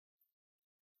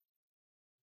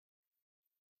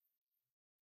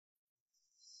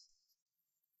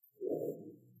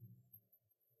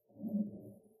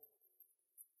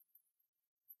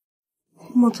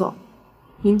莫总，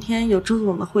明天有周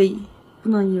总的会议，不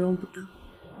能一容不得。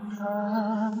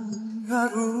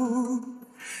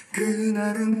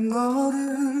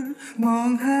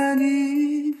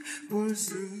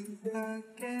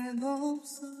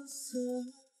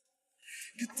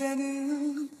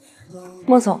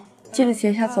莫总，记得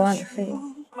结一下昨晚的费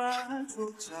用。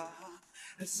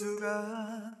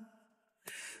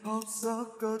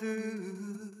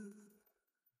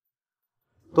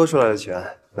多出来的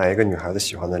钱买一个女孩子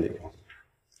喜欢的礼物。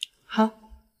好。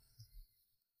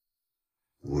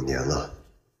5年了，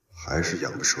还是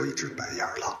养不熟一只白眼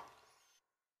狼。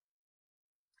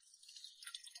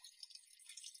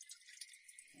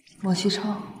莫西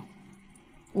城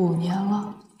，5年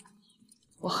了，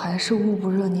我还是捂不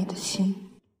热你的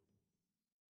心。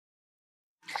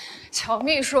乔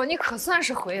秘书，你可算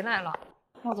是回来了。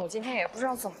莫总今天也不知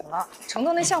道怎么了，承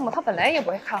诺那项目他本来也不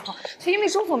会看好，却因为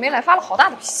周总没来发了好大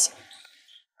的脾气。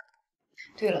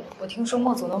对了，我听说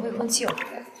莫总的未婚妻要回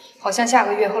来，好像下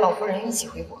个月和老夫人一起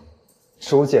回国。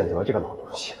周建德这个老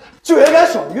东西，居然敢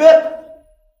爽约！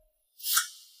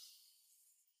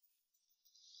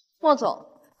莫总，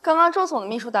刚刚周总的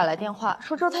秘书打来电话，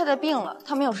说周太太病了，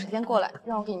他没有时间过来，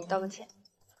让我给你道个歉。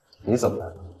你怎么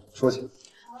了？说去。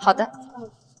好的。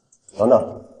等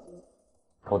等，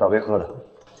给我倒杯喝的。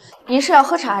您是要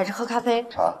喝茶还是喝咖啡？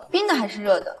茶。冰的还是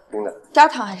热的？冰的。加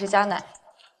糖还是加奶？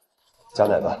加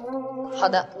奶吧。好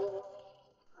的。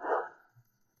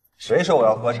谁说我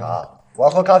要喝茶？我要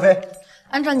喝咖啡。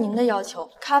按照您的要求，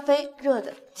咖啡热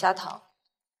的加糖。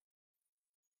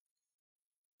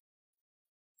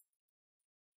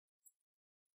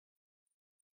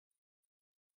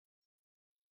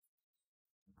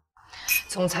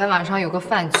总裁晚上有个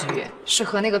饭局，是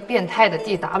和那个变态的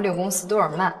DW 公司多尔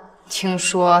曼。听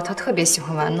说他特别喜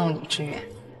欢玩弄李志远，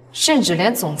甚至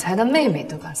连总裁的妹妹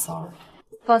都敢骚扰。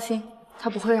放心，他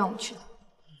不会让我去的。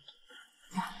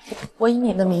我以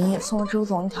你的名义送了周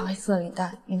总一条黑色领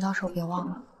带，您到时候别忘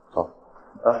了。好。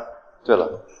啊，对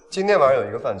了，今天晚上有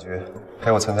一个饭局，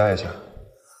陪我参加一下。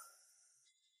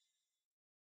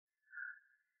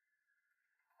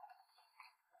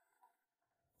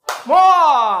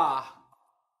哇！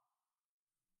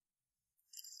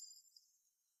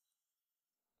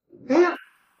哎呀，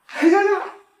哎呀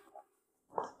呀！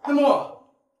安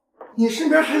诺，你身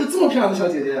边还有这么漂亮的小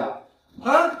姐姐呀？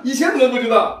啊，以前怎么不知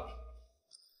道？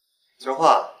陈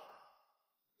化，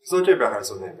坐这边还是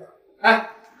坐那边？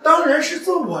哎，当然是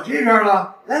坐我这边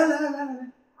了。来来来来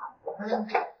来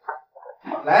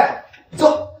来，来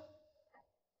坐。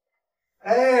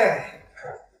哎，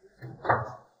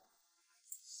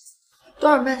多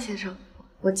尔曼先生，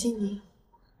我敬你。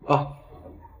好，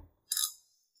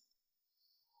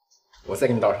我再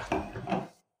给你倒上。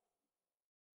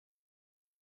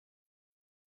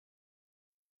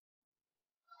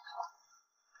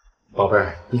宝贝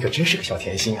儿，你可真是个小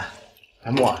甜心啊！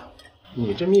哎莫，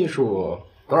你这秘书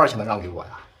多少钱能让给我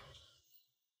呀？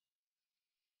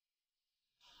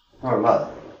多尔曼，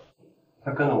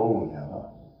他跟了我5年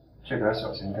了，这点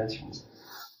小钱该请请。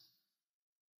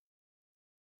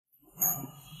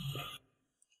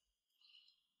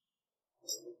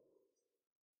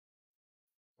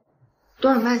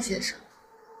多尔曼先生，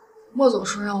莫总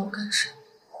说让我跟谁，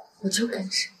我就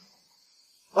跟谁。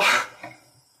啊，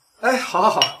哎，好，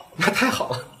好，好，那太好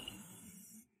了。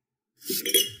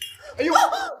哎呦，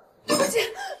对不起，对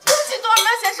不起，多尔曼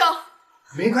先生。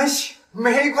没关系，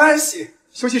没关系，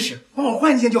休息室帮我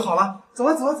换一件就好了。走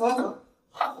啊，走啊，走啊，走啊。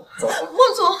走。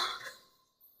莫总，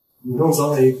你弄脏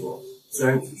了衣服，自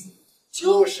然你去。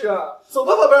就是啊，走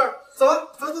吧，宝贝儿，走啊，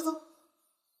走走走。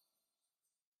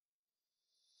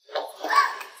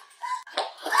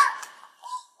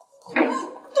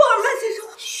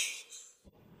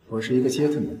我是一个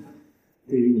gentleman，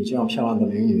 对于你这样漂亮的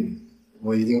美女，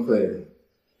我一定会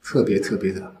特别特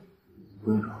别的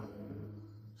温柔。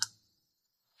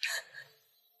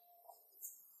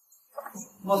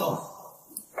莫总，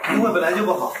您胃本来就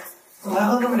不好，怎么还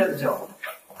喝那么烈的酒？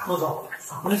莫总，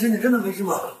你的身体真的没事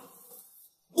吗？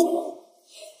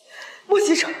莫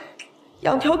先生，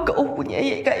养条狗5年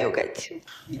也该有感情，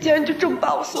你竟然就这么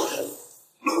把我送人？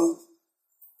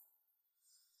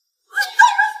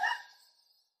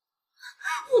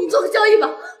我们做个交易吧。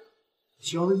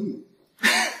交易？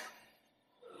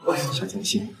小甜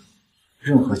心，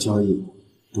任何交易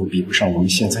都比不上我们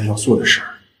现在要做的事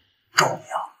儿重要。我是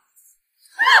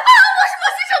莫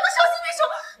先生的首席秘书，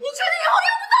你确定以后用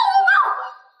不到我吗？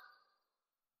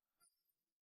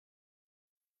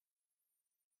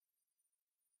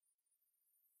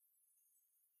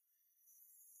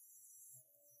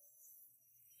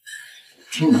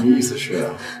听你的意思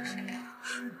是，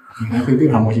你还会背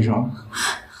叛莫西城？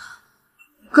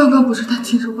刚刚不是他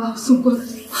亲手把我送过来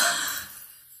的。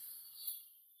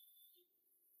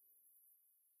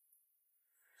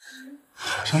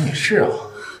好像也是啊。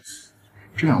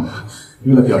这样吧，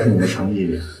为了表示你的诚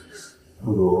意，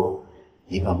不如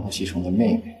你把莫西虫的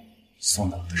妹妹送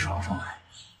到我的床上来，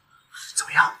怎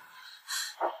么样？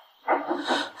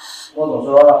莫总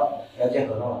说要签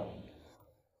合同了。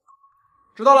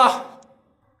知道了。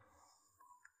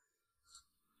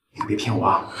你可别骗我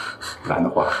啊，不然的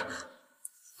话，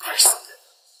害死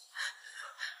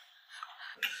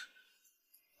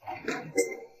你！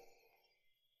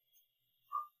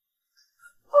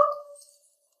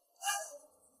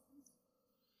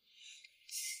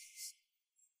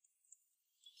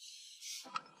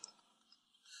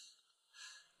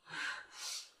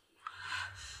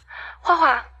花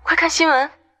花，快看新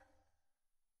闻！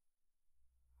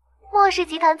莫氏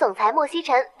集团总裁莫西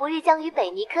尘不日将与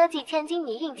北泥科技千金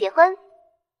倪韵结婚。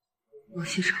莫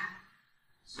西城，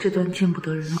这段见不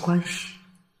得人的关系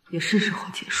也是时候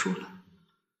结束了。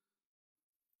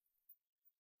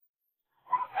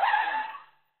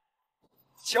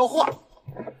交话，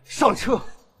上车。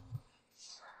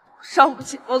上不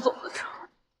起莫总的车。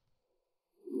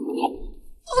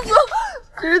莫总，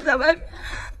这是在外面。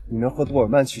你能和多尔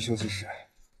曼去休息室，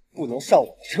不能上我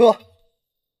的车。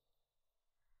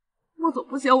莫总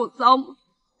不嫌我脏吗？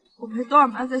我陪多尔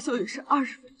曼在休息室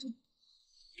20分钟，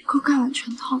够干完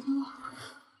全套的了。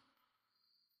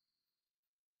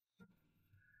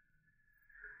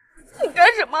你干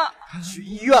什么？去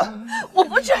医院。我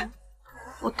不去。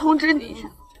我通知你一下，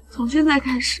从现在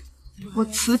开始，我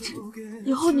辞职，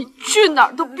以后你去哪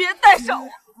儿都别带上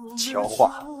我。乔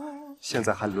化，现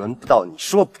在还轮不到你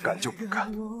说不干就不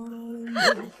干。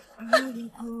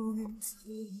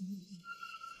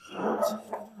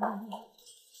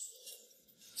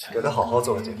给他好好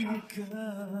做个检查。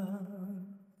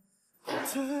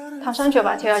躺上去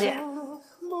吧，邱小姐，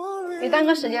别耽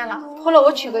搁时间了，脱了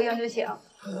我取个样就行。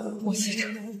莫西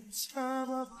城，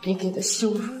你给的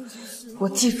羞辱，我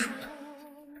记住了。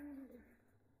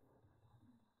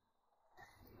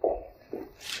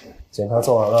检查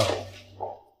做完了。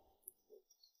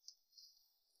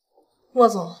莫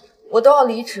总，我都要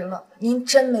离职了，您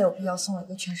真没有必要送我一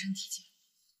个全身体检。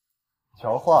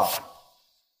乔化，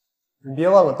你别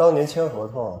忘了当年签合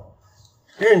同，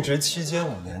任职期间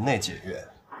5年内解约，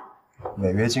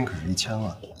违约金可是1000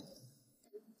万。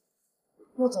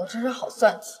莫总真是好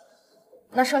算计，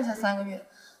那剩下3个月，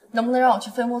能不能让我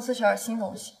去飞莫斯学点新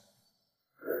东西？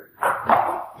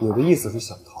你的意思是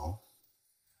想逃？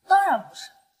当然不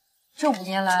是，这5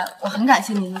年来我很感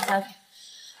谢您的栽培，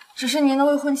只是您的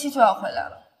未婚妻就要回来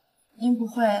了，您不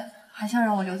会还想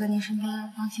让我留在您身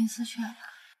边当亲丝雀吧？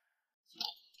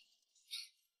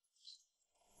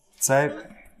栽培？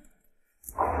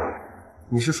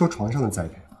你是说床上的栽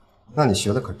培吗？那你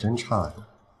学的可真差呀，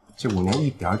这5年一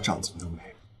点长进都没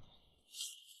有。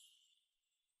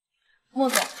莫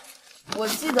总，我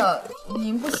记得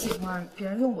您不喜欢别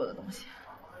人用过的东西。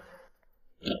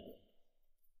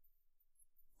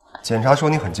检查说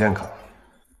你很健康，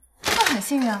那很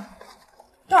幸运啊，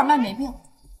多尔曼没病。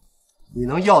你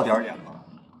能要点脸吗？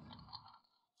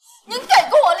您敢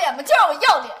给我脸吗？就让我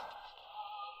要脸！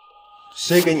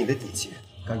谁给你的底气，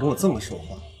敢跟我这么说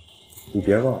话？你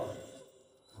别忘了，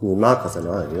你妈可在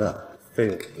疗养院废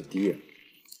了我的爹。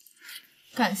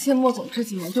感谢莫总这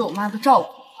几年对我妈的照顾，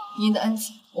您的恩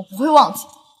情我不会忘记。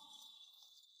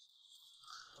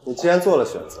你既然做了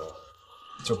选择，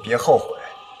就别后悔。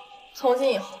从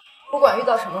今以后，不管遇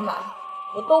到什么麻烦，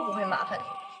我都不会麻烦你。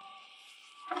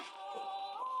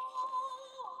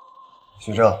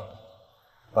徐正，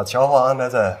把乔化安排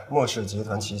在莫氏集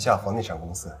团旗下房地产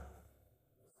公司，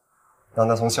让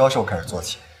他从销售开始做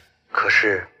起。可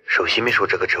是首席秘书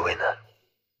这个职位呢？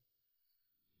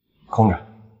空着。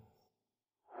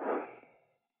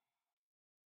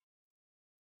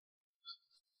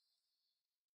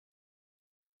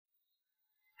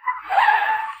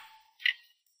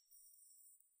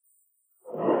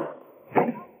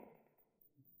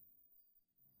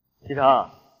西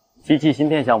城，机器芯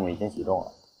片项目已经启动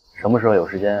了，什么时候有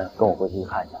时间跟我回去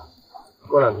看一下？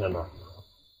过2天吧。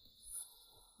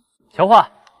乔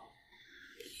化，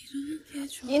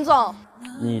尹总，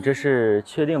你这是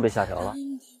确定被下调了？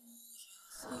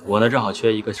我呢正好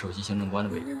缺一个首席行政官的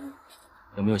位置，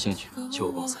有没有兴趣去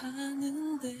我公司？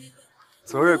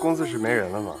泽瑞公司是没人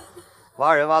了吗？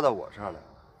挖人挖到我这儿来了。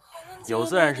有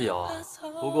自然是有，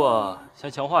不过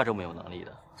像乔化这么有能力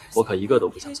的，我可一个都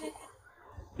不想错过。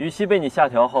与其被你下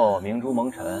调后明珠蒙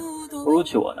尘，不如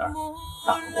去我那儿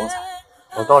大放光彩。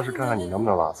我倒是看看你能不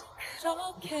能拉走。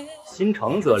心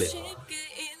诚则灵。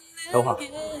乔化，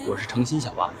我是诚心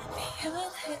想挖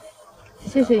你。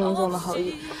谢谢尹总的好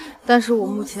意，但是我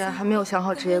目前还没有想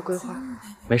好职业规划。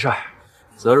没事儿，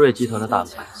泽瑞集团的大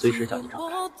门随时向你敞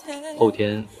开。后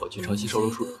天我去城西收留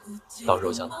树人，到时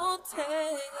候相谈。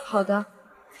好的，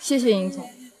谢谢尹总。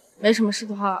没什么事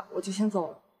的话，我就先走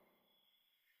了。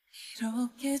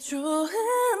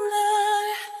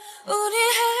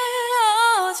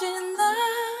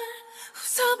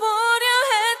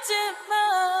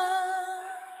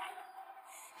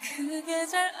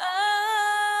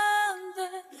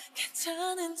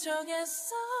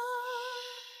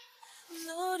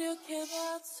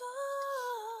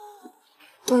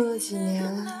 问了几年，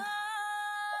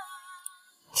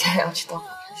竟然要去当房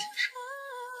产先生。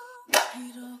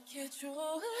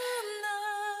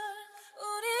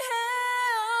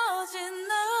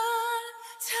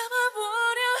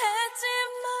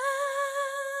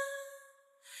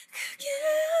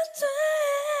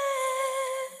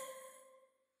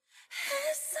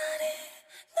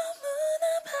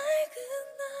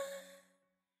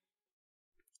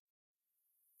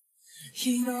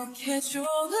 이렇게 좋은 날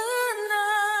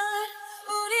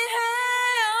우리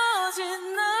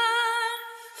헤어진 날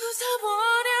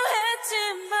웃어보려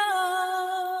했지만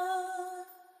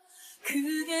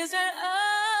그게 잘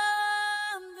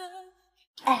안 돼.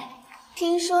 哎，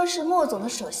听说是莫总的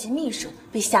首席秘书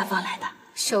被下放来的。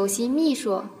首席秘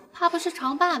书，他不是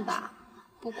常办吧？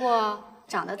不过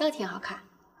长得倒挺好看。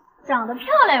长得漂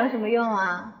亮有什么用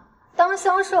啊？当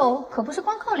销售可不是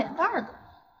光靠脸蛋的。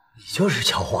你就是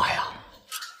乔花呀？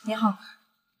 你好，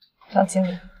张经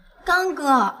理。刚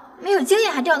哥没有经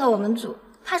验还调到我们组，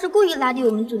他是故意拉低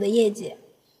我们组的业绩。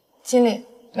经理，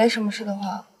没什么事的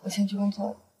话，我先去工作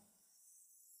了。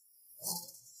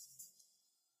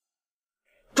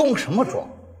装什么装？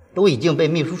都已经被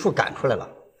秘书处赶出来了，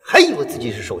还以为自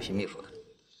己是首席秘书呢。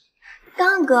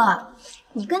刚哥，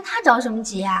你跟他着什么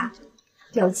急呀？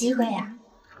有机会呀，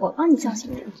我帮你叫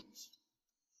醒人。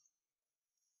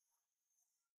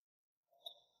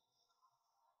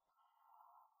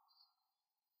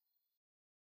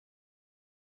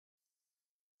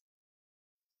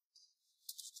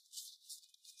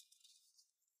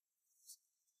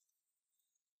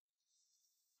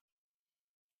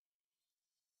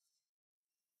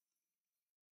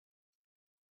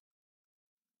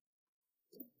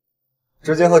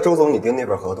 之前和周总拟定那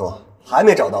本合同还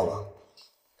没找到吗？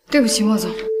对不起，莫总，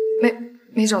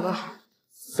没找到。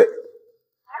废。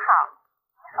你好，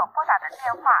您所拨打的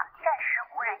电话暂时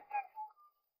无人接听。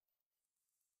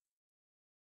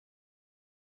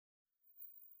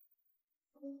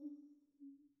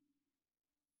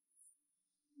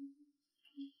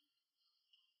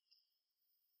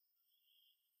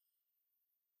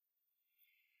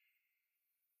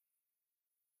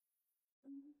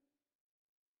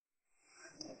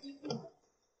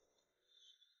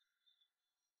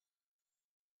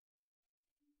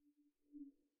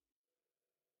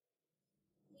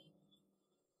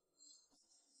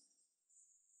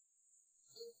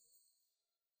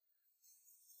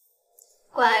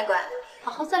乖乖，好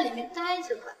好在里面待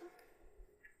着吧。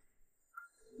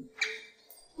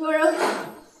有人吗？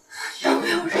有没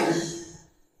有人？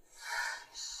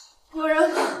有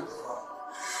人吗？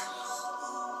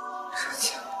出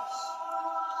去。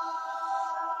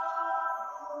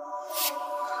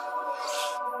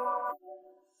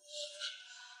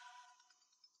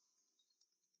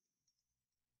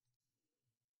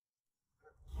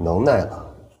能耐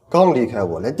了，刚离开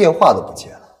我，连电话都不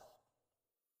接了。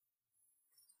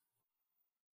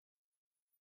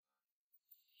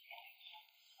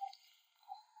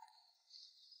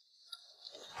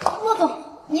 莫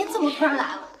总，您怎么突然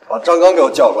来了？把张刚给我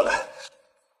叫过来。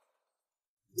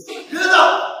人呢？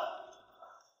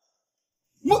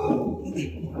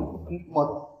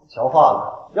我乔化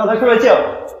了，让他出来见我。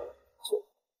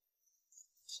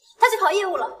他去跑业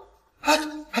务了。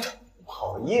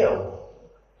跑业务？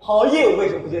跑业务为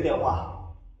什么不接电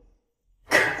话？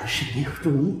可能是没有注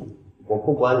意。我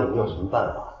不管你们用什么办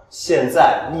法，现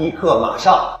在立刻马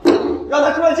上让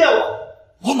他出来见我。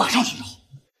我马上去找。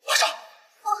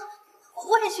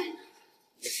 我也去。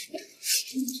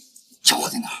乔花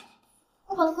在哪儿？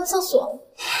我把他关上锁了。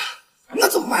那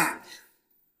怎么办？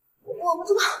我不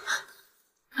知道。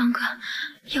刚哥，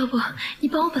要不你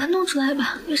帮我把他弄出来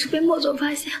吧？要是被莫总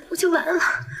发现，我就完了。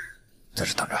在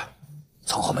这等着，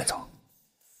从后面走。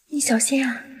你小心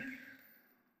啊。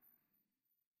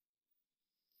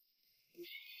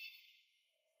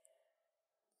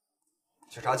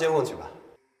去查监控去吧。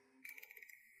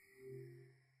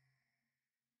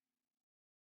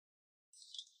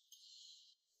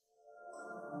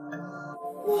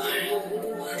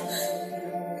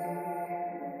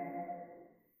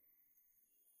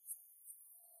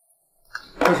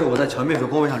 这是是我在乔秘书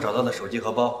工位上找到的手机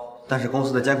和包，但是公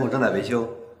司的监控正在维修，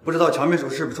不知道乔秘书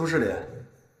是不是出事了呀？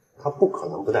他不可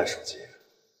能不带手机。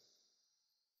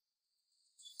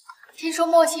听说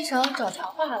莫西城找乔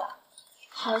化了，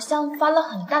好像发了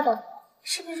很大的火，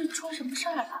是不是出什么事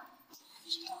儿了？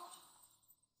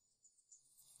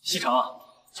西城，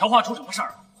乔化出什么事儿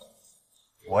了？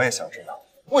我也想知道，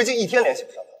我已经1天联系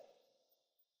不上他。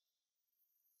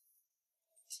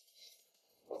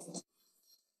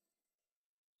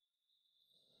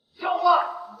乔化，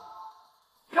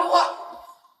乔化，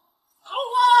乔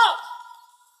化，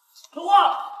乔化，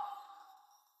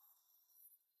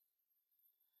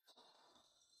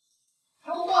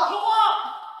乔化，乔化。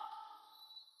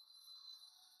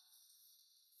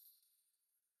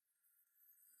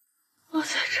我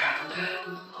在这儿，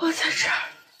我在这儿。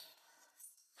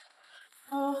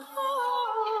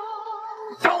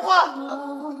乔化，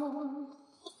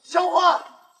乔化。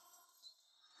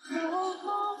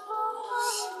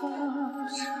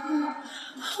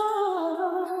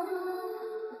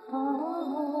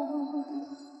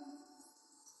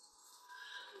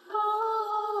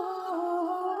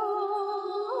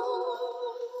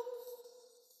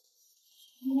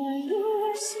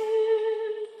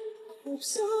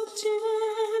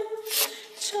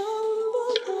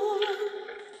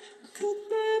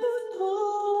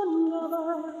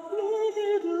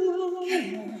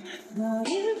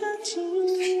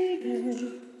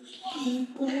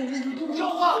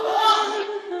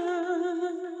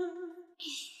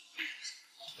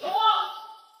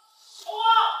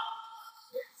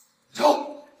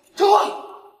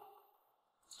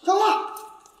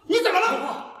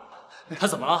他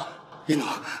怎么了？林总，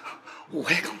我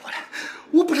也刚过来，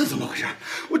我不知道怎么回事，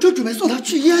我正准备送他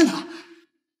去医院呢。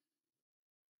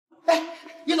哎，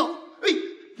林总，哎，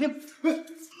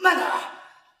慢点，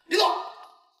林总，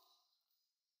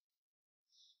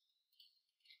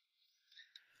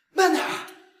慢点。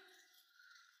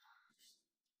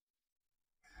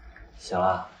行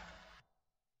了，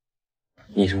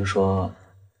医生说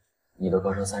你的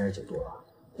高烧39度了。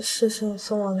谢谢你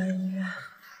送我来医院。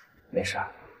没事，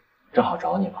正好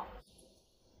找你嘛。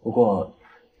不过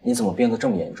你怎么病得这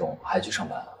么严重，还去上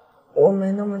班啊？我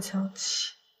没那么娇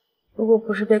气，如果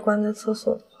不是被关在厕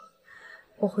所的话，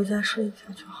我回家睡一觉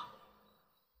就好。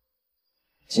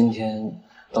今天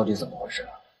到底怎么回事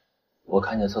啊？我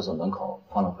看见厕所门口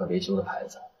放了块维修的牌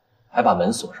子，还把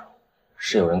门锁上，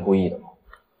是有人故意的吗？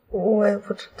我也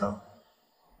不知道，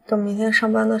等明天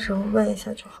上班的时候问一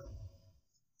下就好。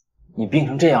你病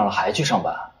成这样了还去上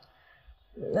班？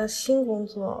那新工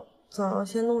作总要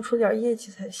先弄出点业绩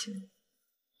才行。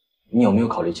你有没有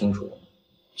考虑清楚，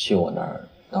去我那儿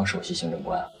当首席行政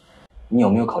官？你有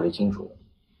没有考虑清楚，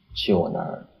去我那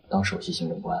儿当首席行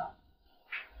政官？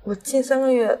我近3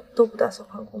个月都不打算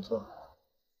换工作。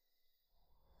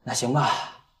那行吧，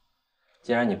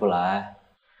既然你不来，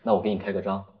那我给你开个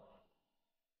章。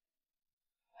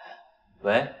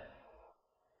喂，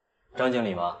张经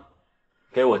理吗？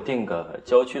给我订个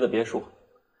郊区的别墅，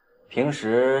平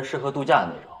时适合度假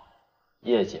的那种，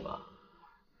业绩嘛，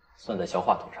算在小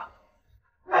话头上。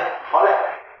哎，好嘞，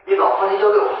李总，放心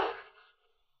交给我。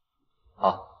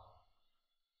好，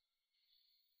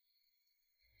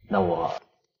那我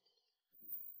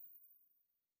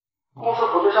公司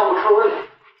合作项目出了问题。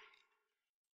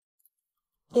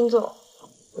林总，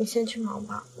你先去忙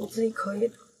吧，我自己可以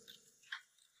的。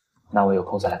那我有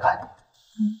空再来看你。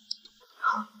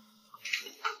好。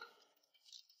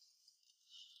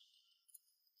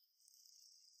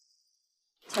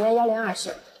前面102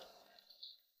室。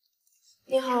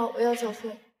你好，我要缴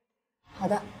费。好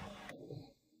的。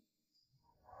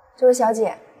这位小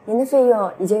姐，您的费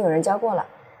用已经有人交过了。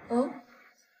嗯。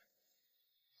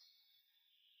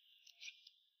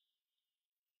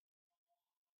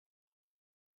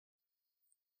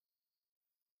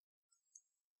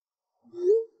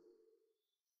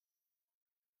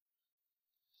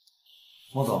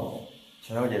莫总，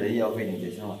乔小姐的医药费已经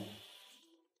结清了。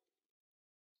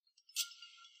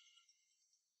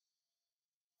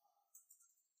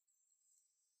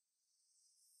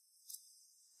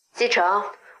西城，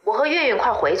我和月月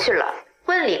快回去了，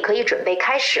婚礼可以准备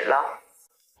开始了。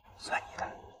算你的。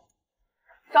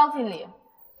张经理，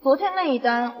昨天那一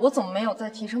单我怎么没有在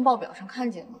提成报表上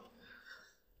看见呢？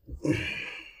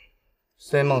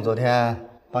孙梦昨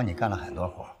天帮你干了很多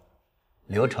活，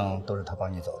流程都是他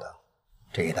帮你走的，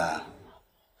这一单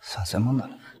算孙梦的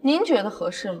了。您觉得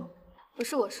合适吗？不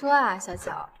是我说啊，小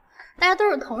小，大家都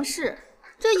是同事，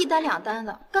这1单2单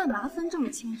的，干嘛分这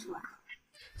么清楚啊？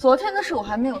昨天的事我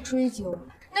还没有追究，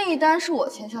那一单是我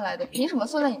签下来的，凭什么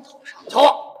算在你头上？乔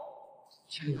瓦，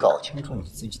请搞清楚你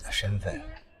自己的身份，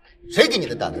谁给你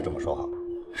的胆子这么说话？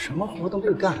什么活都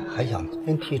没干，还养着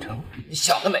片替成，你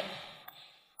想得美！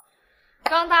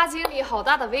张大经理好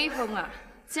大的威风啊！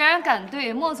竟然敢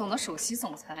对莫总的首席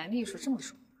总裁秘书这么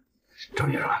说。周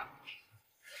女士，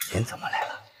您怎么来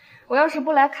了？我要是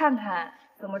不来看看，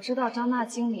怎么知道张大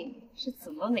经理是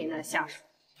怎么为难下属？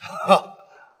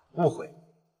误会，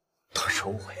都是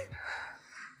误会。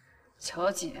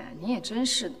乔姐，你也真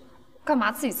是的，干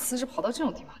嘛自己辞职跑到这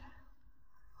种地方来？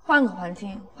换个环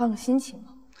境，换个心情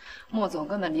嘛。莫总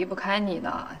根本离不开你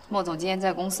的。莫总今天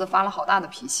在公司发了好大的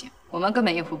脾气，我们根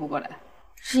本应付不过来。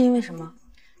是因为什么？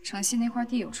城西那块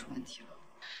地又出问题了。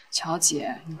乔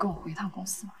姐，你跟我回趟公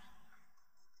司吧。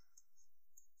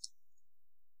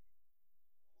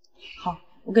好，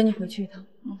我跟你回去一趟。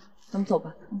咱们走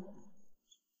吧。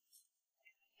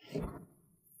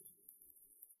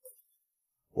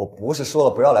我不是说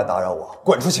了不要来打扰我，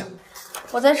滚出去！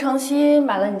我在城西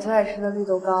买了你最爱吃的绿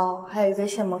豆糕，还有一杯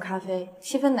现磨咖啡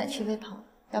，7分奶7微糖，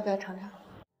要不要尝尝？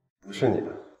不是你的。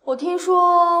我听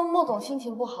说莫总心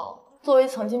情不好，作为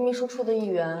曾经秘书处的一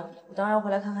员，我当然要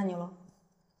回来看看你了。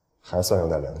还算有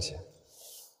点良心。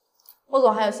莫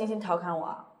总还有心情调侃我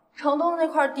啊？城东那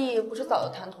块地不是早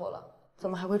就谈妥了，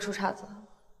怎么还会出岔子？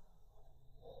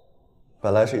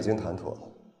本来是已经谈妥了，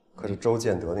可是周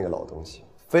建德那个老东西，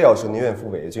非要说宁愿付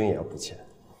违约金也要不签。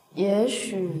也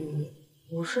许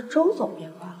不是周总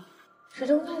变卦了，是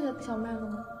周太太不想卖了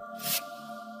吗？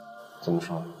怎么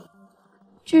说？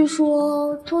据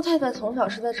说周太太从小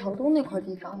是在城东那块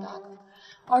地长大的，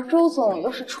而周总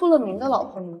又是出了名的老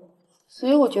婆奴，所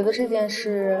以我觉得这件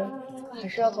事还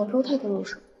是要从周太太入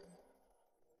手。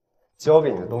交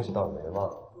给你的东西倒是没忘。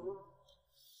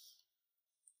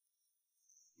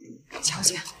乔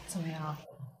姐，怎么样？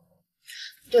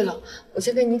对了，我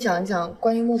先跟你讲一讲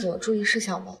关于莫总的注意事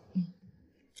项吧。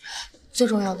最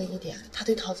重要的一点，他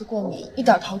对桃子过敏，一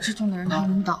点桃汁就能让他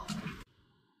晕倒。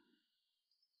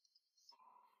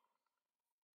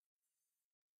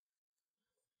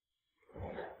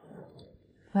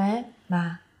喂，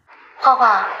妈。画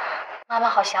画，妈妈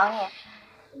好想你。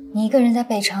你一个人在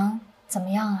北城怎么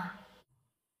样啊？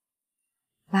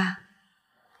妈，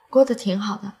过得挺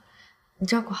好的，你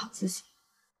照顾好自己。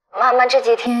妈妈这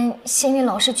几天心里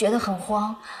老是觉得很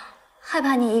慌，害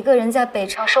怕你一个人在北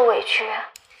城受委屈。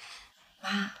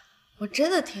妈，我真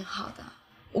的挺好的，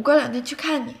我过2天去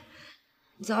看你，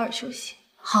你早点休息。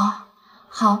好，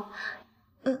好。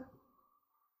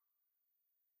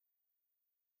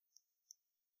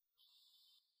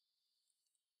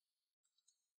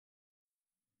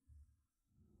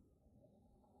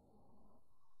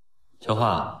小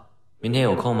华，明天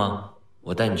有空吗？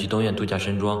我带你去东苑度假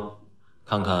山庄，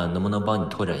看看能不能帮你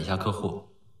拓展一下客户。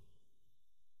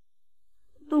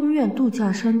东苑度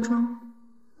假山庄，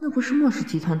那不是莫氏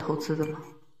集团投资的吗？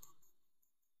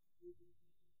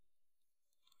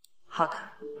好的，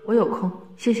我有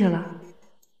空，谢谢了。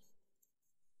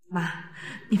妈，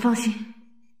你放心，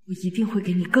我一定会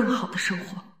给你更好的生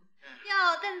活。哟，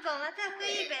邓总了，再喝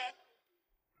一杯。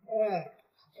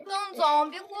邓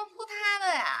总，别给我铺塌了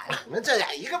呀！你们这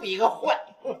俩一个比一个坏。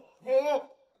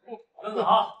邓总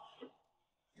好。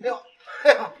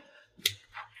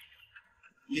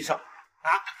医生啊，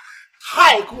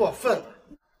太过分了，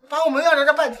把我们晾在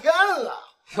这半天了。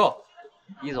哟，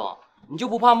易总，你就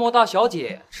不怕莫大小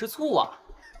姐吃醋啊？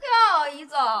哟，易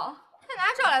总，在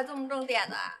哪找来这么正点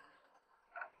的？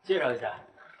介绍一下，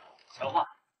乔画。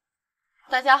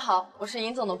大家好，我是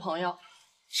尹总的朋友。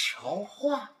乔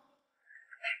画。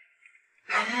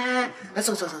哎，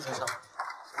走，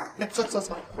来走。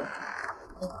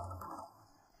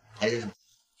还认识我？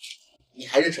你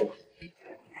还认识我？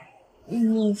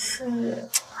你是？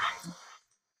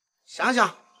想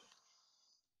想，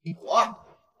我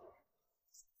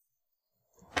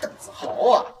邓子豪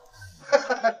啊！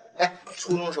哎，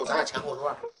初中时候咱俩前后桌。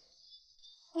哦，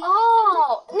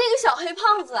那个小黑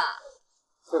胖子啊！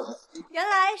原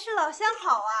来是老相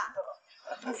好啊！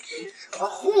什么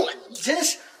哄啊，你真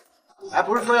是！哎，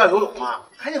不是说要游泳吗？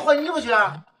赶紧换衣服去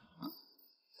啊！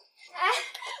哎，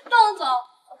邓总，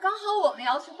刚好我们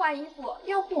要去换衣服，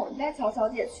要不我们带乔小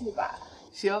姐去吧？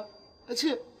行，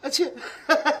去。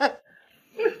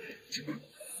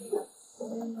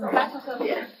走吧，乔小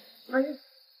姐。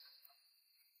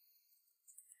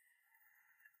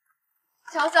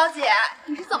乔小姐，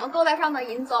你是怎么勾搭上的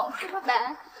尹总？说说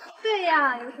呗。对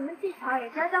呀，有什么技巧也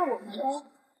教教我们呗。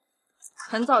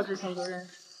很早之前就认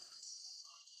识。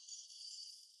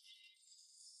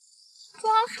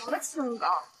装什么清高？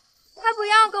还不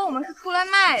要跟我们是出来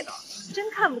卖的，真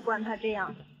看不惯他这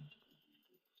样。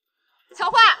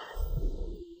乔画，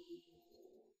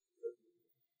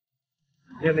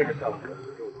今天那个下午，周总，乔小姐，你是怎么勾搭上的尹总？说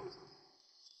说呗。对呀，有什么技巧也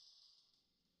教教我们呗。说说说。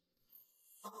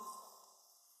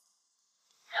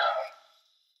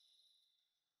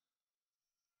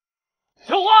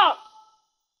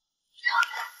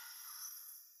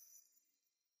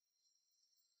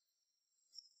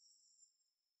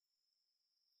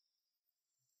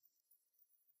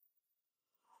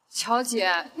乔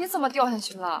姐，你怎么掉下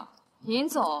去了？尹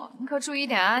总，你可注意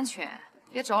点安全，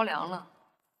别着凉了。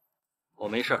我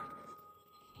没事儿，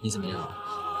你怎么样？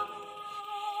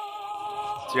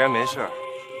既然没事，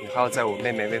你还要在我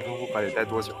妹妹未婚夫怀里待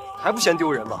多久？还不嫌丢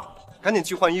人吗？赶紧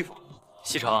去换衣服。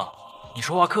西城，你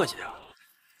说话客气点。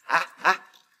哎，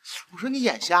我说你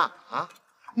眼瞎啊？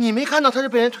你没看到他是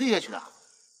被人推下去的？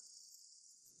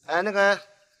哎，那个，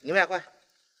你们俩快，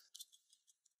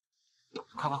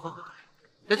快！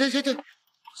对，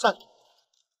算了，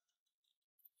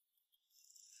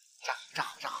站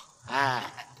好，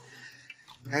哎，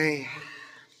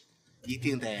一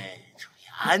定得注意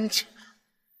安全。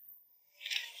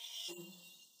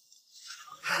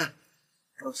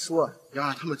我说要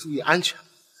让他们注意安全。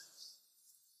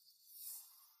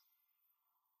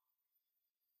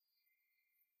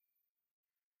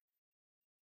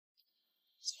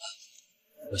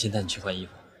我先带你去换衣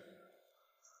服，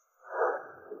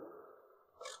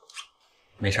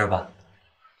没事吧？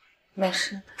没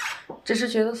事，只是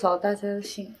觉得扫大家的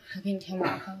兴，还给你添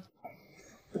麻烦。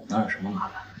哪有什么麻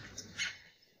烦？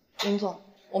林总，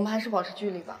我们还是保持距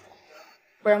离吧，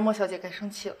不然莫小姐该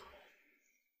生气了。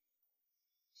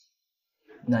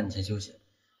那你先休息，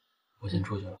我先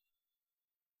出去了。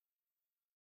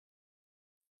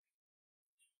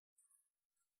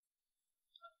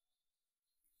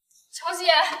乔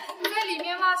姐，你在里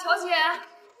面吗？乔姐，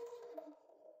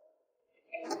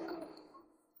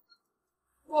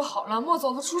不好了，莫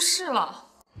总他出事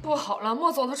了！不好了，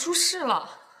莫总他出事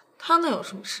了！他能有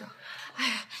什么事？哎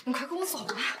呀，你快跟我走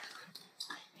吧。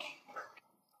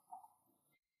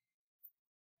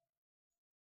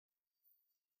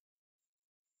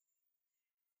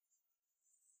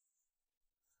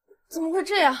怎么会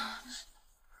这样？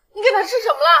你给他吃什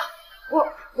么了？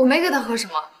我没给他喝什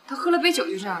么，他喝了杯酒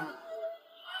就这样了。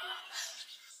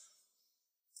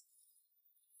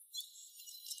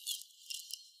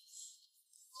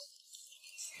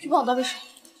去帮我倒杯水。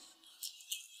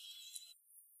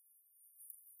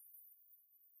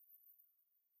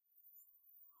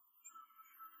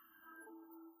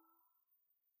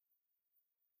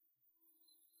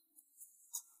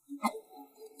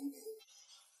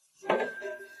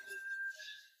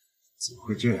怎么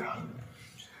会这样？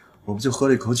我不就喝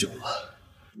了一口酒吗？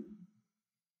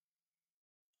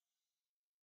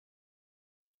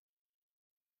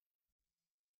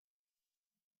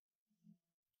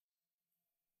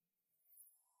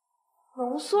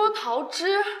浓缩桃汁，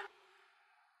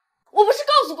我不是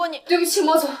告诉过你？对不起，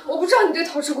莫总，我不知道你对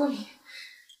桃汁过敏。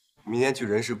明天去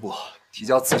人事部提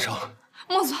交辞呈。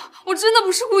莫总，我真的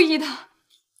不是故意的。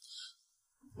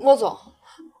莫总，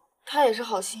他也是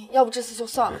好心，要不这次就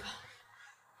算了吧。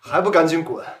还不赶紧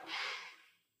滚！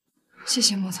谢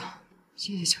谢莫总，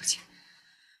谢谢小姐。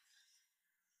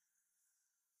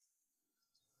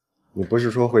你不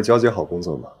是说会交接好工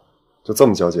作吗？就这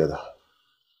么交接的？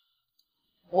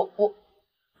我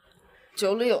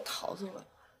酒里有桃子味，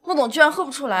莫总居然喝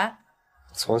不出来。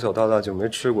从小到大就没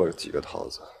吃过几个桃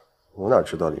子，我哪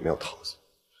知道里面有桃子？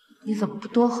你怎么不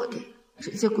多喝点，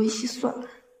直接归西算了？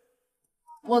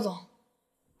莫总，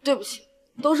对不起，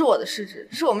都是我的失职，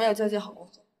是我没有交接好工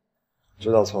作。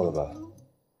知道错了吧？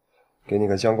给你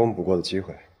个将功补过的机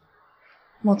会。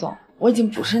莫总，我已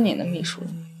经不是您的秘书了。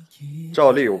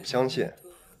照例我不相信，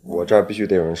我这儿必须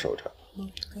得有人守着。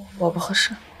我不合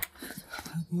适。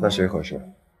那谁合适？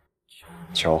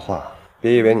乔化，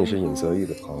别以为你是尹泽义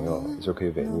的朋友，你就可以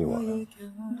违逆我了。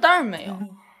当然没有。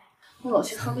莫总，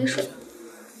先喝杯水。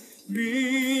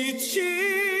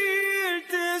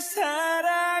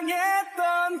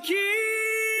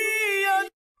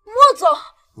莫总，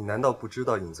你难道不知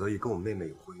道尹泽义跟我妹妹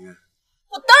有婚约？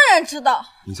我当然知道。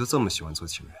你就这么喜欢做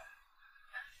情人？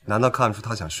难道看不出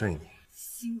他想睡你？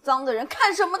心脏的人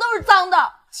看什么都是脏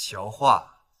的。乔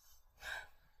化，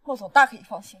莫总大可以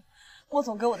放心，莫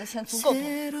总给我的钱足够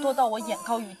多，多到我眼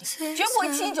高于顶，绝不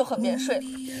会轻易就和别人睡了。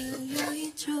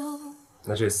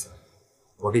那这次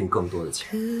我给你更多的钱。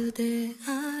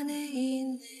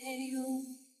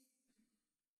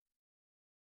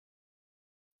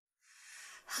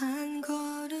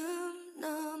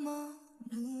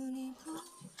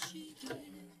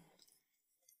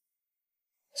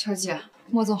乔姐，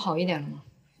莫总好一点了吗？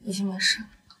已经没事。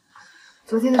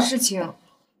昨天的事情，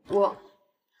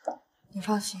你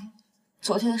放心，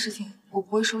昨天的事情我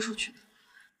不会说出去的。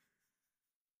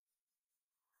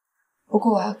不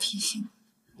过我要提醒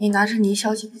你，拿着倪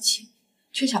小姐的钱，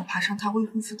却想爬上她未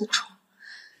婚夫的床，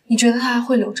你觉得他还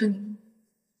会留着你吗？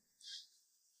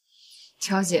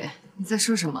乔姐，你在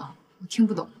说什么？我听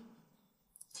不懂。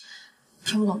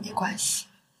听不懂没关系，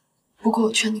不过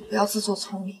我劝你不要自作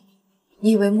聪明。你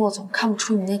以为莫总看不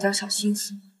出你那点小心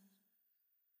思吗？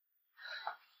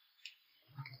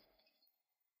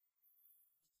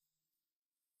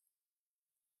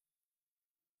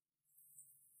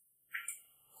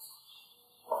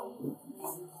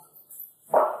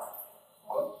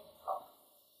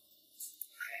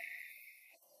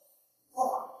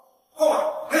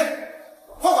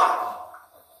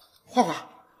花花，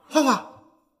花花，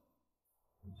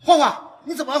花花，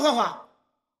你怎么了，花花？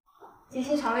急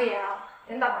性肠胃炎啊，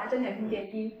先打完正点评点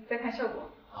滴，再看效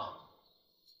果。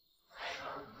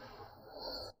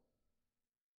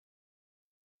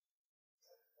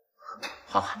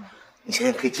花花，你现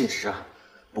在可以进食啊，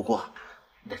不过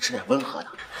你得吃点温和的。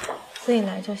自己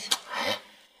来就行。哎，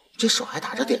这手还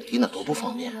打着点滴呢，多不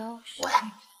方便。我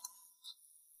呀，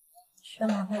先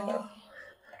麻烦你了。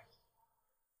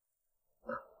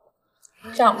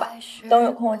这样吧，等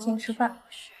有空我请你吃饭。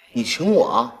你请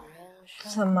我？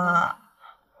怎么？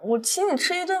我请你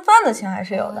吃一顿饭的钱还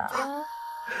是有的。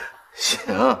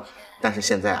行，但是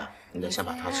现在啊，你得先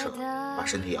把它吃了，把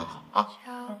身体养好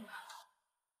啊。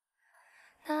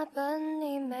那本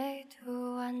你没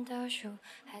读完的书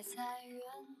还在原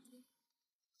地。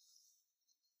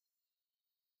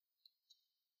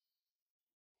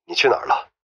你去哪儿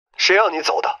了？谁让你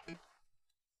走的？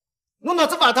我脑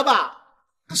子瓦特吧，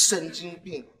神经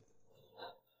病！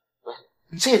喂，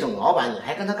这种老板你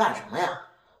还跟他干什么呀？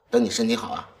等你身体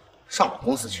好啊，上我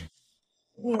公司去。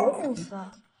你的公司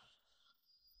啊？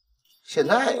现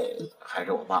在还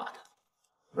是我爸的，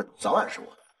不，早晚是我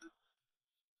的。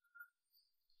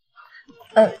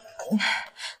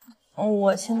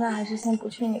我现在还是先不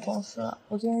去你公司了。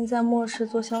我最近在末市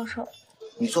做销售。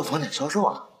你做房产销售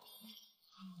啊？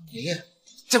咦，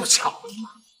这不巧了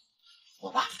吗？我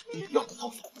爸要套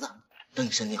房子，等你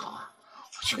身体好啊，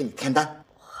我去给你填单。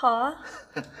好啊。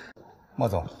莫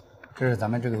总，这是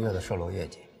咱们这个月的售楼业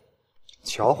绩。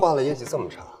乔化了业绩这么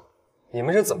差，你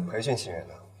们是怎么培训新人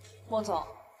的？莫总，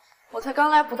我才刚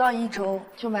来不到1周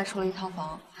就卖出了1套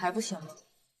房，还不行吗？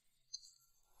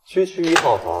区1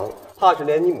套房，怕是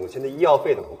连你母亲的医药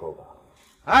费都不够吧？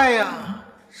哎呀，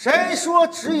谁说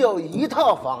只有1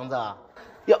套房子？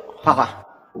哟，花花，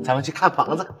咱们去看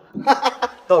房子。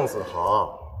邓子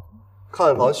航，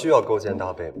看房需要勾肩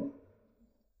搭背吗？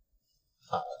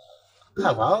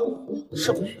看房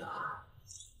是不需要。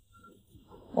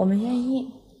我们愿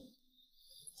意。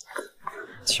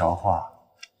乔化，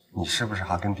你是不是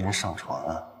还跟别人上床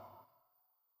啊？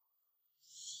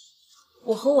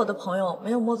我和我的朋友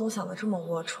没有莫总想的这么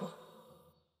龌龊。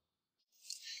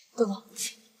邓总，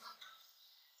请。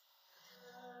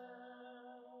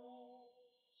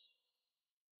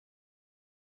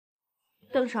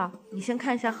邓少，你先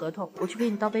看一下合同，我去给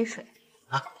你倒杯水。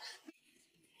啊。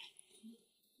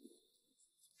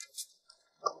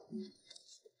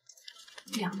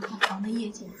2套房的业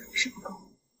绩还是不够。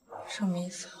什么意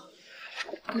思？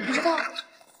你不知道，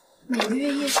每个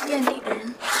月业绩垫底的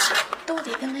人都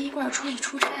得跟他一块儿出去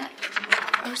出差，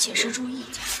而且是住一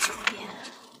家酒店。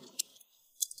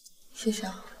谢谢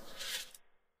啊。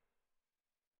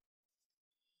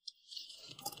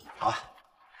好啊。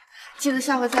记得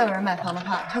下回再有人买房的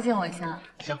话，推荐我一下。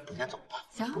行，你先走吧。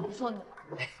行，我送你。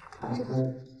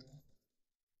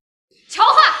乔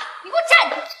化，你给我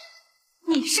站住！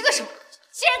你是个什么？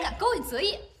竟然敢勾引泽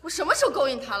业！我什么时候勾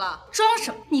引他了？装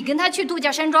什么？你跟他去度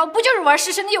假山庄，不就是玩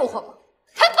师生的诱惑吗？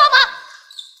还帮忙！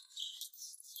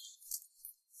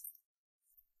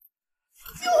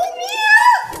救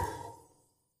命！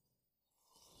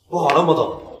不好了，莫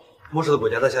总，末世的股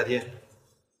价在下跌。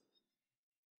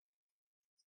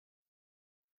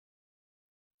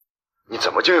你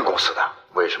怎么经营公司的？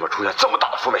为什么出现这么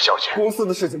大的负面消息？公司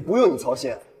的事情不用你操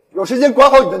心，有时间管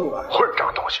好你的女儿。混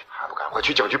账东西，还不赶快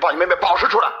去警局把你妹妹保释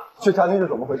出来！去查清是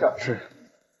怎么回事。是。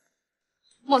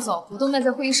莫总，股东们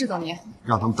在会议室等您。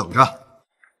让他们等着。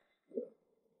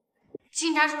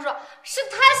警察叔叔，是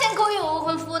他先勾引我未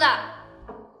婚夫的。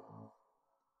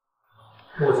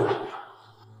莫总，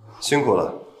辛苦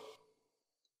了。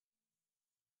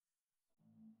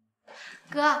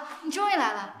哥，你终于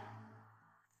来了。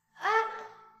哎，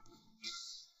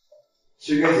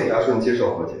去跟警察说你接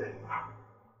受和解。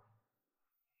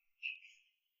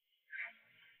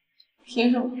凭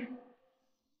什么？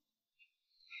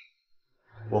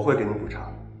我会给你补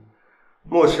偿。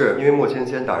莫氏因为莫芊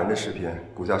芊打人的视频，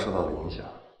股价受到了影响。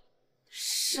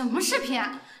什么视频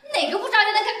啊？哪个不着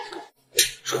调的看？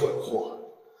蠢货！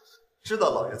知道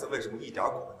老爷子为什么一点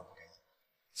股份都不给你，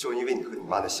就因为你和你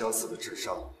妈那相似的智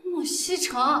商。莫西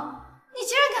城，你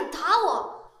竟然敢打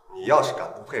我！你要是敢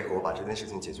不配合我把这件事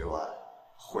情解决完，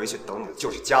回去等你的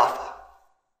就是家法。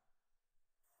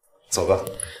走吧。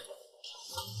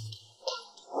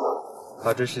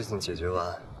把这事情解决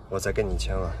完，我再给你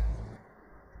1000万。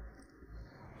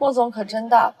莫总可真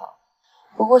大方，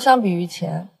不过相比于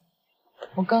钱，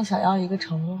我更想要一个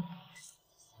承诺。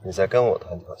你再跟我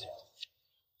谈条件。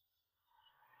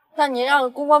那您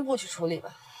让公关部去处理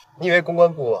吧。你以为公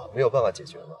关部没有办法解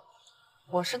决吗？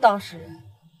我是当事人，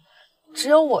只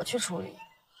有我去处理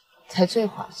才最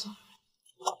划算。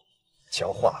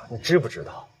强化，你知不知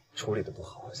道处理的不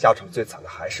好，下场最惨的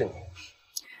还是你。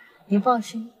您放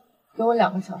心，给我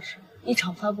2个小时，一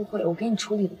场发布会我给你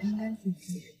处理的干干净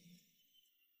净。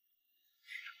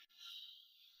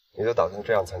你就打算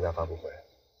这样参加发布会？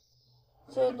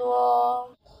最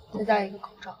多再加1个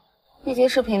口罩。毕竟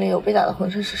视频里有被打的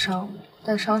浑身是伤，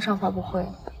但伤上发布会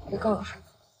会更有说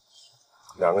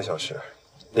服。 2个小时，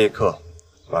立刻，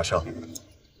马上。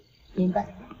明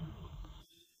白。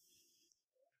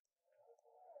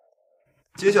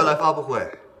接下来发布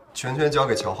会全权交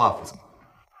给乔化负责。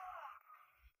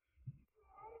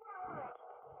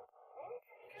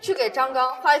去给张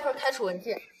刚发一份开除文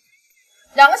件。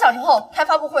2个小时后开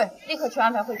发布会，立刻去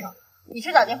安排会场。你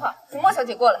去打电话请莫小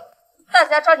姐过来，大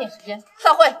家抓紧时间。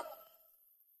散会。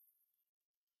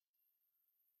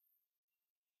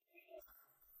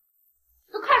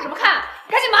都看什么看？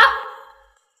赶紧忙！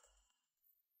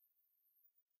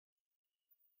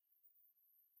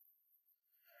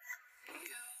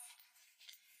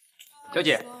小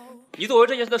姐，你作为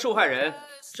这件事的受害人，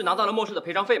是拿到了莫氏的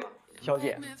赔偿费吗？小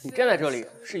姐，你站在这里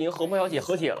是已经和莫小姐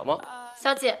和解了吗？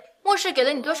小姐，莫氏给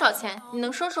了你多少钱？你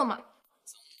能说说吗？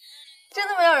真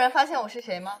的没有人发现我是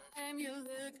谁吗？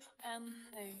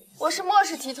我是莫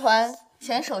氏集团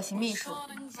前首席秘书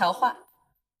乔化。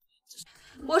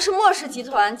我是莫氏集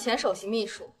团前首席秘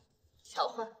书乔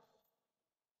化。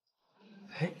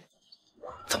哎，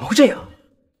怎么会这样？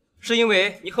是因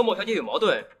为你和莫小姐有矛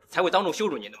盾，才会当众羞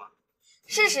辱您的吗？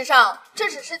事实上，这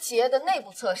只是企业的内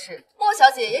部测试，莫小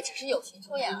姐也只是友情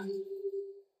出演而已。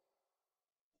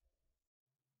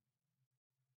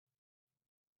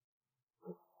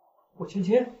莫芊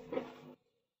芊，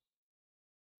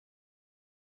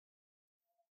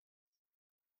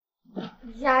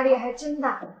压力还真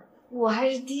大，我还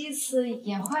是第一次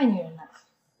演坏女人呢。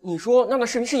你说那个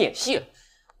视频是演戏？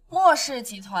莫氏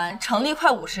集团成立快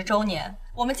50周年，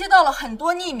我们接到了很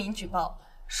多匿名举报，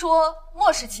说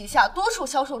莫氏旗下多处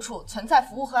销售处存在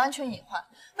服务和安全隐患。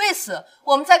为此，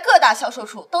我们在各大销售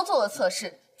处都做了测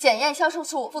试，检验销售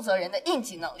处负责人的应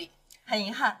急能力。很遗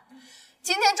憾，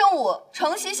今天中午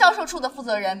城西销售处的负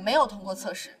责人没有通过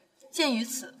测试，鉴于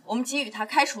此，我们给予他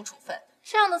开除处分。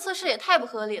这样的测试也太不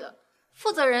合理了，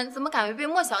负责人怎么敢违背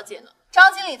莫小姐呢？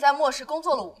张经理在莫氏工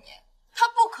作了5年，他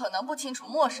不可能不清楚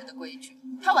莫氏的规矩，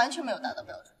他完全没有达到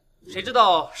标准。谁知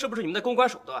道是不是你们的公关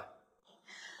手段？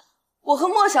我和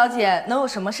莫小姐能有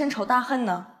什么深仇大恨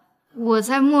呢？我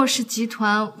在莫氏集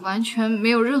团完全没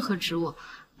有任何职务，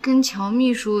跟乔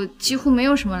秘书几乎没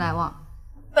有什么来往。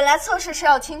本来测试是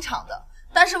要清场的，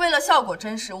但是为了效果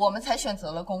真实，我们才选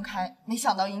择了公开。没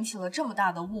想到引起了这么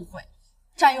大的误会，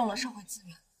占用了社会资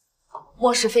源。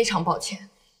莫氏非常抱歉。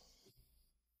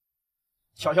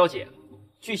乔小姐，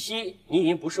据悉你已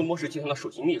经不是莫氏集团的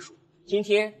首席秘书，今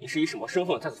天你是以什么身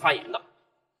份在此发言的？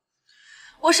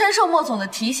我深受莫总的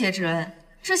提携之恩，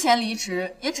之前离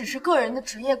职也只是个人的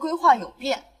职业规划有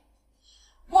变。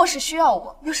莫氏需要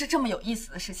我，又是这么有意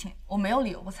思的事情，我没有理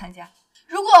由不参加。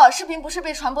如果视频不是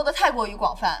被传播的太过于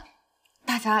广泛，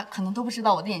大家可能都不知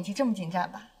道我的演技这么精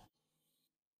湛吧。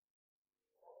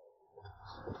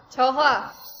乔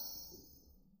化，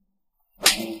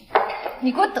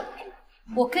你给我等着，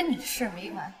我跟你的事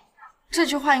没完。这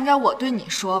句话应该我对你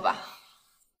说吧，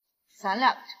咱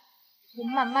俩的事我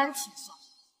慢慢清算。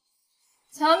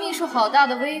乔秘书好大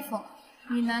的威风，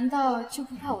你难道就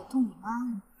不怕我动你妈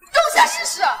吗？动下试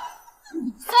试！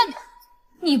你算了，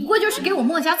你不过就是给我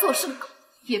莫家做事的狗，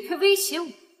也配威胁我？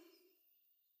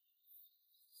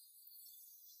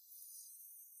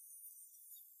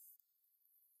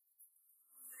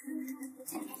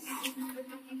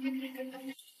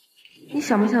你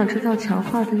想不想知道强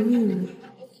化的秘密？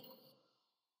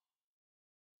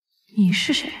你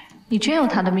是谁？你真有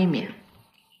他的秘密？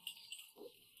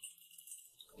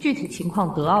具体情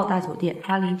况，德奥大酒店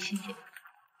807间。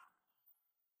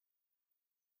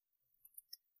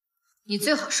你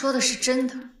最好说的是真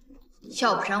的，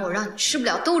要不然我让你吃不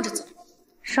了兜着走。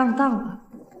上当了，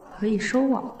可以收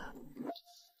网了。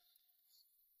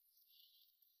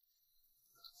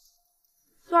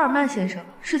多尔曼先生，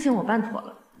事情我办妥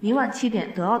了，明晚7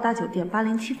点，德奥大酒店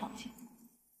807房间。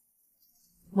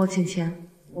莫芊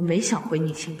芊，我没想毁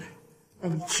你清白，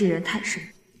但你欺人太甚，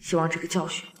希望这个教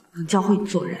训能教会你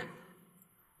做人。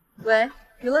喂，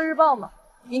娱乐日报吗？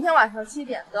明天晚上7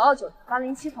点，德奥酒店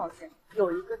807房间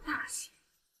有一个大戏。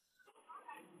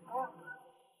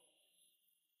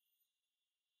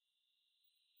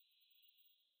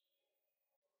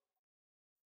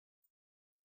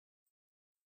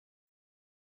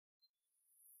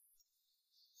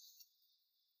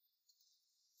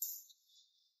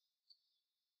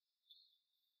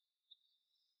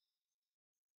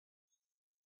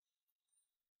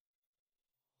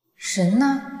人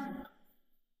呢？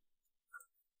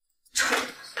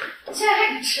竟然还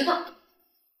敢迟到！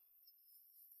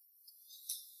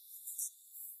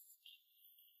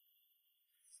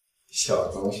小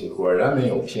东西果然没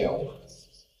有骗我。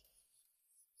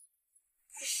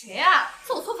谁呀？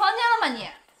走错房间了吗你？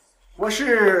我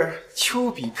是丘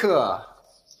比特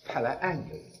派来爱你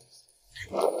的人。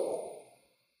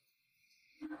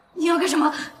你要干什么？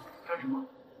干什么？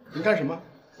你干什么？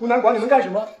孤男寡女能干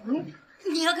什么？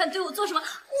你要敢对我做什么，我哥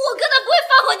他不会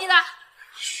放过你的。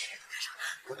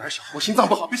我胆小，我心脏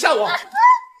不好，别吓我。放开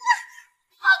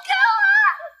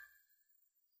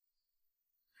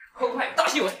我！快，大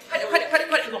新闻！快点，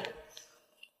走！救命！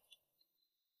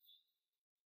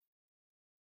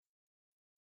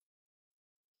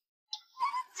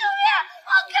放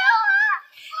开我！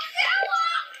放开我！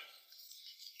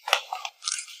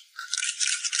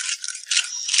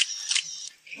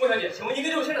莫小姐，请问您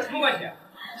跟这位先生什么关系？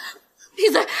闭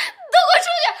嘴！都给我出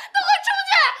去！都给我出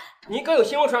去！您刚有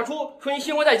新闻传出，说您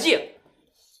新婚在即。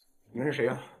你们是谁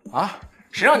呀？啊？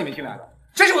谁让你们进来的？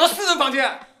这是我的私人房间！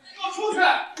给我出去！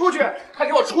出去！快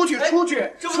给我出去！出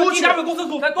去！这不是 DW 公司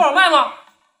总裁多尔曼吗？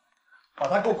把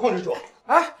他给我控制住！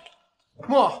哎，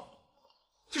莫，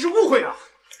这是误会啊！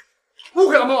误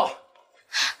会了，莫，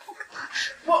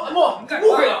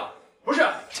误会了，不是。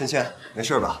芊芊，没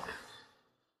事吧？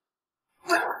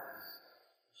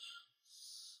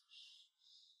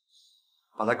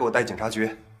把他给我带警察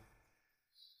局！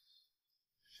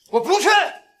我不去！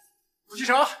陆继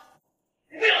成，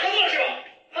你不想合作了是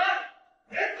吧？啊！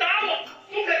还打我！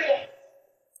松开给我！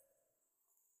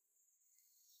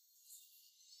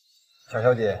小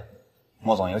小姐，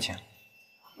莫总有请。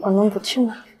我能不去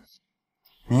吗？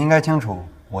您应该清楚，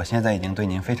我现在已经对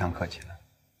您非常客气了，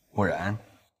不然。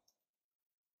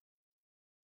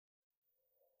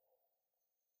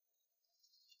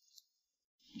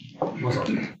莫总，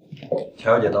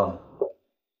乔小姐到了。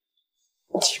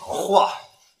讲话！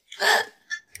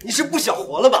你是不想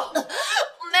活了吧？没有，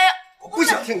我不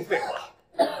想听你废话。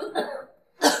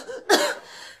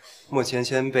莫芊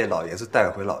芊被老爷子带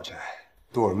回老宅，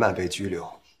多尔曼被拘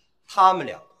留，他们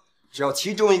两个只要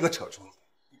其中一个扯出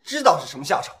你知道是什么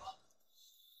下场吗？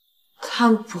他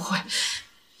们不会，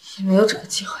也没有这个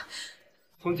机会。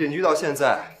从检举到现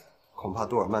在，恐怕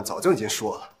多尔曼早就已经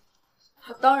说了。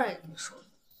他当然已经说了，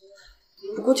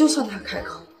不过就算他开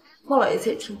口，莫老爷子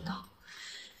也听不到，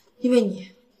因为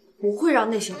你不会让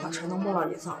那些话传到莫老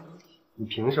爷子耳朵里。你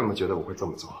凭什么觉得我会这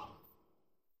么做？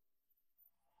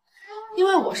因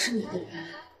为我是你的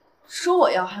人，说我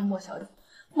要害莫小姐，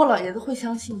莫老爷子会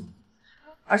相信你，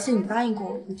而且你答应过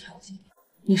我一个条件，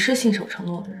你是信守承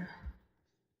诺的人。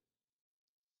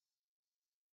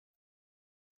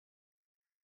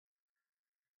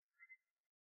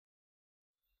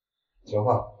讲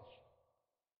话！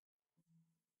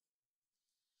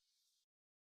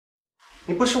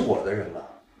你不是我的人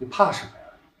了，你怕什么呀？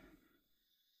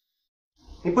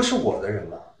你不是我的人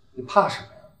了，你怕什么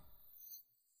呀？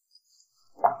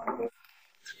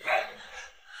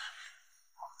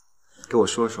给我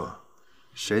说说，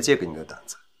谁借给你的胆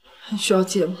子？还需要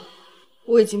借吗？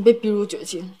我已经被逼入绝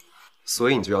境了。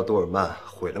所以你就要多尔曼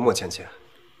毁了莫芊芊？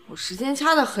我时间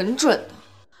掐得很准的，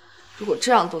如果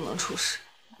这样都能出事，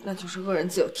那就是恶人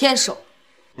自有天收。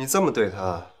你这么对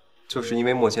他，就是因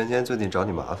为莫芊芊最近找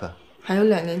你麻烦？还有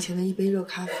2年前的一杯热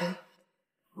咖啡，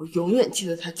我永远记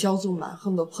得他骄纵蛮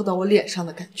横的泼到我脸上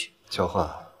的感觉。乔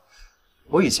化，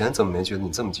我以前怎么没觉得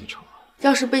你这么记仇？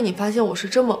要是被你发现我是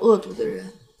这么恶毒的人，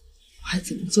我还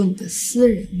怎么做你的私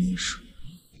人秘书？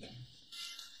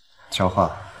乔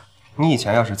化，你以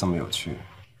前要是这么有趣，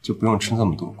就不用吃那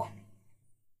么多苦。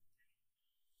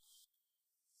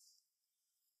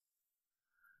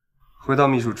回到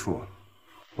秘书处，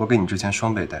我给你之前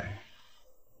双倍待遇。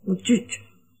我拒绝。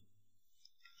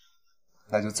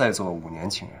那就再做5年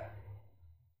情人。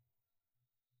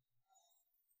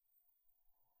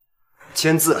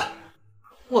签字。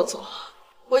莫总，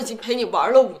我已经陪你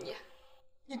玩了5年，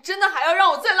你真的还要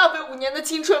让我再浪费5年的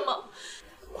青春吗？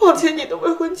况且你的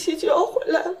未婚妻就要回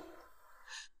来了，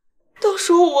到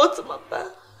时候我怎么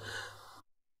办？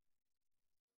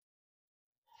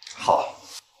好，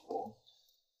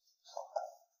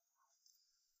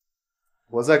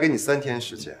我再给你3天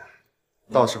时间，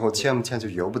到时候签不签就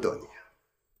由不得你。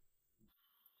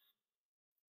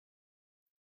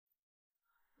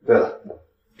对了，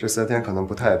这3天可能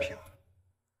不太平，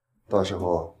到时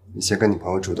候你先跟你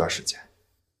朋友住段时间。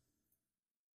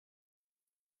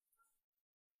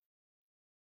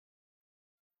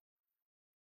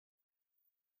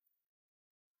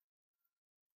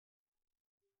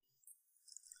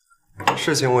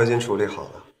事情我已经处理好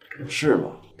了。是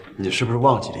吗？你是不是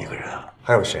忘记了一个人啊？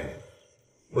还有谁？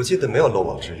我记得没有漏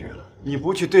网之鱼了。你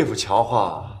不去对付乔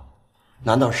化，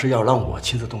难道是要让我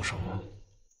亲自动手吗？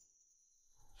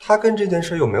他跟这件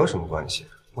事又没有什么关系，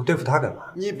我对付他干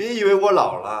嘛？你别以为我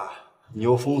老了，你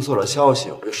又封锁了消息，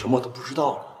我就什么都不知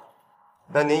道了。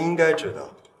那您应该知道，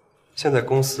现在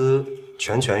公司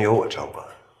全由我掌管，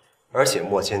而且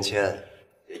莫芊芊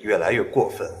也越来越过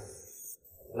分，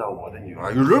让我的女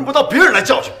儿又轮不到别人来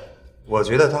教训。我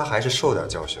觉得她还是受点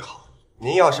教训好。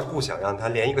您要是不想让她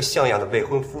连一个像样的未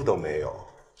婚夫都没有，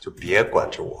就别管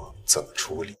着我怎么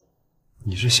处理。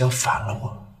你是想反了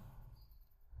我？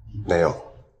没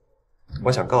有，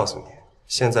我想告诉你，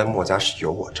现在莫家是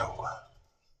由我掌管。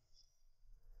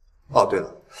哦，对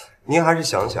了，您还是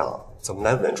想想怎么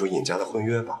来稳住尹家的婚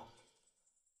约吧。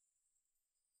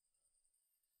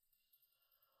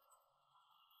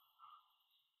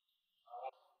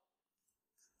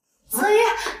子夜，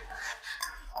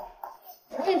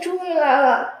你终于来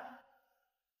了。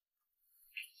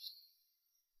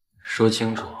说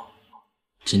清楚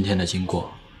今天的经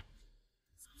过。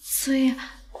子夜，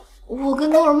我跟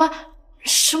诺尔妈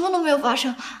什么都没有发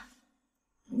生。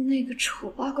那个丑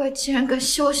八怪竟然敢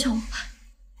肖像我，我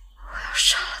要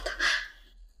杀了他！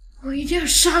我一定要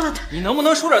杀了他！你能不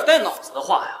能说点带脑子的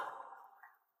话呀？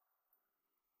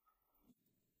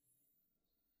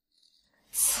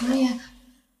子夜，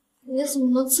你怎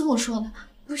么能这么说呢？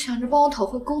不想着帮我讨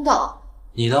回公道？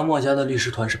你当墨家的律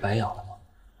师团是白养的吗？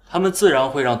他们自然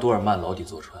会让多尔曼牢底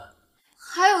坐穿。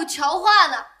还有乔化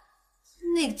呢，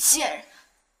那个贱人，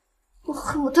我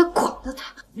恨不得剐了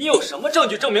他！你有什么证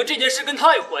据证明这件事跟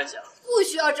他有关系啊？不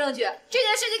需要证据，这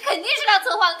件事情肯定是他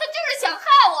策划的，他就是想害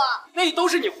我。那都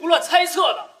是你胡乱猜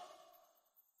测的。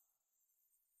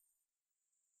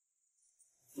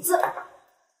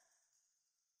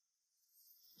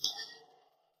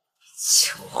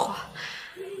乔化，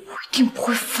我一定不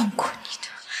会放过你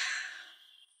的。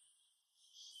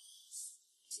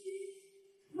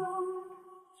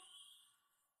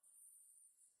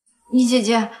你姐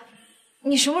姐，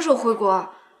你什么时候回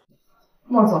国？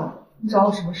莫总，你找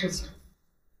我什么事情？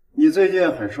你最近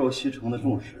很受西城的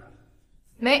重视。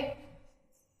没，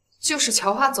就是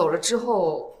乔花走了之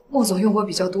后，莫总用我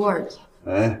比较多而已。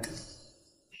哎，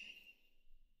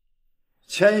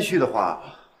谦虚的话，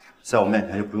在我面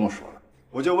前就不用说了。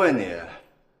我就问你，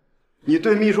你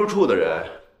对秘书处的人，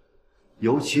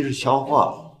尤其是乔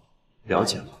化，了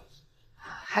解吗？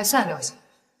还算了解。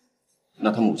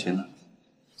那他母亲呢？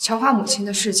乔花母亲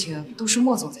的事情都是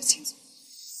莫总在亲自。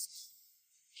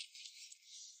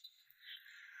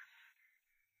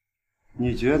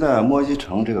你觉得莫西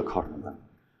城这个靠山大，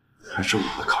还是我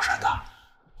的靠山大？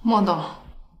莫董，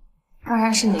当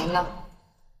然是您了。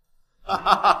哈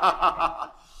哈哈哈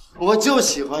哈！我就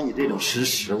喜欢你这种识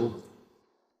时务。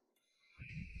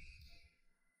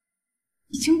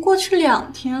已经过去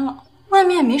2天了，外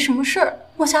面也没什么事儿，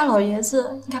莫家老爷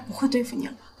子应该不会对付你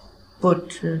了吧？不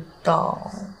知道。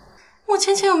莫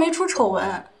芊芊又没出丑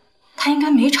闻，他应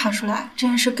该没查出来这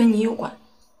件事跟你有关。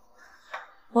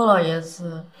莫老爷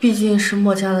子毕竟是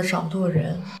莫家的掌舵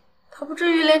人，他不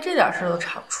至于连这点事都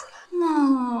查不出来。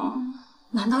那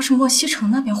难道是莫西城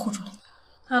那边护住了你？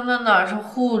他那哪是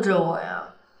护着我呀？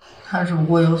他只不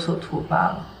过有所图罢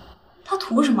了。他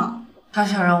图什么？他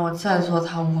想让我再做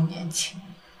他5年情。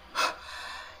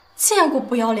见过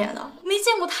不要脸的，没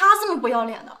见过他这么不要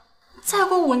脸的。再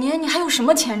过5年，你还有什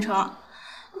么前程啊？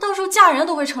到时候嫁人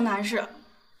都会成难事，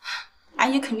阿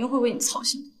姨肯定会为你操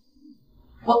心的。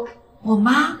我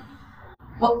妈，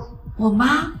我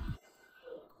妈，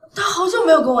她好久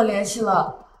没有跟我联系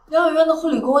了，疗养院的护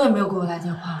理工也没有给我来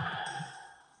电话。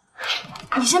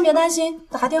你先别担心，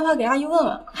打个电话给阿姨问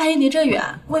问，阿姨离这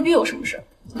远，未必有什么事。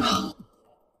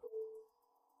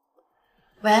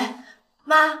喂，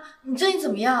妈，你最近怎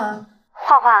么样啊？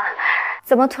画画，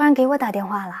怎么突然给我打电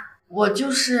话了？我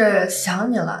就是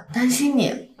想你了，担心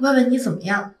你，问问你怎么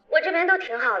样。我这边都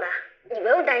挺好的，你不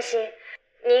用担心。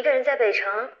你一个人在北城，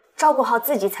照顾好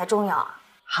自己才重要。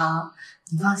好，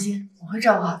你放心，我会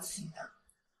照顾好自己的。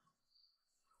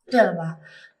对了，妈，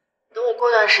等我过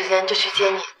段时间就去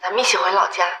接你，咱们一起回老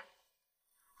家。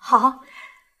好，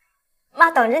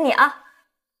妈等着你啊。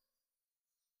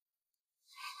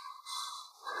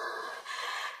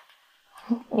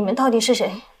你们到底是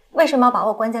谁？为什么要把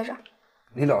我关在这儿？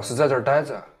你老实在这儿待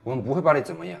着，我们不会把你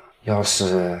怎么样。要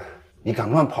是你敢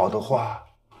乱跑的话，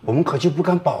我们可就不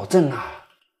敢保证啦。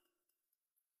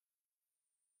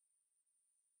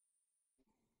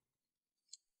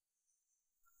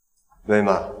喂，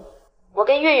妈。我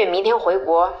跟月月明天回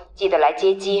国，记得来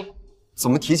接机。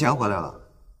怎么提前回来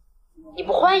了？你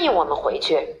不欢迎我们回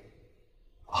去？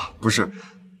啊，不是，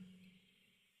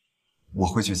我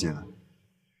会去接的。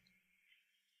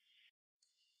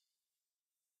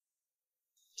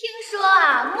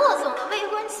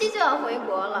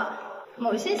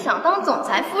有些想当总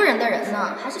裁夫人的人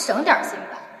呢，还是省点心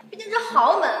吧。毕竟这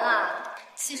豪门啊，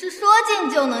岂是说进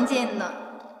就能进的？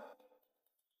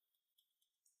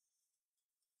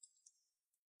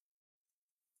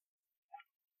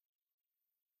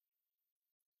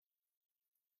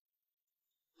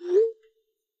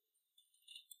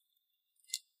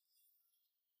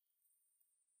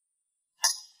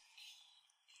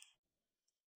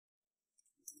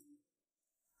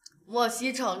莫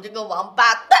西城这个王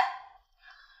八蛋，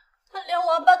他连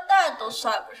王八蛋都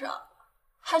算不上，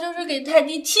他就是给泰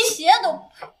迪提鞋都不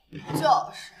配。就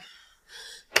是，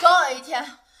总有一天，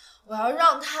我要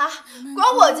让他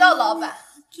管我叫老板，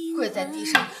跪在地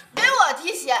上给我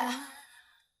提鞋。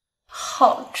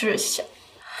好志向，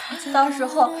到时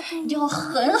候你就要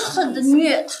狠狠的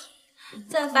虐他，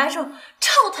在法手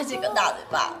抽他几个大嘴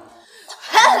巴，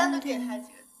狠狠的给他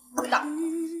几个大。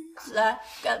来，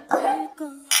干杯！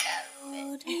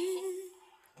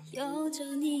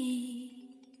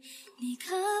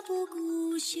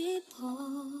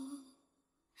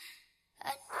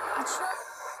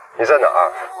你在哪儿？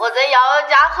我在瑶瑶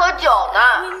家喝酒呢。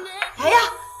哎呀，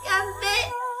干杯！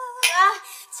啊，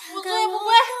不醉不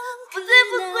归，不醉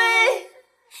不归。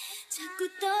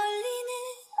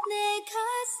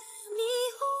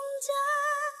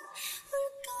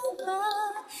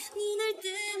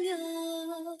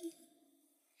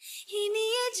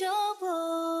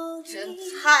真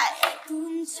菜！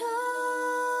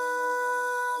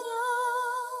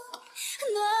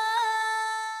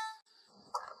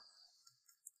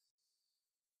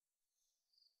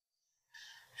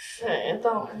谁的？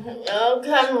我要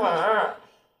开门！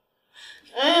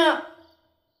哎呀！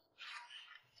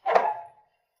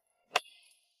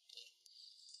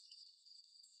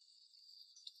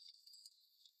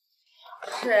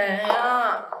谁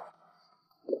呀？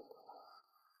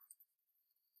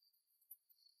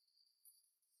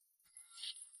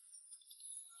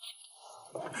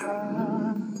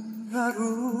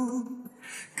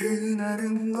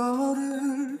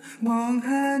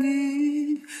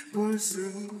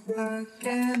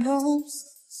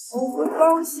我会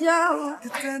放下了。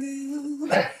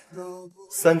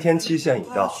3天期限已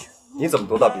到，你怎么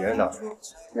躲到别人那儿？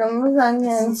什么3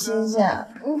天期限？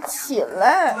你起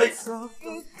来！滚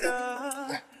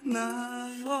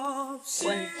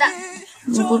蛋！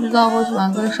你不知道我喜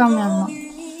欢跟上面吗？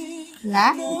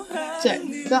来，整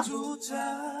一个。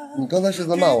你刚才是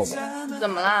在骂我吗？怎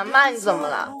么了？骂你怎么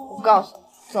了？我告诉你，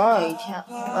总有一天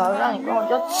我要让你管我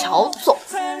叫乔总。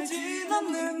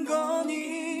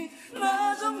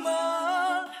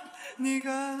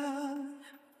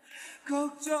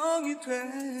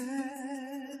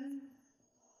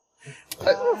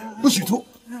不许吐！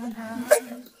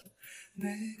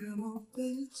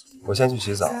我先去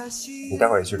洗澡，你待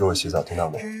会儿也去给我洗澡，听到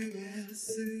没？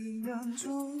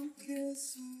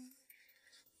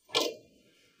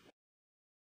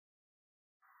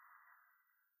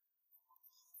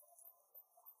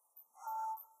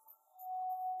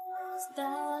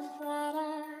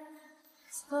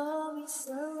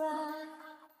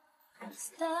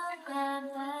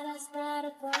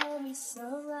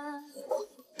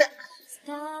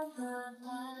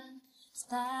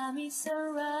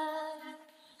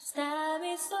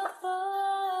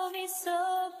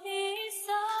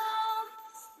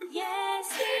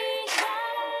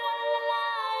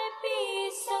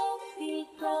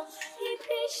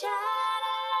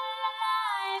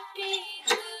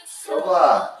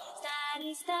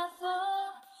老婆，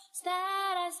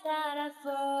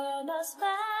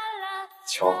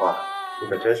乔花，你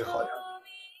可真是好样的。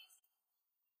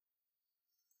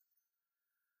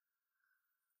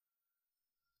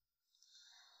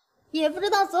也不知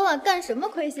道昨晚干什么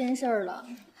亏心事儿了，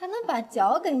还能把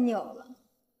脚给扭了。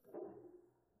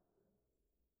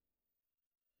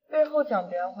背后讲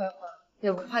别人坏话，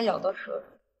也不怕咬到舌头。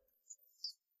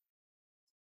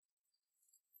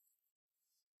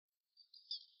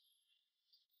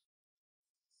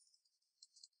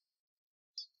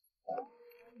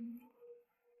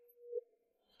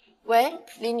喂，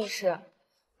李女士，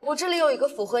我这里有一个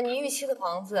符合您预期的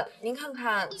房子，您看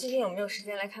看今天有没有时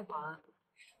间来看房啊？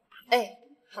哎，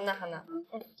好呢，好呢，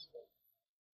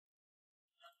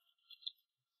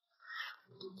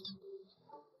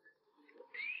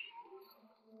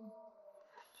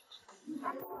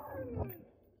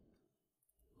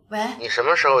喂，你什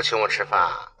么时候请我吃饭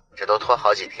啊？这都拖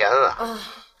好几天了。啊，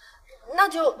那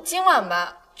就今晚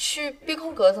吧，去碧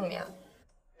空阁怎么样？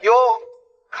哟，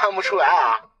看不出来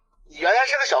啊，你原来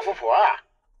是个小富婆啊！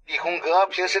碧空阁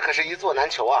平时可是一座难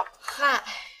求啊。嗨，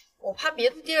我怕别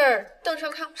的地儿邓少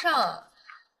看不上啊，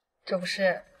这不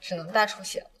是只能大出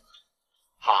血了。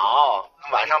好，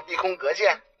那晚上碧空阁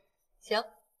见。行，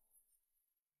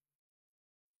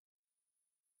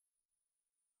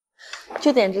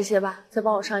就点这些吧，再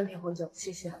帮我上一瓶红酒，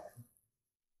谢谢。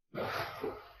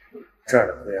这儿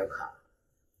的会员卡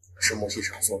是莫西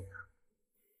成送的。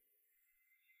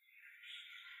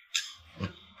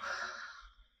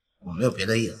我没有别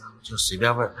的意思，就随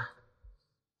便问问。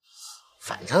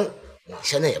反正你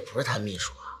现在也不是他秘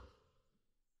书啊，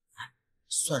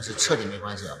算是彻底没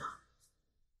关系了吧？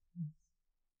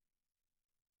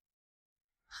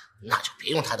那就别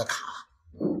用他的卡了，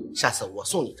下次我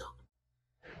送你张。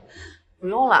不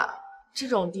用了，这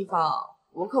种地方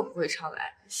我可不会常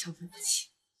来，消费不起。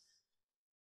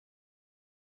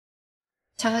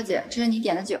乔小姐，这是你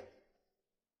点的酒。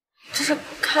这是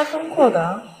开封过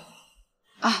的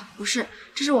啊？不是，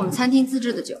这是我们餐厅自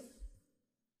制的酒。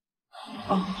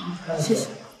哦，谢谢。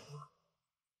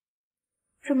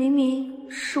这明明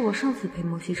是我上次陪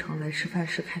莫西成来吃饭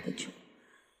时开的酒，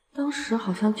当时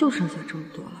好像就剩下这么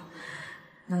多了。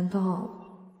难道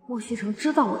莫西成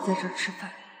知道我在这儿吃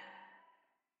饭？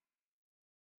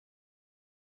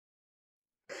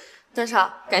段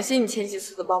少，感谢你前几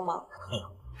次的帮忙。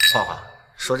花花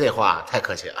说这话太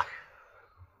客气了。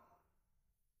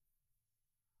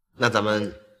那咱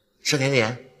们吃甜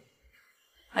点？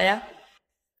好呀。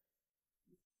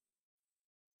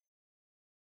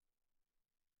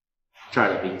这儿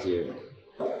的冰激凌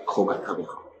口感特别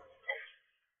好。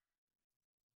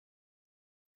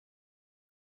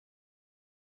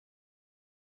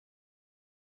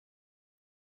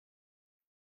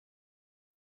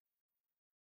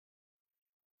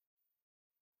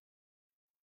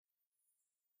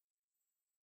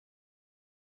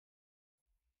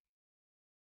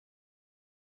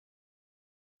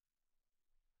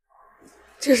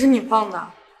这是你放的？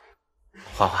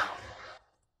花花，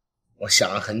我想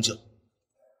了很久，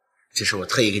这是我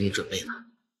特意给你准备的。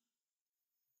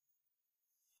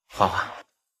花花，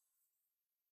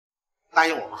答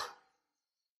应我吧。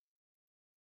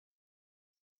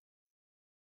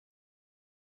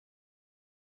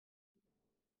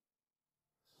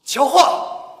乔化，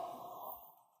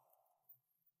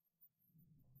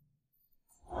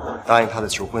答应他的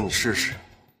求婚，你试试。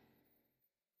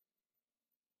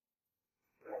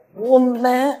我没。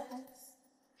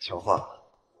乔化，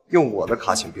用我的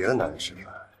卡请别的男人吃饭，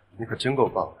你可真够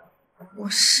棒的。我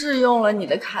是用了你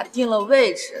的卡定了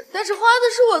位置，但是花的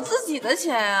是我自己的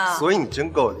钱啊。所以你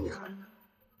真够厉害。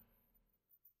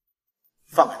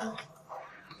放开他。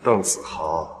邓子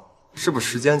豪，是不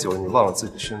是时间久了你忘了自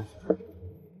己的身份？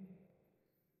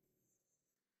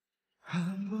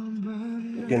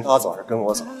你跟他走还是跟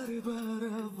我走？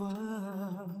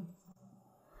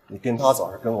你跟他走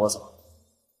还是跟我走？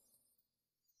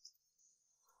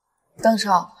邓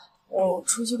少，我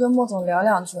出去跟莫总聊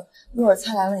两句，一会儿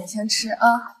菜来了你先吃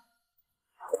啊。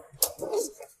莫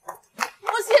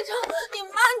西成，你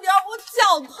慢点，我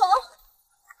脚疼。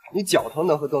你脚疼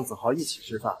能和邓子豪一起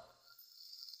吃饭？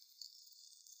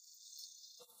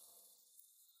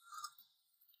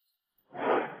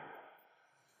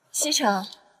西城，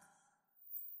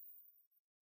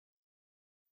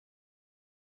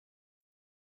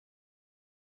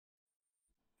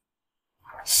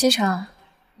西城，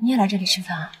你也来这里吃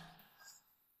饭啊？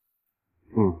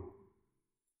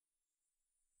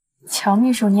乔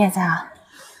秘书，你也在啊？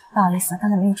不好意思，刚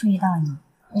才没有注意到你。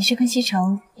你是跟西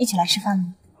城一起来吃饭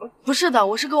吗？不是的，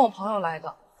我是跟我朋友来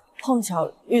的，碰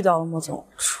巧遇到了莫总，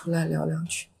出来聊两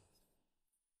句。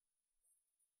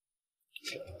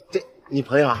这你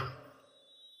朋友啊？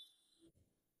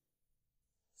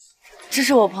这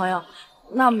是我朋友，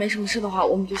那没什么事的话，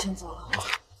我们就先走了。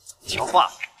乔化，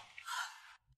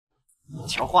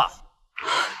乔化，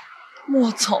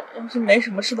莫总，要是没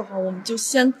什么事的话，我们就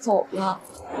先走了。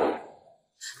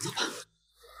走吧。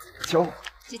乔，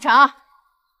西城，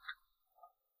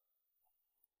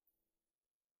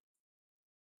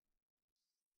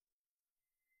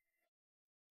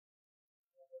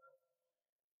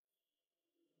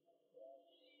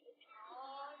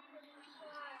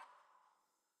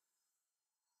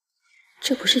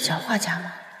这不是乔画家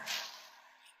吗？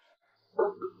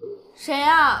谁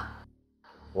呀？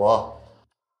我，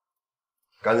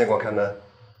赶紧给我开门。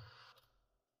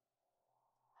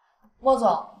莫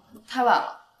总，太晚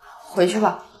了，回去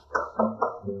吧。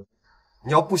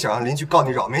你要不想让邻居告你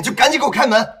扰民，就赶紧给我开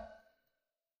门。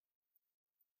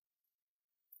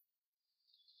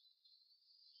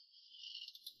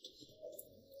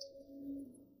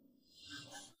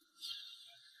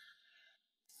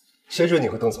谁准你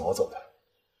和邓子豪走的？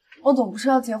莫总不是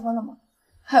要结婚了吗？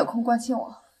还有空关心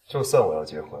我？就算我要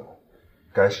结婚了，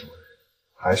该是我的人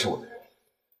还是我的人。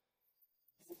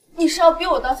你是要逼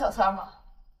我当小三吗？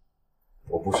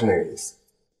我不是那个意思。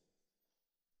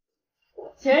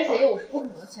情人节约我是不可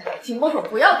能签的，请莫总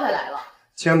不要再来了。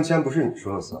签不签不是你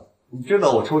说了算。你知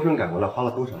道我抽身赶过来花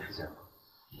了多长时间吗？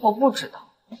我不知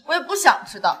道，我也不想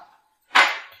知道。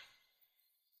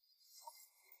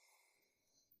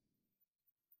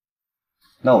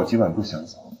那我今晚不想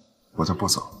走，我就不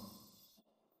走。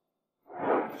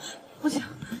不行，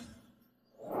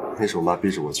那是我妈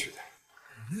逼着我去的。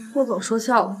莫总说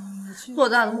笑了，偌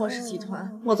大的莫氏集团，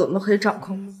莫总都可以掌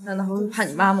控，难道还会怕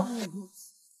你妈吗？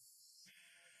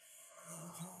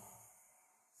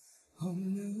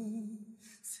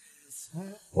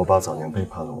我爸早年背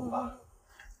叛了我妈，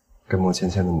跟莫芊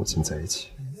芊的母亲在一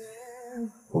起。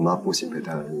我妈不仅被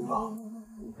戴了绿帽，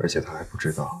而且她还不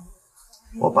知道，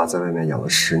我爸在外面养了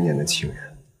10年的情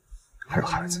人，还有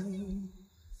孩子。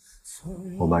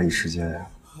我妈一时间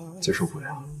接受不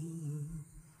了，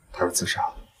她又自杀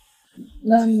了。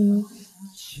那你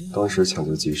当时抢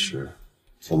救及时，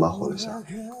我妈活了下来，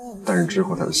但是之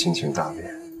后她的心情大变，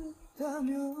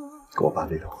跟我爸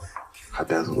离了婚，还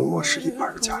带走了莫氏1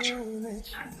半的价值，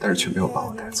但是却没有把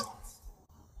我带走，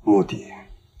目的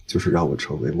就是让我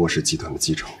成为莫氏集团的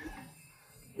继承人，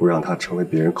不让他成为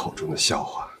别人口中的笑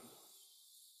话。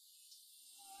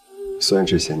虽然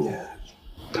这些年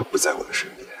他不在我的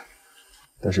身边，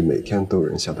但是每天都有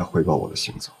人向他汇报我的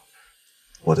行踪，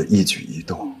我的一举一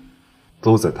动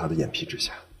都在他的眼皮之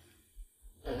下。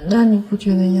那你不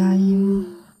觉得压抑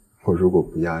吗？我如果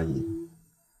不压抑，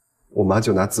我妈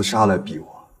就拿自杀来逼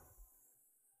我。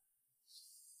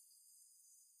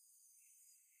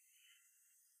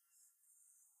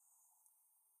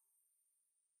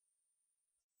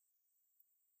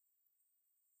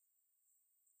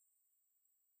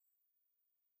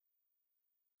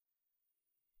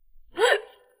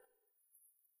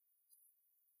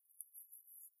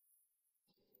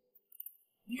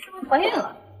你是不是怀孕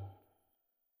了？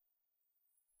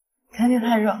天气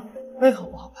太热，胃口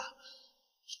不好吧？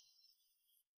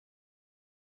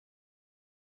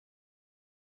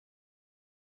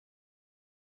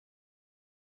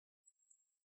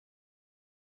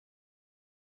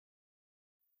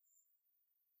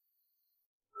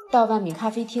到外面咖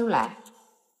啡厅来。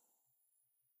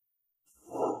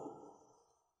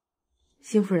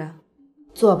辛夫人，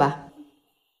坐吧。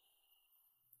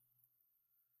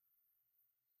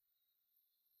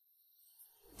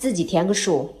自己填个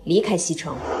数，离开西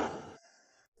城。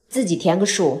自己填个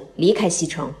数，离开西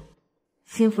城。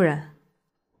辛夫人，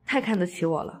太看得起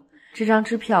我了，这张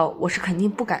支票我是肯定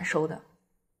不敢收的。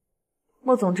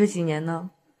莫总这几年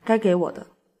呢，该给我的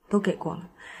都给过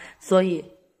了，所以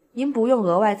您不用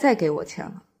额外再给我钱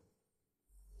了。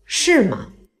是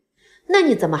吗？那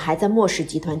你怎么还在莫氏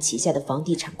集团旗下的房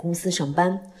地产公司上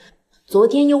班？昨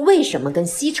天又为什么跟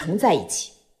西城在一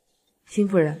起？辛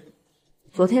夫人，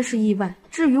昨天是意外，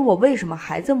至于我为什么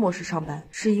还在莫氏上班，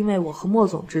是因为我和莫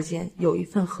总之间有一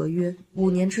份合约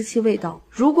，5年之期未到，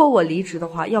如果我离职的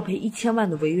话，要赔1000万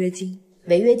的违约金。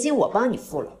违约金我帮你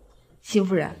付了。辛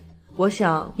夫人，我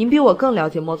想您比我更了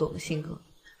解莫总的性格，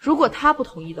如果他不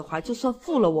同意的话，就算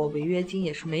付了我违约金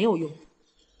也是没有用的。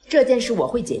这件事我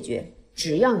会解决，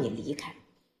只要你离开。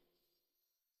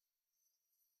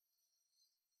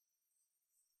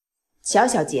乔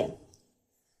小姐，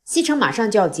西城马上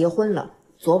就要结婚了，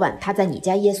昨晚他在你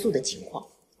家夜宿的情况，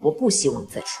我不希望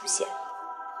再出现。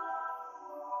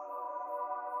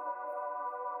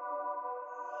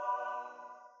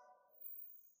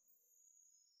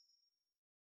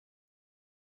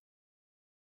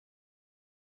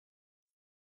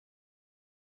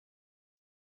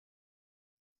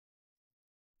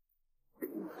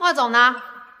莫总呢？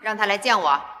让他来见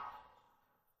我。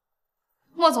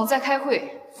莫总在开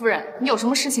会，夫人，你有什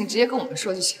么事情直接跟我们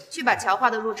说就行。去把乔化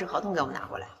的入职合同给我拿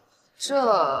过来。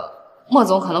这莫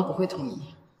总可能不会同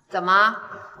意。怎么？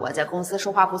我在公司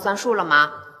说话不算数了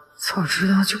吗？早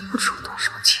知道就不主动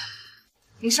收钱。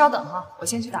您稍等哈，我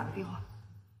先去打个电话。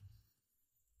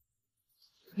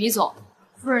米总，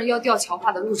夫人要调乔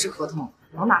化的入职合同，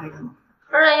能拿给他吗？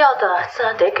夫人要的自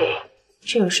然得给，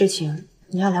这种事情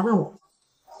你要来问我。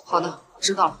好的，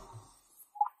知道了。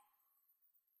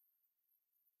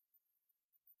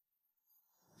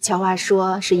乔化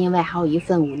说是因为还有一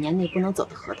份5年内不能走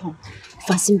的合同，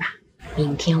放心吧，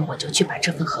明天我就去把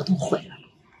这份合同毁了，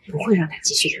不会让他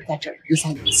继续留在这儿影响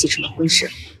你们西城的婚事。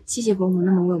谢谢伯母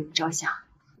那么为我们着想，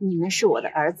你们是我的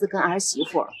儿子跟儿媳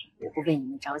妇，我不为你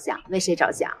们着想，为谁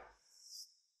着想？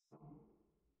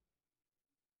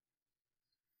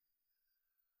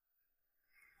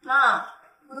妈，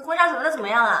我的婚纱准备的怎么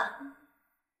样了？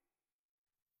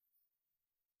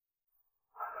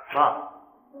妈，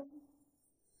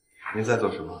您在做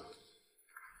什么？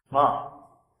妈，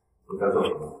你在做什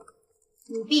么？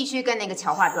你必须跟那个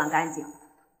乔化断干净。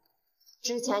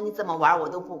之前你怎么玩我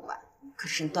都不管，可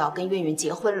是你都要跟韵韵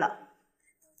结婚了，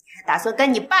你还打算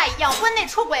跟你爸一样婚内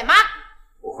出轨吗？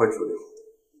我会处理。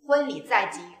婚礼在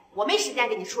即，我没时间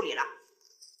给你处理了。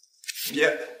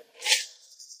别。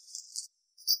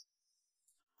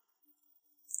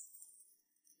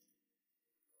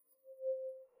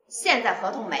 现在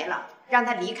合同没了，让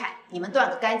他离开，你们断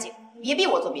个干净，别逼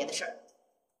我做别的事儿。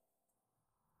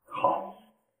好，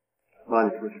妈，你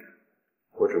出去，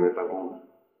我准备办公了。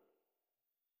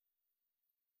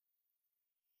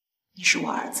你是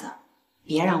我儿子，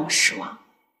别让我失望。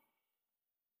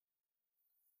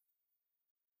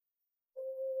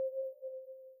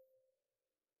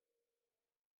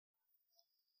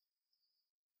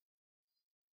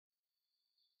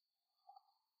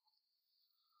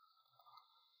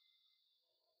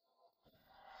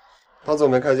当做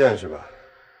没看见是吧？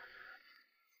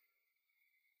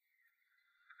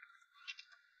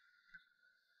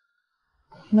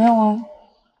没有啊。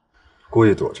故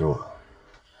意躲着我。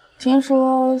听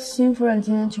说新夫人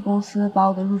今天去公司把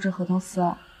我的入职合同撕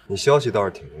了。你消息倒是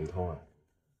挺灵通啊。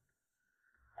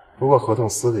不过合同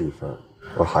撕了一份，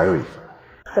我还有一份。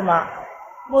怎么？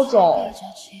莫总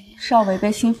是要违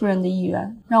背新夫人的意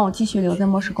愿，让我继续留在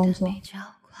莫氏工作？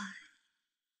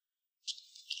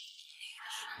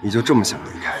你就这么想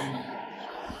离开？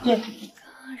对，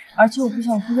而且我不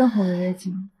想负任何违约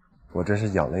金。我真是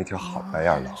养了一条好白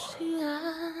眼狼。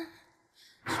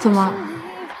怎么，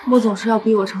莫总是要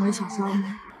逼我成为小三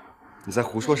吗？你在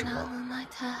胡说什么？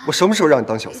我什么时候让你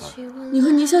当小三？你和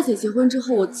倪小姐结婚之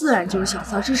后，我自然就是小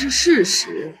三，这是事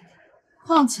实。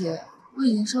况且我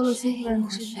已经收了新夫人的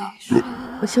支票。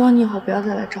我希望你以后不要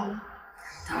再来找我，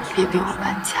别逼我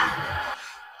搬家。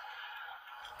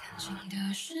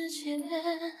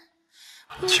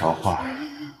 乔化，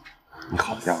你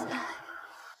好样的！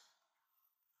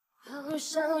好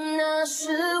像那时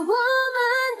我们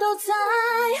都在，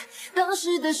当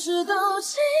时的事都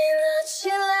记了起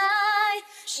来。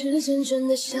时间真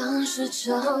的像是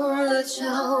长了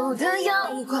脚的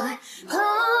妖怪，跑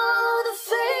得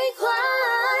飞快。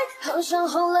好像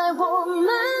后来我们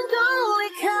都离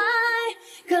开，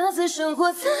各自生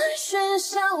活在喧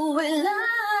嚣未来。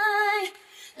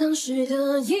 当时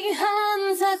的遗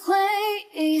憾，在回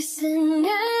忆肆虐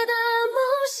的某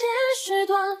些时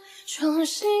段重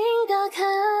新打开。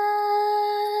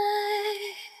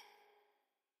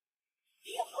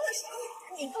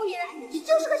你不演，你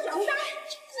就是个小三！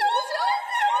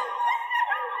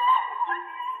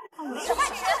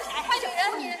坏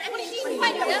女人，狐狸精，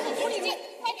坏女人，狐狸精，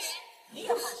坏女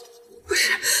人！不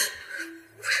是。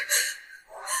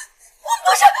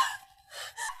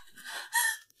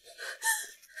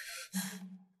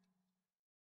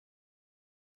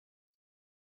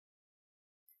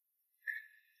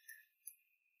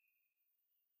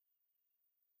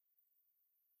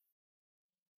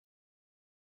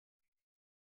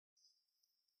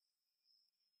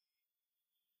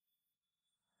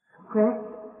 喂，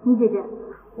倪姐姐，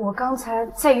我刚才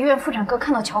在医院妇产科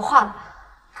看到乔化了，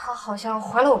她好像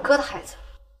怀了我哥的孩子。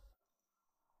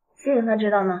这个他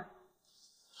知道吗？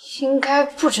应该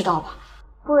不知道吧，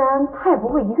不然他也不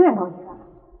会一个人到医院来。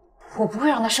我不会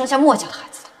让他生下墨家的孩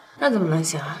子的。那怎么能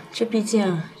行啊？这毕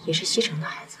竟也是西城的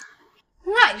孩子。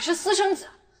那也是私生子。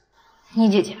倪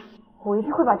姐姐，我一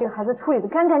定会把这个孩子处理得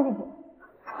干干净净，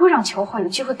不会让乔化有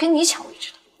机会跟你抢位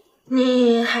置的。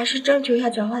 你还是征求一下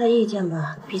乔化的意见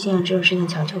吧，毕竟这种事情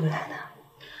强求不来的。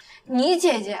倪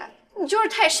姐姐，你就是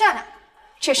太善良了，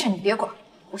这事你别管，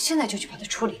我现在就去把它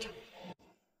处理掉。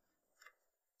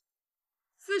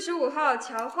45号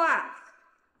乔化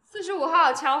，45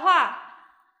号乔化。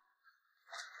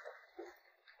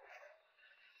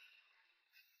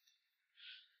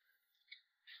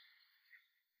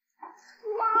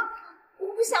妈，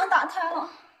我不想打胎了。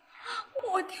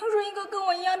 我听说一个跟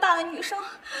我一样大的女生，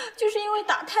就是因为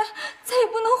打胎再也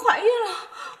不能怀孕了，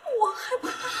我害怕。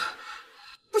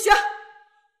不行，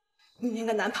你连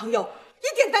个男朋友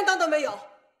一点担当都没有，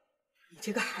你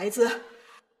这个孩子绝对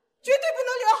不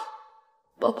能留。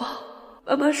宝宝，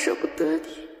妈妈舍不得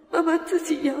你，妈妈自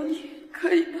己养你，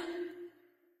可以吗？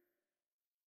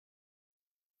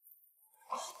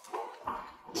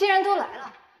既然都来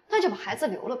了，那就把孩子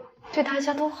留了吧，对大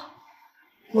家都好。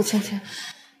陆芊芊。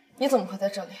 你怎么会在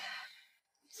这里？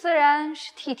自然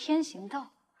是替天行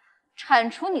道，铲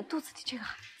除你肚子里这个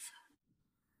孩子。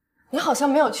你好像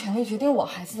没有权利决定我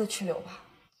孩子的去留吧？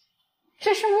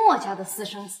这是墨家的私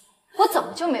生子，我怎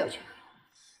么就没有权利？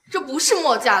这不是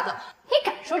墨家的，你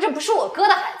敢说这不是我哥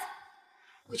的孩子？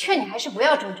我劝你还是不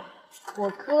要挣扎。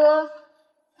我哥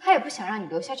他也不想让你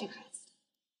留下这个孩子。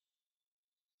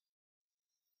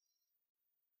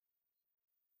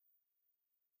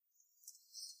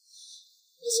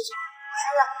李先生，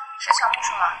孩子，是小秘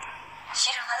书吗？西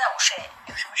城还在午睡，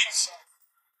有什么事情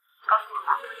告诉我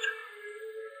吧。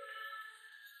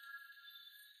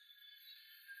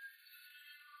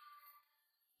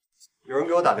有人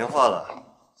给我打电话了，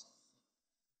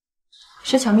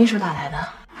是乔秘书打来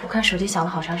的。我看手机响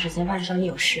了好长时间，怕是找你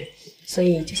有事，所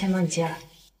以就先帮你接了。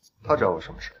他找我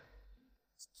什么事？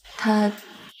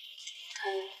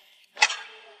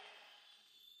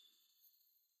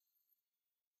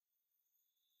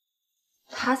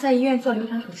他在医院做流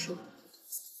产手术。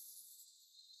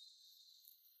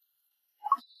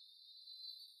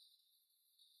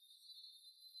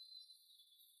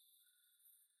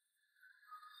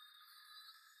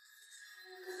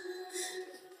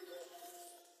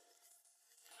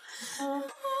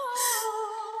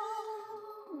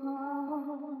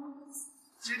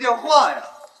接电话呀！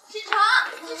锦城，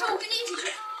我跟你一起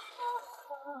去。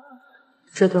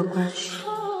这段关系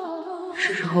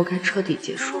是时候该彻底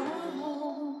结束了。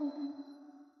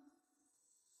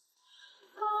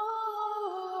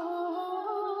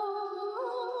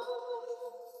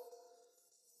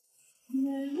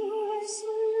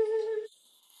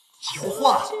有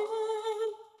话。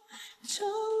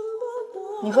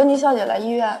你和倪小姐来医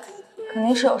院，肯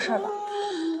定是有事儿吧？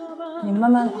你慢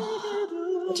慢来，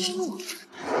我就先走。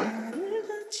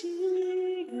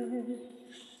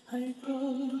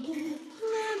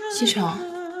西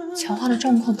城，乔花的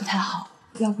状况不太好，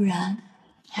要不然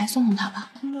你还送送她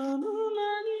吧。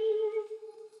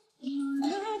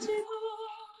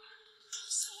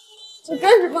你干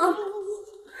什么？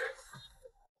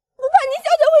不怕倪小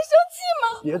姐会生气吗？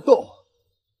别动！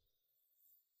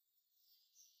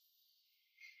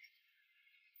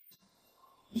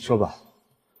说吧，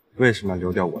为什么要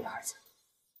流掉我的孩子？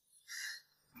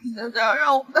你就这样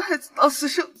让我们的孩子到私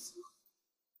生子？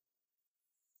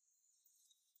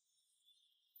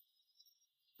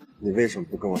你为什么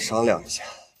不跟我商量一下？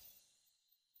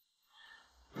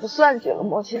我算计了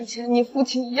莫芊芊，你父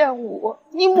亲厌恶我，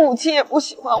你母亲也不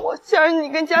喜欢我，加上你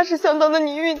跟家世相当的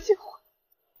你运气坏，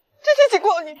这些情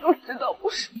况你都知道不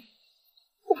是吗？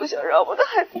我不想让我的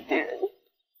孩子敌人你。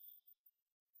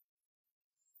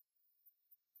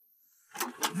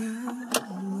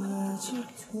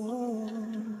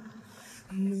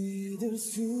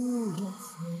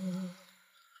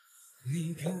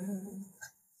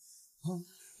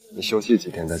你休息几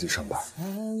天再去上班。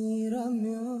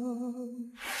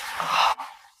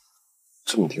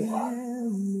这么听话。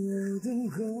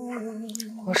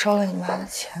我收了你妈的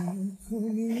钱，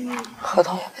合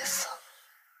同也被撕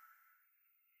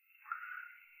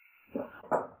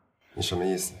了。你什么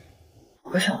意思？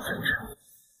不想分手。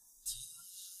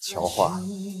乔花，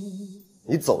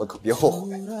你走了可别后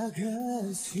悔。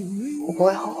我不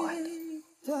会后悔的。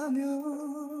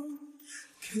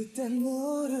 그땐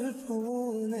너를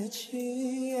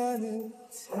보내지 않을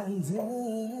텐데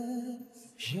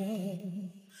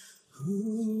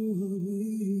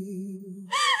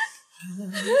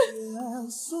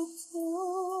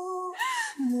약속도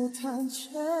못한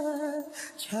채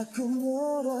자꾸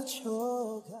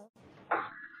멀어져가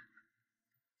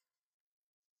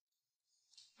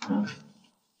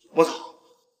莫总，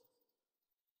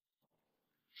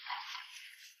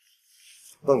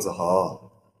邓子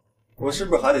豪。 我是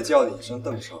不是还得叫你一声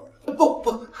邓少？不，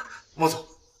莫总，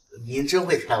您真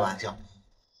会开玩笑。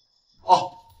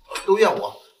哦，都怨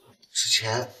我之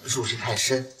前入戏太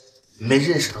深，没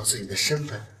认识到自己的身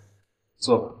份。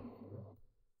坐吧。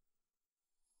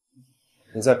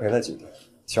你再陪他几天。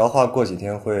乔化过几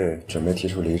天会准备提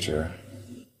出离职，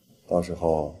到时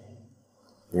候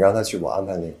你让他去我安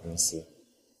排那个公司，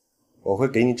我会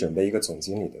给你准备一个总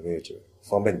经理的位置，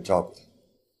方便你照顾他。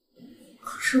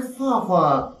可是画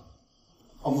画。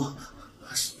 哦不，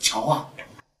乔化，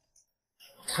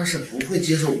他是不会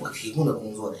接受我提供的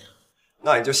工作的呀。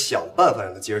那你就想办法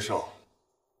让他接受，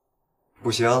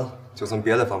不行就从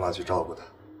别的方法去照顾他。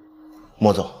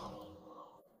莫总，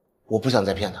我不想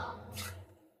再骗他。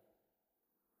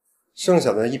剩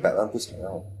下的100万不想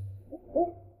让我。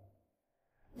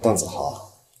邓子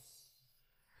豪，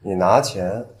你拿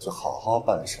钱就好好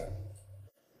办事，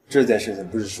这件事情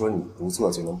不是说你不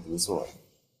做就能不做的。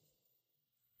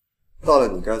 到了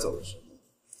你该走的时候，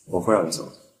我会让你走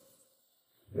的，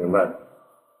明白吗？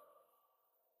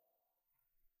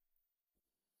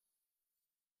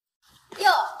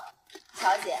哟，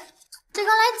乔姐，这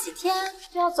刚来几天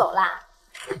就要走啦？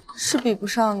是比不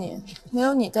上你，没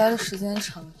有你待的时间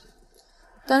长。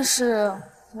但是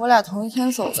我俩同一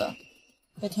天走的，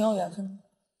也挺有缘分的。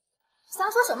瞎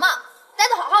说什么？待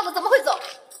得好好的，怎么会走？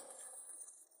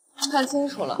看清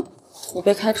楚了，我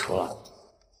被开除了。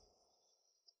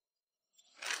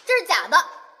 这是假的，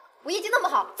我业绩那么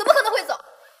好，怎么可能会走？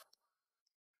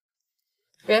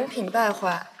人品败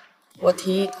坏，我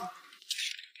提议他。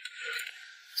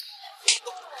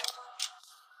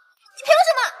你凭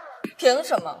什么？凭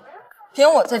什么？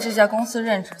凭我在这家公司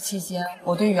任职期间，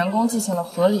我对员工进行了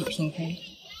合理评估。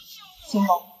金某，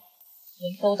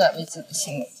人都得为自己的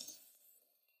行为。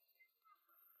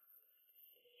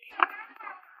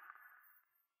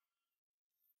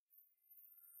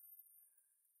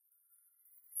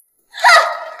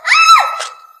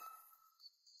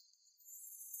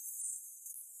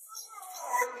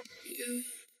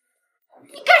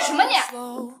你干什么你？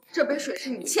这杯水是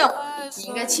你欠我的，你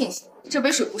应该庆幸这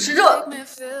杯水不是热的。你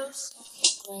疯了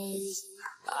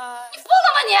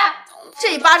吗你？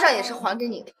这一巴掌也是还给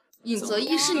你的。尹泽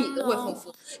一是你的未婚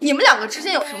夫，你们两个之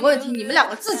间有什么问题，你们两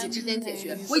个自己之间解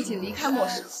决。我已经离开莫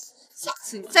氏了，下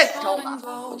次你再敢找我麻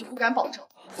烦，我就不敢保证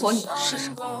锁你的是什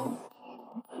么。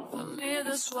你们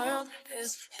都是死的吗？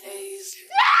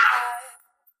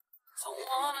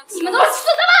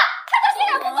看到心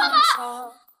眼不放吗？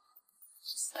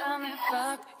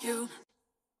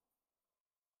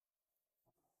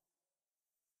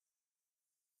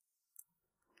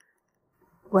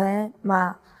喂，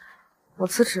妈，我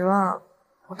辞职了，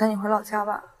我带你回老家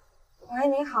吧。喂，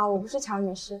您好，我不是乔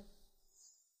女士。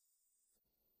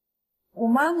我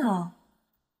妈呢？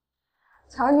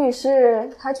乔女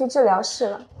士她去治疗室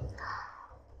了，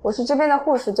我是这边的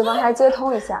护士，就帮她接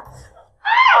通一下。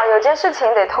有件事情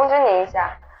得通知您一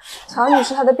下，乔女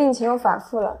士她的病情又反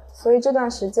复了，所以这段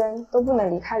时间都不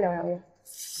能离开疗养院。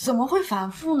怎么会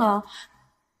反复呢？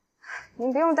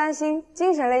您不用担心，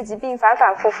精神类疾病反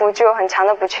反复复具有很强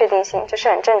的不确定性，这是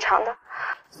很正常的。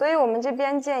所以我们这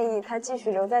边建议她继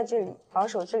续留在这里，保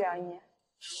守治疗1年。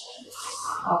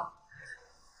好，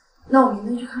那我明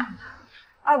天去看看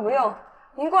她。不用，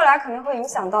您过来可能会影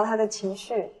响到她的情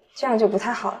绪，这样就不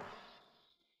太好了。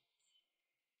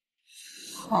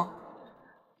好。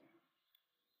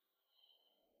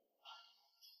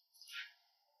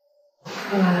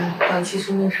短期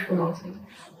之内是不能进。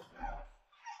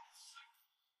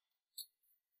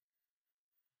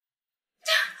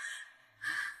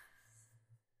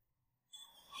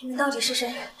你们到底是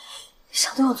谁？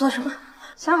想对我做什么？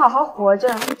想好好活着，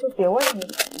就别问你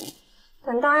了。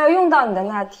等到要用到你的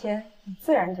那天，你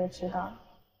自然就知道了。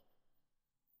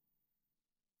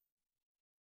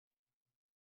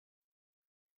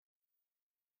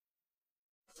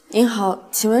您好，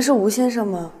请问是吴先生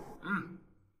吗？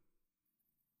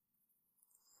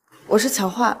我是乔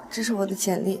画，这是我的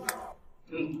简历。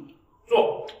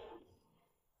坐。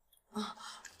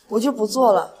我就不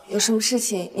做了，有什么事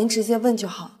情您直接问就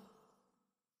好。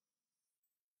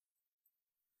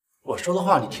我说的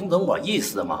话你听不懂我意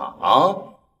思吗？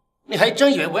你还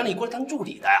真以为我让你过来当助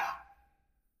理的呀？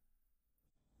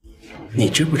你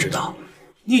知不知道，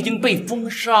你已经被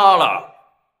封杀了？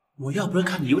我要不是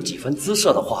看你有几分姿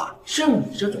色的话，像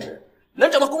你这种人能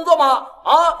找到工作吗？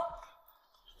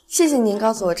谢谢您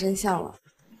告诉我真相了，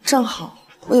正好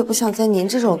我也不想在您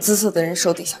这种姿色的人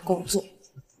手底下工作，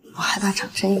我害怕长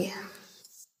针眼。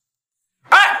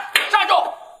站住！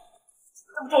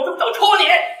这么做就等抽你！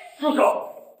住手！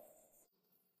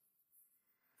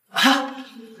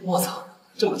我操，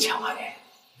这么强啊你！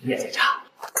你也在这？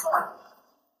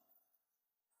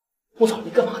我操，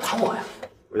你干嘛打我呀？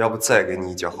我要不再给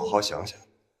你一脚，好好想想。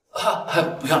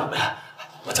不要了，不要，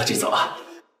我自己走了。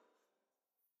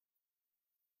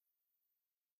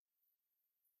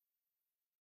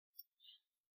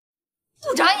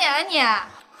不长眼啊你！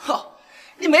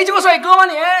你没见过帅哥吗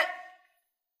你？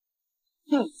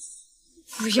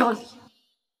不要脸！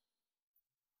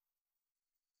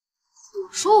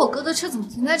我说我哥的车怎么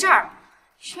停在这儿？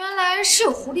原来是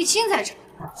有狐狸精在这儿。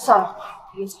算了，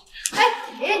别走。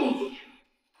别你，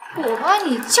我帮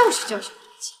你教训教训狐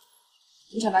狸精。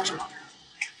你想干什么？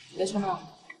别说闹。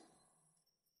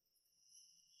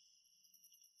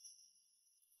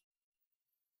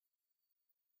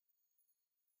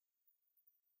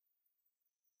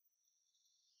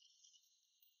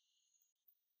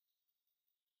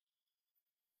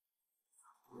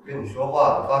我跟你说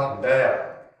话，发什么呆呀？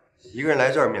一个人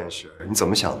来这儿面试，你怎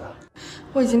么想的？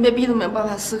我已经被逼得没有办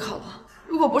法思考了。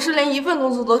如果不是连一份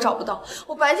工作都找不到，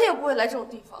我白天也不会来这种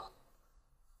地方。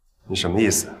你什么意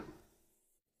思？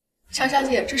乔小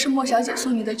姐，这是莫小姐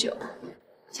送你的酒。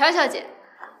乔小姐，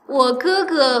我哥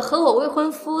哥和我未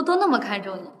婚夫都那么看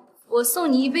重你，我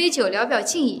送你一杯酒聊表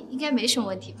敬意，应该没什么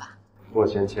问题吧？莫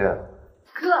芊芊，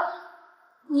哥，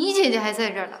你姐姐还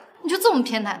在这儿呢，你就这么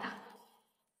偏袒她？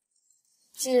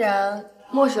既然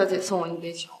莫小姐送我一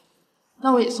杯酒，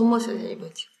那我也送莫小姐一杯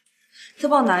酒。再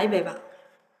帮我拿一杯吧。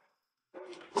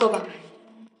坐吧。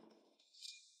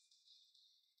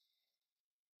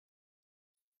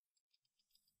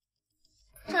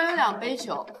这儿有2杯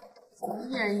酒，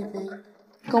一人1杯，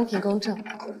公平公正，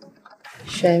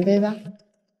选一杯吧。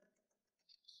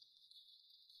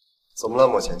怎么了，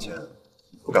莫浅浅？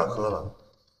不敢喝了？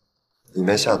里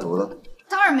面下毒了？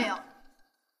当然没有。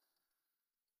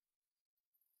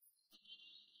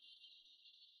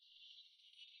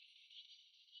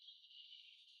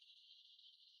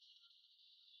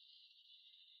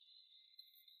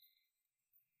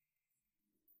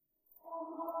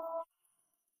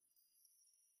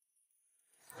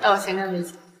让我先干杯。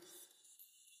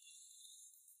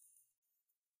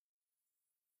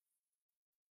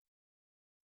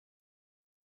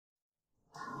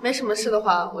没什么事的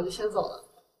话，我就先走了。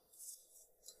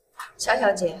乔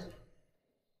小姐，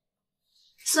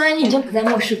虽然你已经不在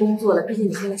末世工作了，毕竟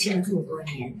你跟了亲人这么多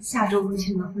年，下周父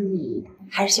亲的婚礼，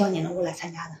还是希望你能够来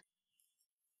参加的。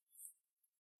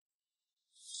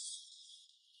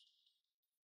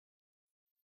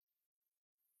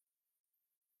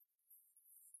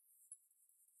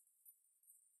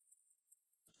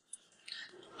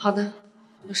好的，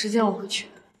有时间我会去。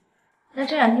那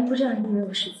这2天不知道你有没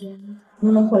有时间，能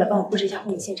不能过来帮我布置一下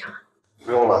婚礼现场啊？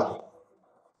不用了，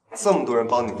这么多人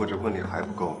帮你布置婚礼还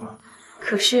不够吗？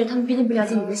可是他们毕竟不了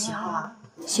解你的喜好啊，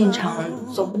现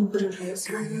场总不能布置成如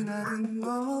此乱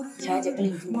吧？小姐跟了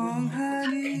你这么多年，她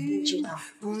肯定知道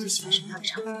你最喜欢什么样的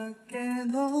场景。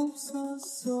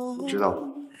你知道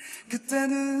吗？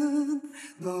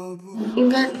应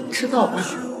该知道吧？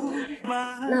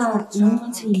那能不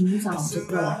能请你明早就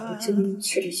过来，我这边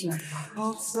确实需要你帮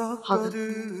忙。好的，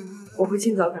我会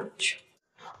尽早赶过去。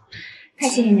太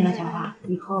谢谢你了，小花，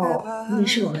以后你也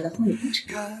是我们的婚礼主持。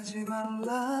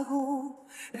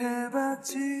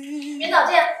明早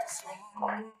见。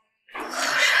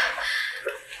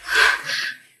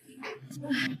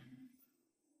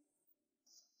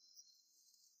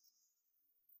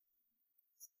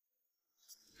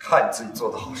看你自己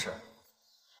做的好事。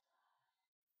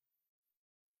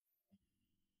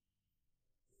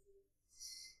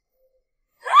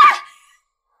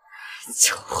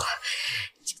狡猾，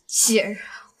这个贱人，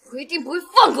我一定不会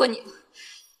放过你的。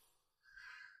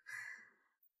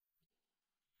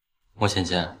莫芊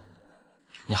芊，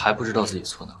你还不知道自己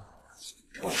错哪儿？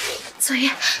泽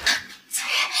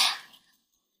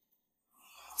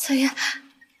言，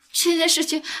这件事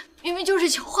情明明就是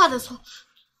乔化的错，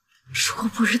如果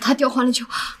不是他调换了酒，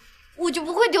我就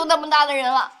不会丢那么大的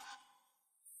人了。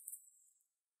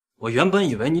我原本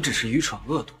以为你只是愚蠢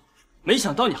恶毒，没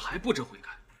想到你还不知悔改。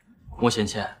莫芊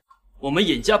芊，我们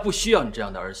尹家不需要你这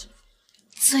样的儿媳妇。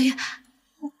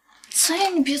泽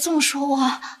言，你别这么说我。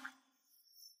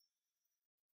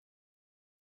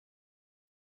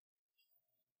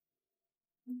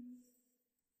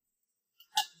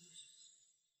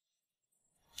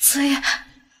泽言，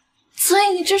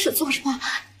你这是做什么？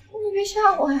你别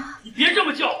吓我呀！你别这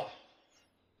么叫我！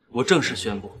我正式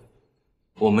宣布，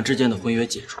我们之间的婚约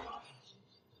解除了，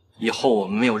以后我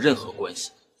们没有任何关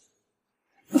系。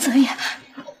泽言，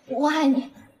我爱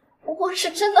你，我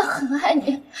是真的很爱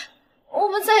你。我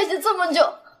们在一起这么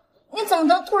久，你怎么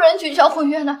能突然取消婚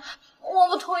约呢？我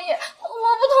不同意，我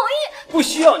不同意！不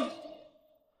需要你，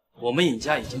我们尹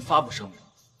家已经发布声明，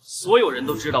所有人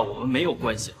都知道我们没有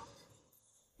关系了。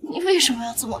你为什么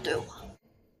要这么对我？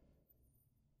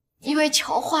因为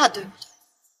乔化，对不对？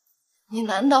你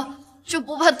难道就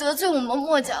不怕得罪我们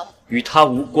墨家吗？与他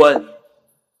无关。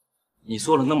你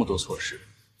做了那么多错事，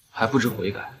还不知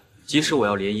悔改，即使我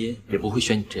要联姻，也不会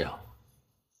选你这样。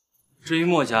至于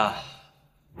墨家，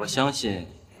我相信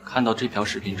看到这条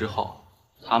视频之后，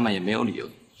他们也没有理由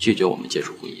拒绝我们结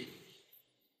束婚姻。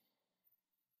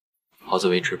好自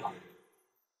为之吧。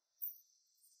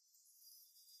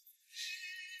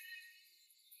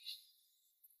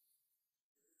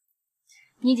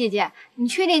你姐姐，你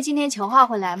确定今天乔化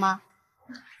会来吗？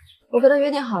我跟他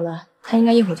约定好了，他应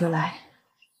该一会儿就来。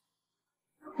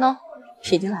喏，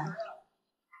已经来了。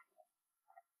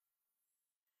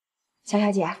乔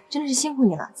小姐，真的是辛苦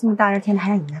你了，这么大热天的还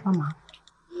让你来帮忙。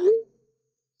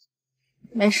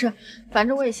没事，反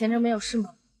正我也闲着没有事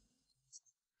嘛。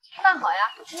那好呀，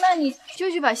那你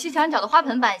就去把西墙角的花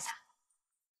盆搬一下。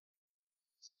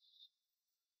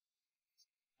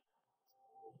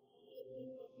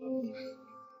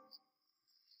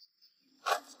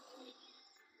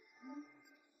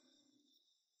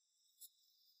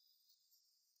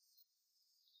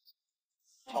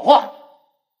小花，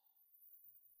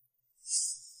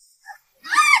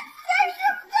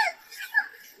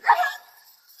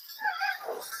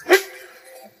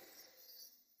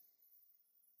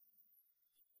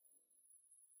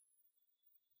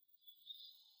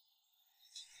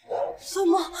什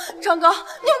么？张刚，你们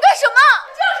干什么？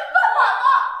这样是犯法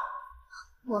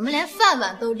的！我们连饭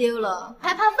碗都丢了，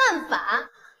还怕犯法？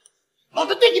老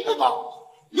子对你不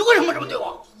薄，你为什么这么对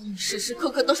我？你时时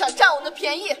刻刻都想占我的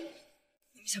便宜，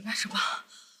你们想干什么？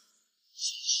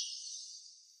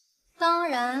当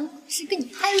然是跟你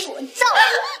拍裸照。你这样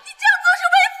做是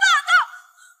违法的，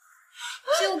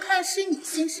就看是你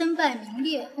先身败名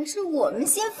裂，还是我们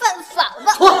先犯法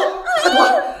吧。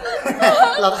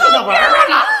老子还想玩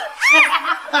呢！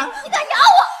你敢咬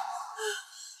我？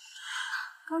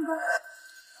刚刚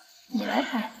你来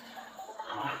拍。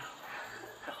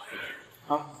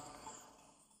啊，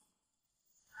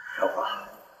小花，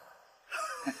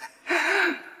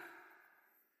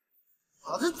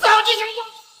老子早就想要。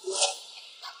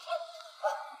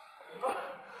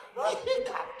你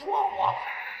敢捉我，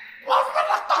老子他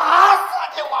妈打死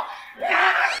你！我，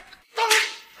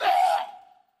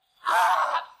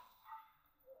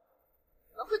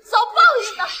我会遭报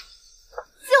应的。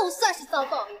就算是遭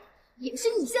报应，也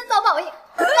是你先遭报应。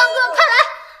刚哥，快来！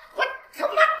我他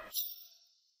妈！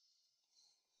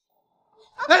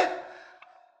哎！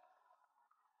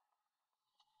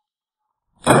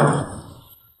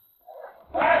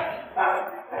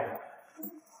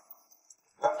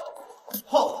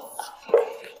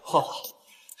画画，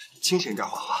清醒点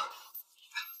画画。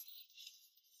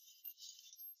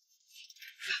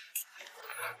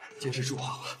坚持住画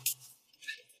画。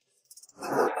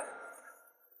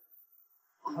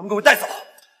把他们给我带走！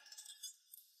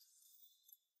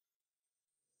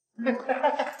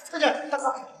再见，大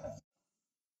哥。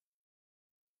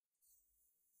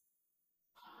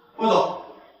莫总。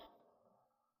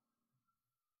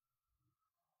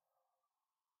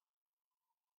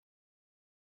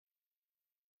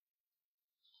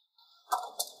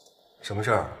什么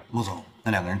事儿？穆总，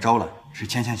那2个人招了，是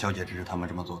芊芊小姐指使他们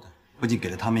这么做的。不仅给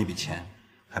了他们一笔钱，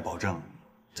还保证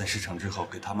在事成之后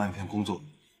给他们安排工作。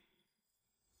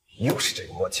又是这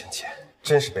个莫芊芊，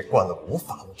真是被惯得无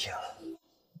法无天了。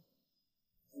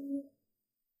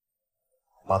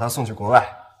把她送去国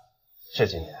外，这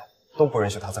几年都不允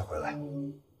许她再回来。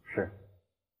是。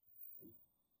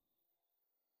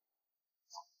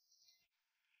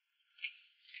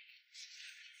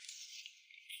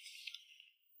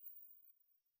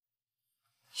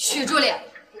许助理，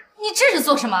你这是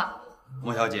做什么？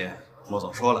莫小姐，莫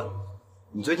总说了，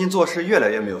你最近做事越来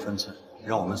越没有分寸，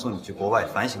让我们送你去国外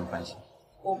反省反省。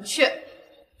我不去。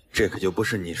这可就不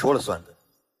是你说了算的。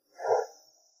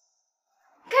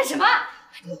干什么？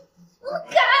你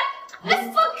敢！来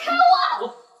放开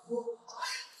我！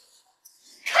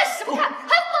看什么看？还帮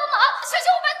忙？小心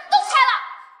我把你弄开了！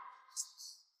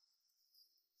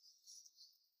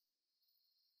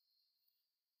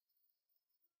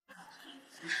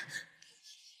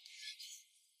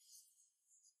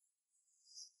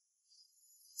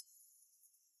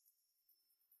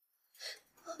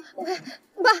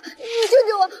爸，你救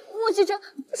救我！莫西城说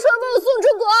要把我送出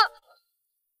国。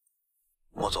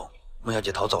莫总，莫小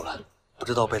姐逃走了，不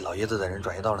知道被老爷子的人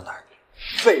转移到了哪儿。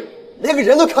废物，连个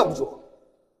人都看不住。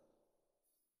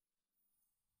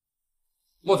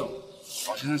莫总，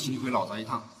老先生请你回老宅一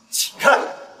趟。请看。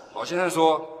老先生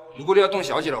说，如果你要动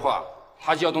小姐的话，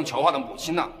他就要动乔花的母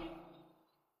亲了。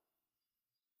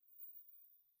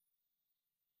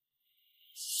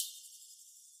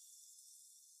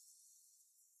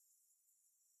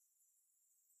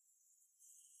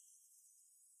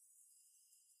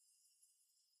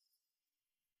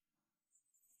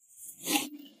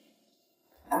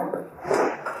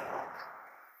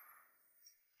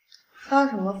发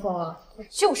什么疯啊！我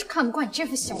就是看不惯你这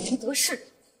副小人得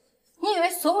势。你以为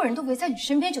所有人都围在你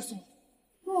身边就算了？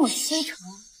莫西城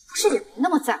不是也没那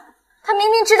么在乎，他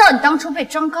明明知道你当初被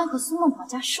张刚和苏梦绑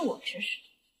架是我指使的，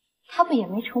他不也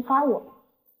没惩罚我吗？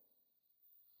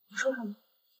你说什么？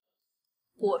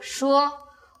我说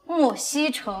莫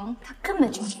西城他根本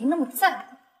就没那么在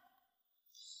乎。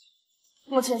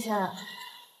莫芊芊，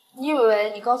你以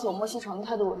为你告诉我莫西城的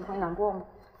态度我就会难过吗？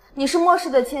你是莫氏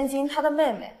的千金，她的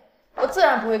妹妹，我自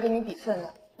然不会跟你比分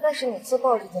的。但是你自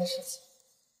曝这件事情，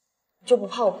你就不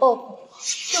怕我报复你吗？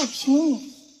就凭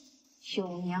你，有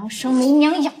娘生没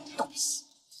娘养的东西！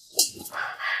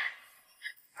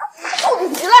臭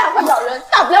你急了还会咬人，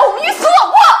大不了我们一死我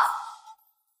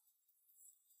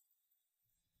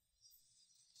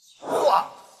破！哇，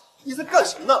你在干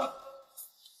什么呢？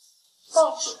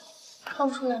报复，看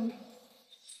不出来吗？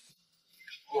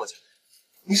莫姐，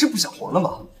你是不想活了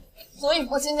吗？所以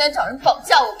莫芊芊找人绑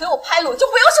架我，给我拍裸，就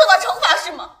不用受到惩罚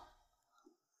是吗？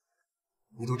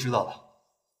你都知道了。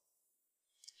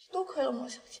多亏了莫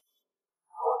小姐。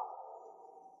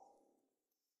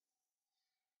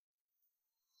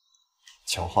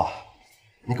乔花，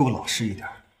你给我老实一点，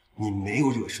你没有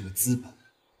惹事的资本，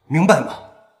明白吗？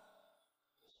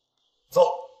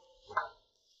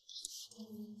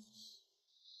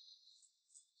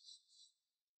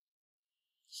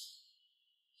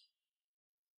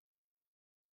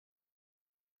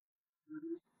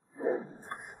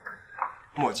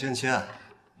莫芊芊，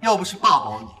要不是爸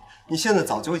保你，你现在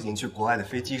早就已经去国外的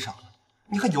飞机上了，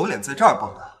你还有脸在这儿蹦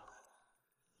跶？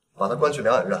把他关去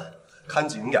疗养院，看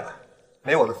紧点儿，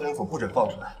没我的吩咐不准放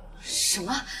出来。什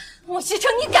么？莫西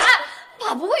城，你敢？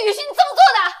爸不会允许你这么做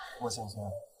的。莫芊芊，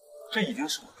这已经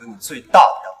是我跟你最大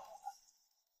的让步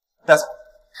了。带走。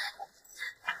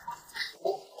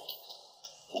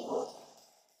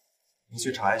你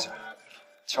去查一下，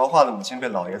乔化的母亲被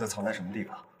老爷子藏在什么地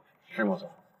方。是莫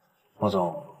总。莫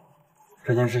总，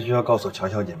这件事需要告诉乔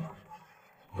小姐吗？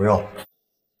不用，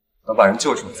等把人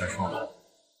救出来再说吧。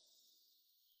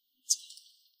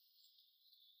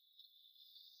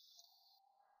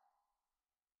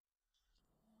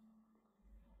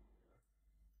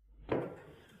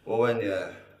我问你，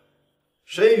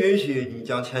谁允许你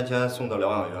将芊芊送到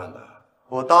疗养院的？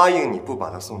我答应你不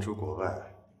把她送出国外，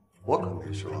我可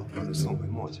没说把她送回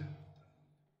墨家。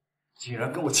竟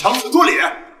然跟我强词夺理！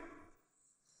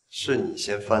是你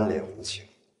先翻脸无情，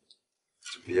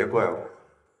就别怪我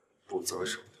不择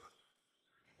手段。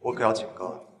我可要警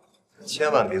告你，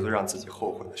千万别做让自己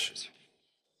后悔的事情。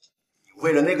你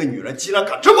为了那个女人，竟然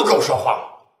敢这么跟我说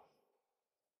话！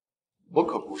我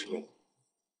可不是为了，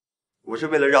我是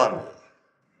为了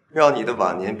让你的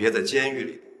晚年别在监狱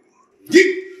里度过。你。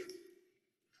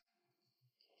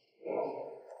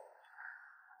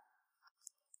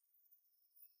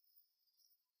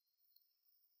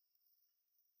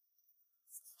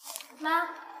妈，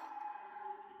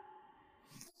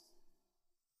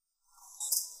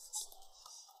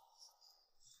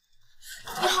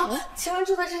你好，请问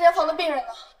住在这间房的病人呢？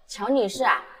乔女士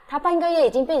啊，她半个月已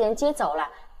经被人接走了，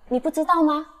你不知道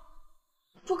吗？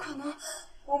不可能，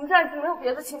我们家已经没有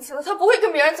别的亲戚了，她不会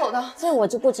跟别人走的。这我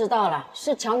就不知道了，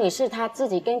是乔女士她自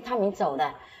己跟他们走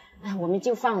的，我们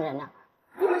就放人了。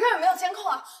你们这儿有没有监控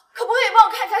啊？可不可以帮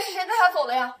我看一下是谁带她走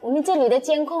的呀？我们这里的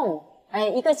监控，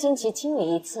一个星期清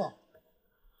理一次。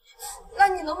那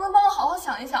你能不能帮我好好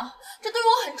想一想？这对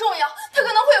我很重要，它可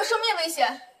能会有生命危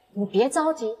险。你别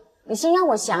着急，你先让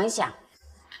我想一想。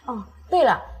哦，对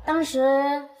了，当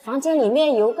时房间里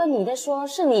面有个女的说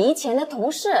是你以前的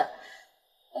同事，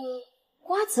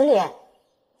瓜子脸，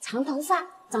长头发，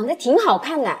长得挺好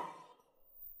看的。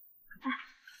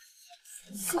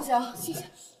谢谢啊，谢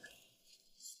谢。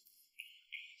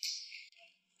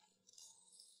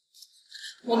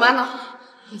我妈呢？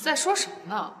你在说什么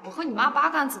呢？我和你妈八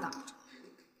竿子打不着。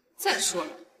再说了，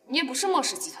你也不是莫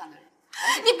氏集团的人。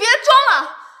你别装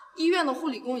了！医院的护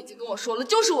理工已经跟我说了，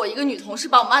就是我一个女同事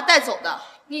把我妈带走的。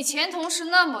你前同事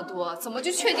那么多，怎么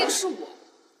就确定是我？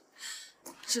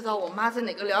知道我妈在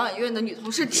哪个疗养院的女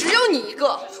同事只有你一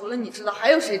个，除了你知道，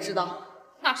还有谁知道？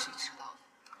那谁知道？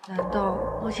难道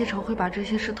莫西城会把这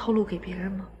些事透露给别人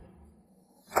吗？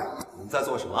你们在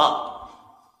做什么？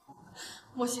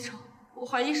莫西城，我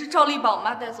怀疑是赵丽把我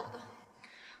妈带走的。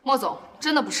莫总，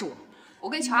真的不是我，我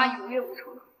跟乔阿姨有冤无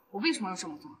仇的，我为什么要这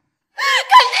么做？肯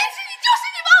定是你，就是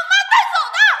你把我妈带走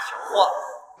的！乔化，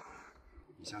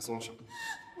你先松手。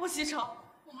莫西城，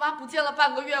我妈不见了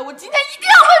半个月，我今天一定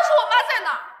要问出我妈在哪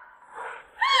儿。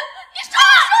你说，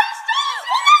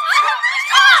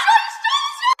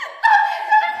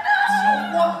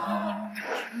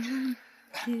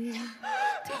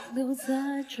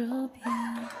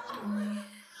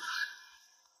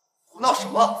胡闹什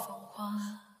么？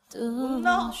胡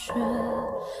闹！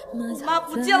我妈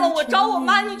不见了，我找我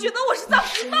妈，你觉得我是在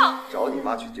胡闹？找你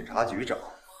妈去警察局找，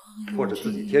或者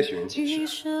自己贴寻人启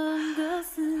事。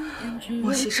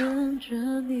莫西城，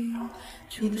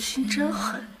你的心真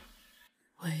狠。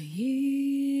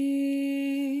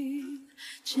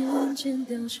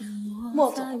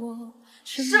莫总，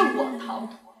是我逃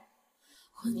脱。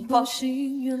你放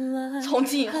心，从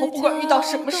今以后不管遇到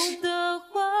什么事，我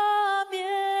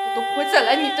都不会再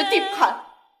来你的地盘。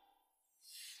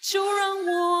就让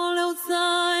我留在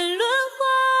轮回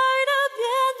的边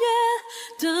缘，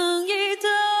等一道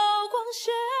光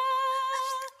线。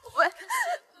喂，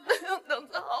等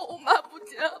等好，我妈不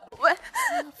见了。喂，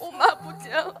我妈不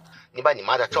见了。你把你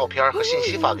妈的照片和信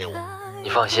息发给我。你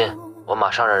放心，我马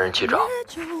上让人去找。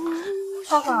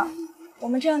爸爸，我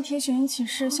们这样贴寻人启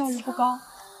事效率不高，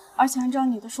而且按照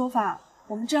你的说法，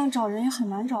我们这样找人也很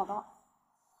难找到。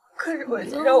可是我已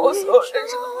经让我所有认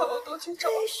识的朋友都去找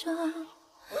了。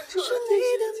我除了这个人，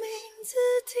你先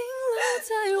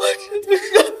别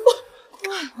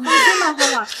慌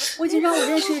了，我已经让我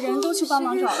认识的人都去帮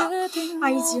忙找了。阿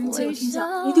姨吉人吉有天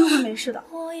相，一定会没事的。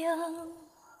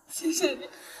谢谢你。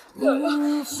我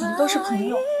们都是朋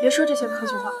友，别说这些客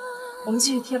气话。我们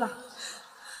继续贴吧。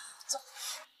走。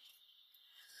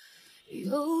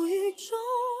有一种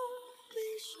悲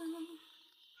伤。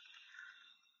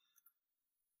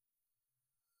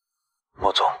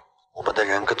莫总，我们的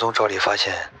人跟踪赵丽发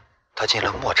现他进了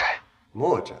墨宅。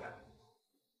墨宅？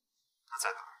他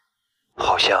在哪儿？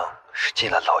好像是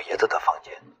进了老爷子的房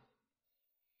间。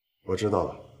我知道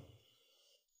了。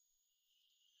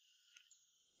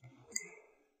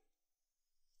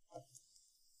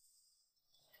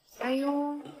哎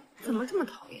呦，怎么这么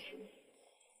讨厌？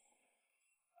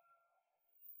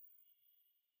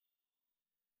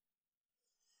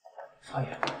少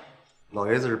爷，老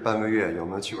爷子这半个月有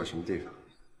没有去过什么地方？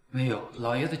没有，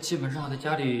老爷子基本上在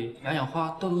家里养养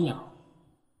花、逗逗鸟。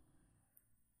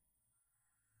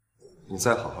你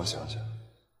再好好想想。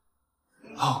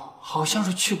哦，好像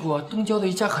是去过东郊的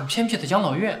一家很偏僻的养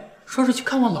老院，说是去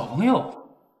看望老朋友。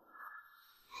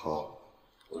好，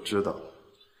我知道。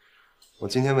我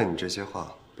今天问你这些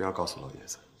话，不要告诉老爷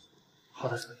子。好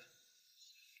的，少爷。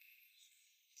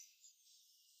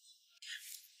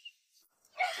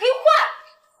林焕，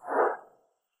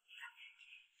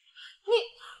你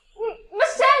们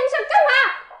谁？你想干嘛？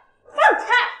放开！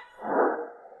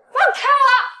放开我！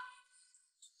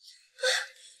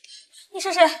你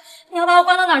是谁？你要把我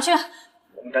关到哪儿去？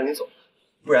我们赶紧走，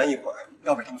不然一会儿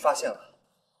要被他们发现了。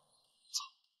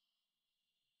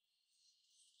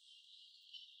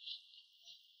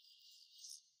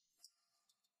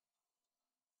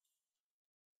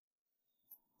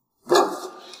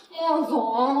莫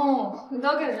总，你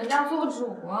倒给人家做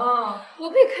主啊！我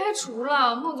被开除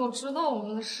了，莫总知道我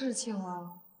们的事情了。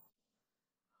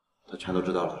他全都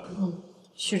知道了。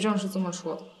许正是这么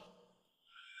说的。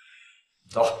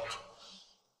走。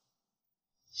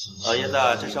老爷子，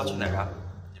这是要去哪儿啊？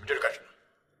你们这是干什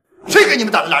么？谁给你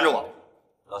们胆子拦着我？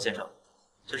老先生，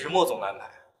这是莫总的安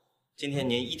排。今天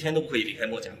您一天都不可以离开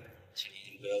莫家，请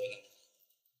您不要为难。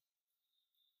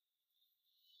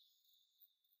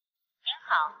您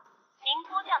好，您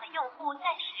拨叫的用户暂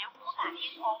时无法接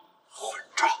通。混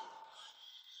账！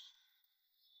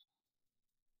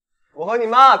我和你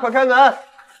妈，快开门！妈，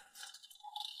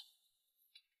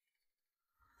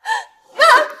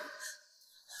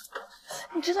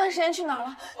你这段时间去哪儿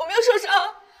了？我没有受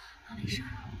伤。没事。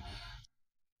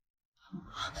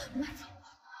妈走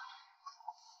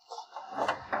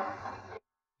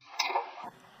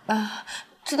了。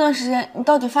这段时间你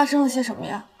到底发生了些什么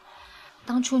呀？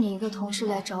当初你一个同事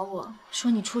来找我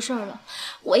说你出事了，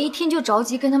我一听就着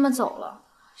急跟他们走了，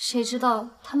谁知道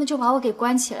他们就把我给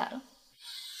关起来了。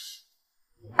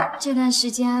这段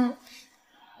时间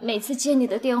每次接你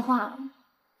的电话，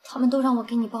他们都让我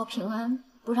给你报平安，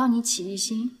不让你起疑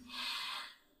心。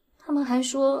他们还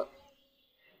说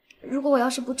如果我要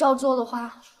是不照做的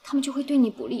话，他们就会对你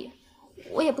不利，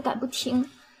我也不敢不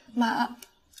听。妈，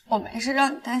我没事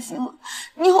让你担心了，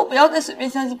你以后不要再随便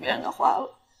相信别人的话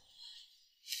了。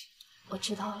我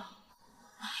知道了，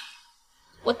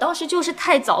我当时就是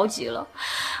太着急了，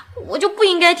我就不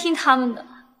应该听他们的。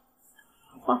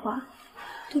花花，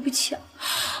对不起啊，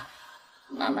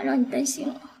妈妈让你担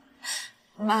心了。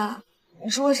妈，你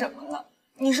说什么呢？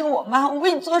你是我妈，我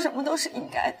为你做什么都是应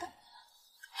该的。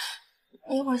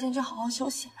你一会儿先去好好休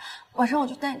息，晚上我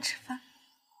就带你吃饭。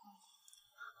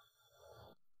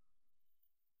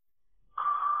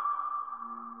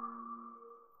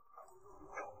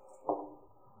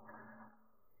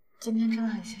今天真的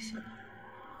很谢谢你。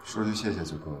说句谢谢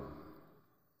就够了。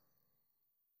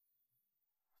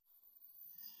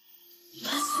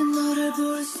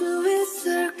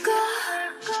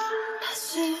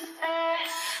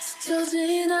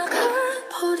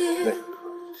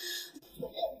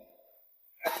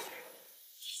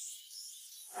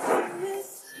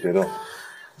别动，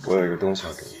我有一个东西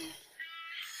要给你。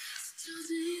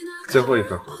最后一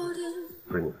份合同，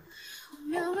归你了。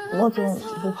莫总，你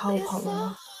不怕我跑了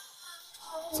吗？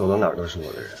走到哪儿都是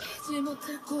我的人，我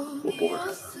不会害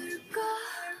怕。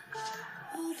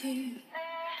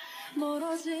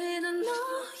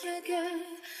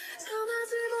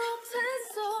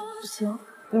不行，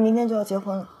你明天就要结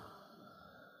婚了。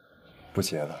不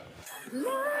结了。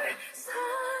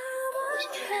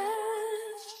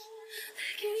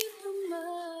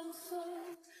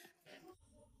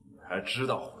你还知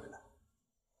道回来？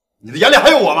你的眼里还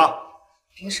有我吗？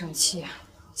别生气，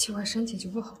气坏身体就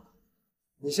不好了。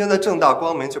你现在正大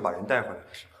光明就把人带回来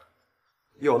了是吧？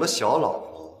有了小老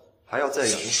婆还要再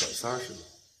养个小三是吗？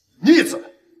逆子，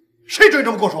谁准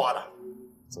这么跟我说话的？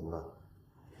怎么了？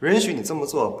允许你这么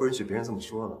做，不允许别人这么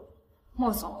说了？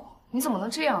莫总，你怎么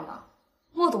能这样呢？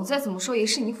莫总再怎么说也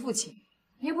是你父亲，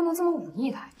你也不能这么忤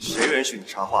逆他。谁允许你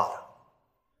插话的？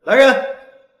来人，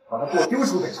把他给我丢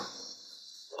出北城！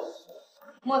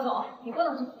莫总，你不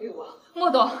能这么对我。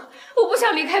莫总，我不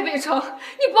想离开北城，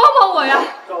你帮帮我呀！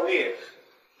赵丽，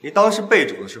你当时被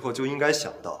主的时候就应该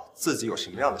想到自己有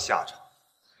什么样的下场。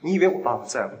你以为我爸不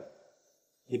在乎？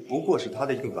你不过是他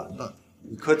的一个玩伴，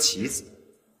一颗棋子，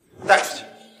带出去。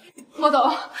莫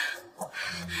总，你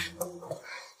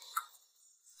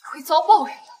会遭报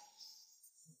应的。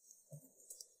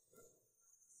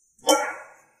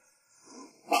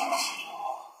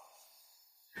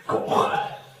狗混，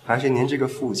还是您这个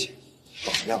父亲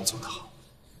榜样做得好，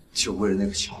就为了那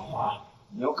个小花，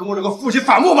你要跟我这个父亲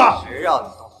反目吗？谁让你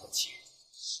动我的妻？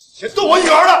先动我女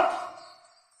儿的！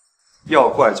要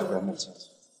怪就怪穆青青，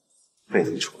被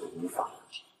你宠得无法无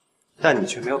天，但你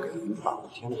却没有给她无法无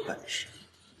天的本事，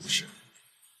不是？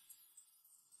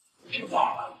别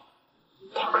忘了，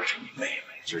她可是你妹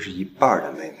妹，只是一半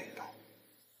的妹妹吧？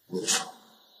你说？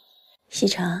西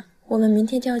城，我们明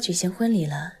天就要举行婚礼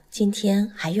了，今天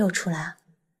还约我出来，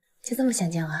就这么想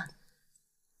见我啊？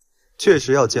确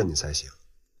实要见你才行，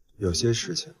有些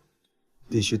事情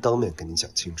必须当面跟你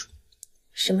讲清楚。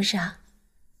什么事啊？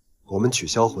我们取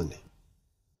消婚礼。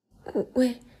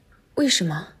为什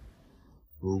么？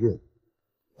你认，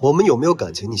我们有没有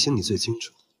感情，你心里最清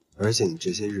楚。而且你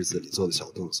这些日子里做的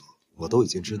小动作，我都已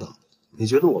经知道了。你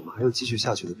觉得我们还有继续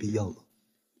下去的必要吗？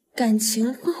感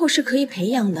情婚后是可以培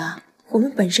养的，我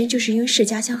们本身就是因为世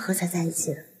家相合才在一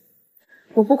起的。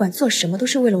我不管做什么都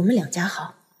是为了我们两家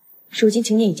好。如今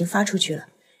请柬已经发出去了，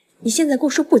你现在跟我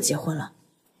说不结婚了，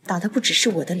打的不只是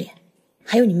我的脸，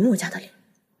还有你们墨家的脸。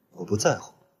我不在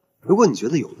乎，如果你觉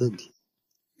得有问题，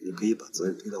你可以把责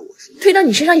任推到我身上。推到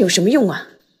你身上有什么用啊？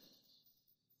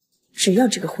只要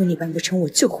这个婚礼办不成，我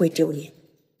就会丢脸。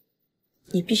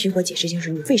你必须给我解释清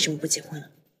楚，你为什么不结婚了？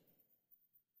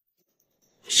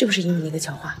是不是因为那个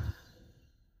乔花？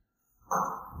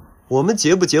我们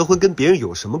结不结婚跟别人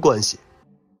有什么关系？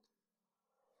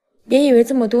别以为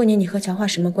这么多年你和乔花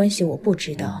什么关系我不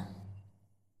知道。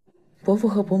伯父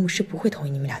和伯母是不会同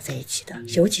意你们俩在一起的，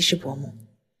尤其是伯母。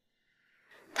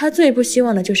他最不希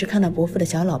望的就是看到伯父的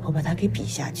小老婆把他给比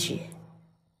下去。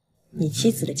你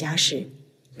妻子的家世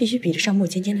必须比得上莫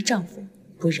芊芊的丈夫，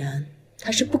不然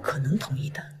他是不可能同意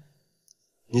的。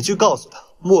你去告诉他，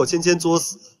莫芊芊作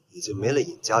死，已经没了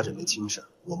尹家这门亲事，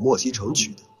我莫西城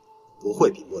娶的，不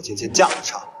会比莫芊芊嫁得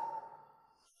差。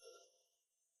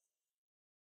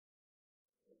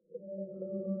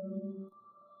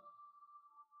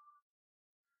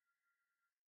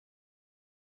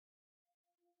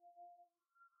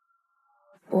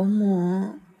伯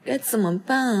母，该怎么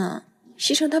办啊？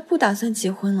西城他不打算结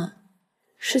婚了，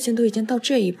事情都已经到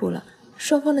这一步了，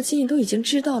双方的亲戚都已经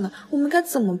知道了，我们该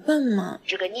怎么办嘛？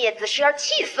这个孽子是要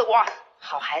气死我！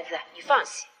好孩子，你放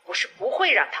心，我是不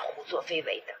会让他胡作非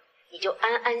为的，你就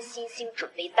安安心心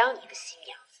准备当你的新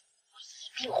娘子，我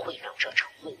一定会让这场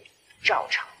婚礼照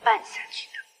常办下去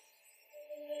的。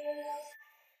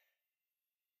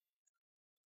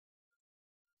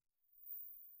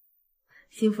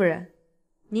辛夫人，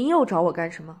您又找我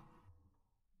干什么？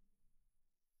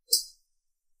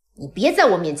你别在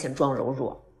我面前装柔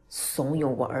弱，怂恿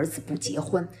我儿子不结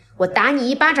婚，我打你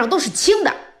一巴掌都是轻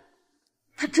的。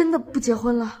他真的不结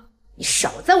婚了？你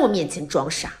少在我面前装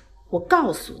傻！我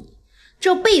告诉你，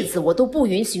这辈子我都不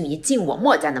允许你进我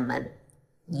莫家的门。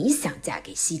你想嫁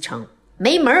给西城，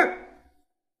没门儿！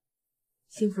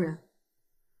辛夫人，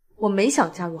我没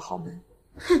想嫁入豪门。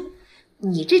哼，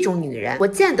你这种女人我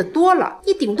见得多了，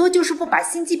你顶多就是不把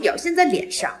心机表现在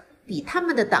脸上，比他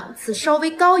们的档次稍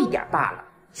微高一点罢了。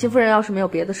辛夫人要是没有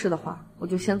别的事的话，我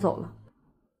就先走了。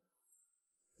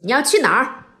你要去哪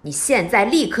儿？你现在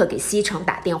立刻给西城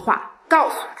打电话，告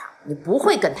诉他你不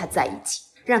会跟他在一起，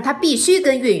让他必须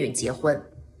跟韵韵结婚，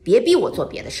别逼我做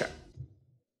别的事儿。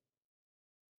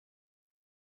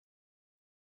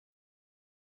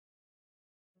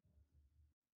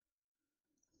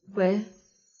喂，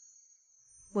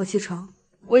莫西城，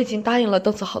我已经答应了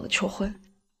邓子豪的求婚，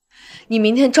你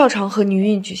明天照常和倪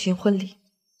韵举行婚礼，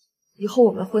以后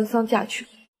我们婚丧嫁娶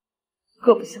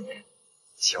各不相干。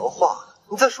乔化，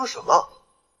你在说什么？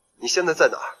你现在在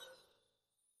哪儿？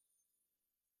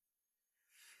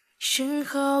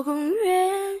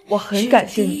我很感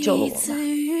谢你救了我妈，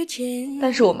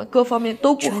但是我们各方面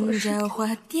都不合适，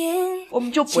我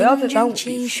们就不要再耽误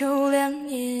彼此。莫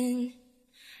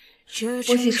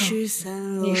西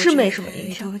城，你是没什么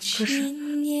影响，可是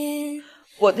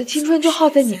我的青春就耗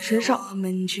在你身上，我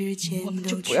们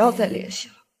就不要再联系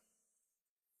了。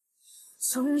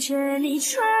从前你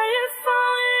穿越风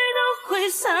雨都会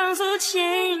仓促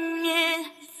前面，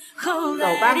后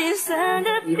来脸散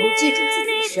的别离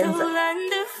都懒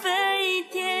得飞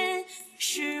天，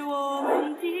是我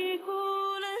们低估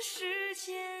了时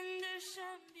间的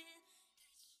善变。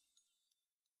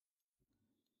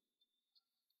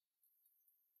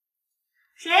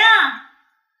谁啊？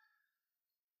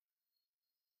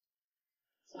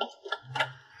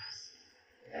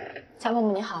乔伯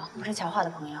母你好，我是乔画的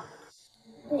朋友。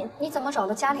你怎么找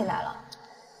到家里来了？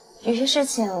有些事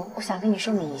情我想跟你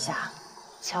说明一下。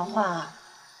乔画，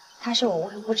他是我未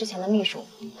婚夫之前的秘书，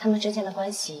他们之间的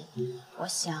关系，我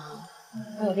想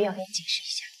我有必要跟你解释一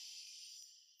下。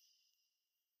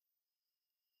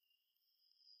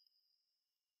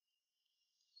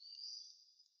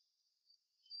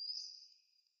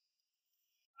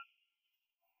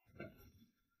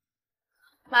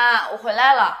妈，我回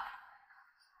来了。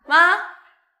妈，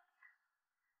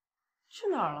去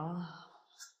哪儿了？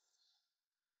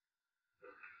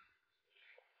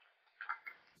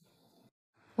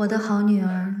我的好女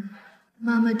儿，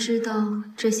妈妈知道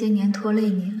这些年拖累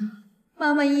你了，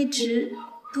妈妈一直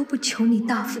都不求你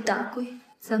大富大贵。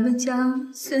咱们家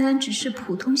虽然只是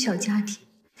普通小家庭，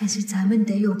但是咱们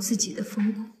得有自己的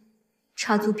风骨。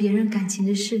插足别人感情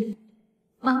的事，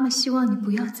妈妈希望你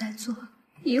不要再做，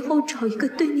以后找一个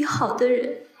对你好的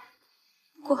人，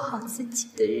过好自己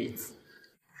的日子。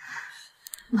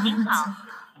妈妈走了，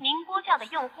您拨叫的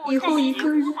用户以后一个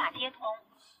人无法接通，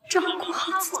照顾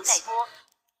好自己。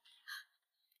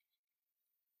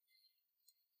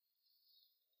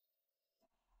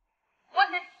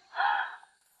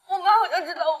我妈好像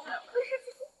知道我们两个的事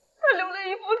情，她留了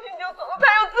一封信就走了，她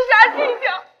有自杀倾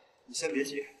向。你先别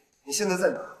急，你现在在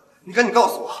哪儿？你赶紧告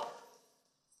诉我。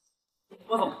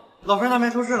郭总，老夫人那边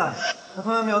出事了，她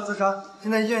同样没有自杀，现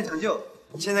在医院抢救。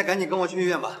你现在赶紧跟我去医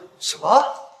院吧。什么？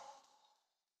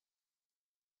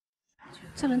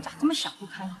这人咋这么想不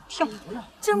开呢？跳湖了，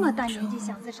这么大年纪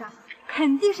想自杀，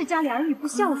肯定是家里儿女不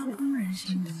孝顺。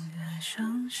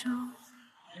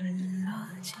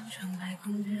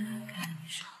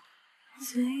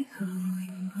最后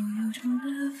拥抱有种的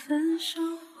分手，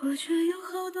我却有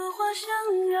好多话想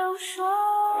要说。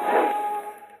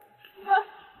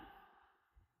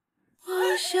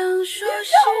我想说世界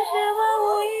万物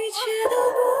一切都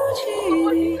不及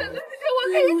你，在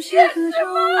无限河中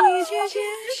一切皆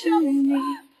是你，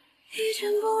一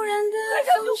尘不染的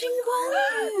风景关于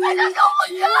你。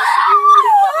只要我哪有20了？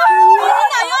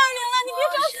你别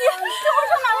着急，这会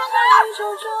上哪儿了？宇宙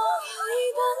中有一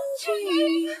段记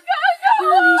忆，那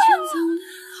里潜藏了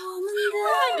我们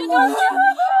的默契，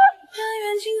但愿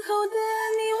今后的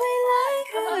你未来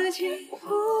可期。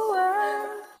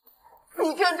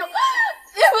你郑重，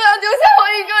你不要丢下我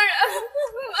一个人，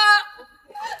妈。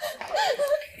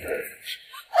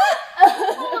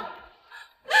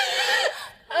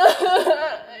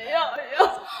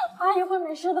阿姨会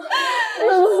没事的。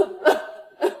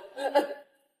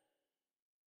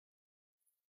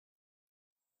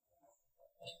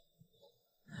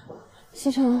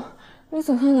西城，你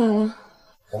总算来了。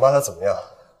我妈她怎么样？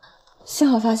幸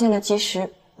好发现的及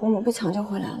时，伯母被抢救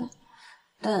回来了，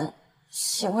但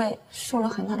洗胃受了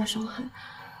很大的伤害。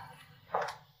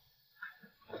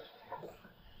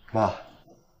妈，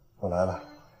我来了。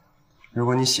如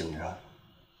果你醒着，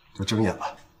就睁眼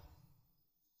吧。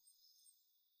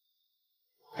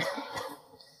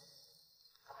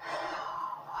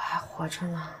我还活着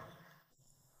呢。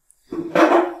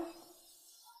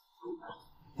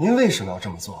您为什么要这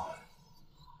么做？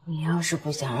你要是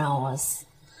不想让我死，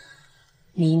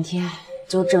明天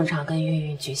就正常跟韵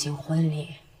韵举行婚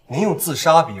礼。您用自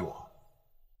杀逼我？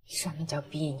什么叫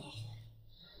逼你？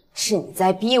是你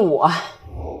在逼我。你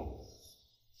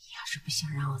要是不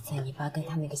想让我在你爸跟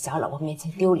他那个小老婆面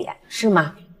前丢脸，是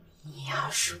吗？你要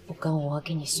是不跟我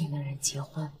给你选的人结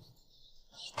婚，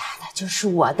你打的就是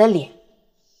我的脸。明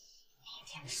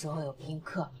天所有宾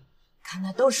客看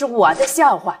的都是我的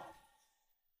笑话。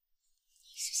你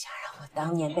是想让我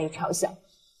当年被嘲笑，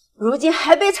如今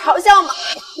还被嘲笑吗？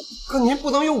可您不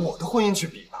能用我的婚姻去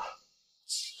比吧？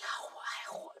只要我还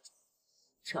活着，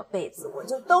这辈子我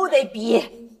就都得比。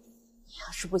你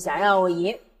要是不想让我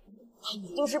赢，那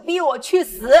你就是逼我去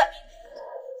死。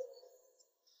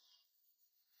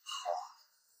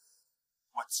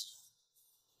我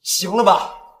行了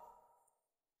吧？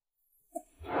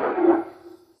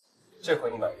这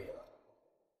回你满意了？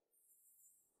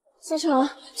西城，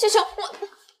西城，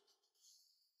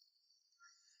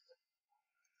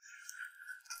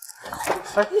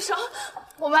医生，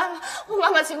我妈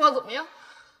妈情况怎么样？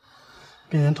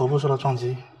病人头部受到撞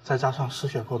击，再加上失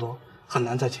血过多，很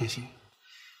难再前行。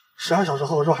12小时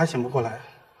后若还醒不过来，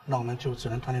那我们就只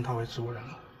能断定他为植物人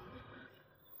了。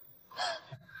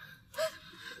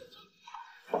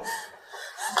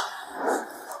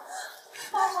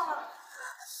妈妈，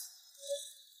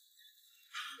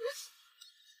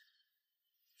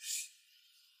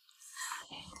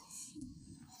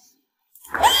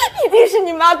一定是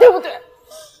你妈，对不对？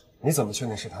你怎么确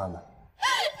定是他呢？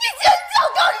你前脚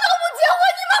刚说不结婚，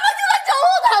你妈妈就来找我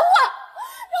谈话，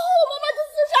然后我妈妈就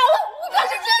自杀了。你可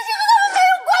是真心的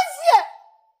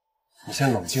你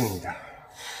先冷静一点，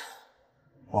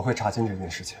我会查清这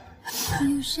件事情。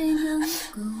有谁能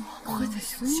够告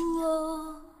诉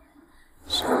我，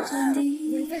手中的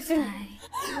一块多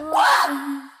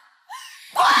深？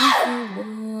你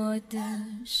和我的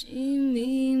心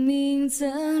明明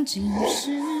曾经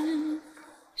是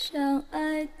相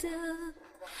爱的，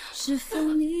是否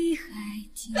你还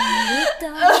听得到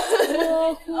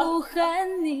我呼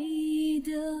喊你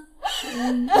的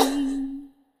声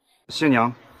音？新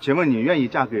娘，请问你愿意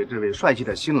嫁给这位帅气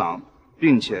的新郎，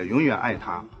并且永远爱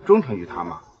他、忠诚于他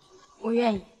吗？我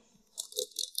愿意。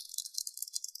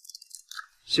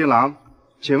新郎，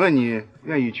请问你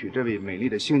愿意娶这位美丽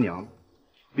的新娘，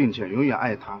并且永远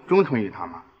爱她、忠诚于她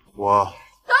吗？我……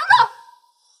等等！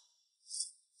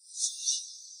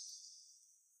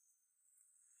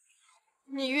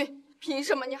米玉，凭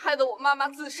什么你害得我妈妈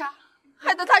自杀，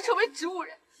害得她成为植物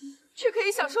人，却可以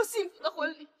享受幸福的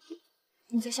婚礼？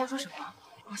你在瞎说什么？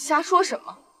我瞎说什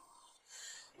么？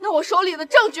那我手里的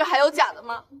证据还有假的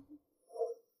吗？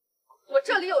我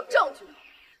这里有证据。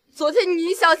昨天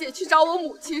倪小姐去找我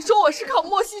母亲，说我是靠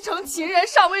莫西城情人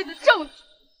上位的证据。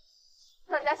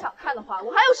大家想看的话，我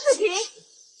还有视频。你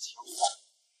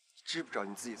知不知道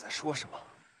你自己在说什么？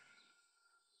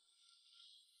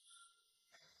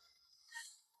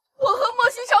我和莫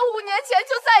西城5年前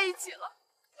就在一起了，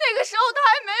那个时候他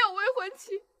还没有未婚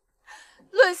妻。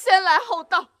论先来后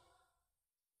到，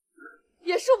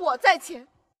也是我在前，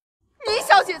倪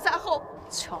小姐在后。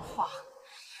乔化，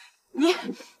你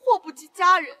祸不及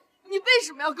家人，你为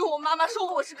什么要跟我妈妈说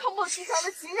我是靠莫西城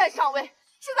的情人上位？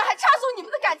现在还插足你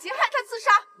们的感情，害她自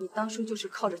杀。你当初就是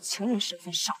靠着情人身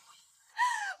份上位。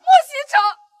莫西城，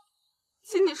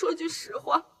请你说句实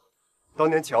话。当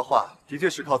年乔化的确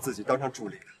是靠自己当上助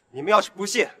理的。你们要是不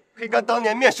信，可以看当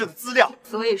年面试的资料。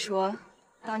所以说，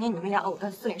当年你们俩藕断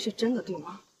丝连是真的，对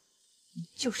吗？你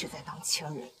就是在当情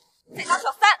人，在当小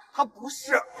三。他不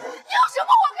是。你有什么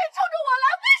火可以冲着我来？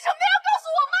为什么要告诉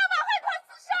我妈妈害她自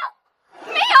杀？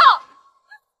没有，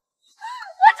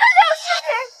我这里有视频，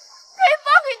可以放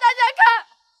给大家看。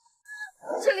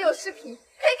这里有视频，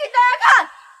可以给大家看。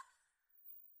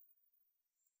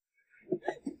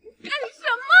干什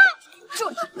么？就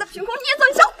知道凭空捏造，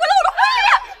你想毁了我的婚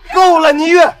礼！够了，倪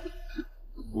玉！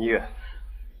倪玉，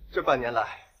这半年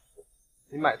来，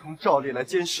你买通赵丽来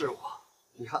监视我，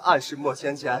你还暗示莫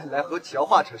芊芊来和乔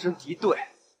化产生敌对，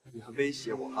你还威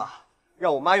胁我妈，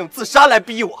让我妈用自杀来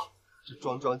逼我，这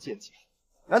桩桩件件，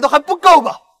难道还不够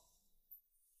吗？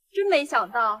真没想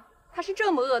到他是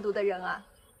这么恶毒的人啊！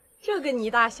这个倪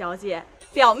大小姐，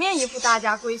表面一副大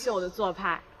家闺秀的做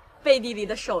派，背地里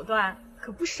的手段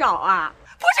可不少啊！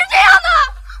不是这样的，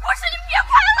不是，你别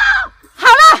拍了！好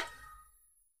了，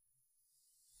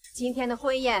今天的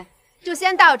婚宴就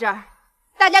先到这儿，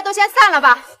大家都先散了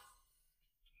吧。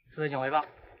各位请回吧。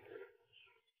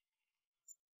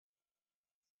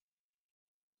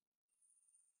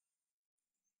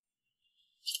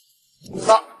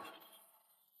走。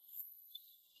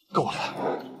够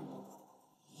了，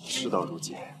事到如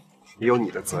今，也有你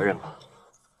的责任了。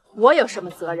我有什么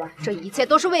责任？这一切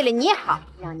都是为了你好，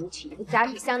让你娶一个家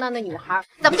世相当的女孩，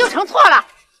怎么就成错了？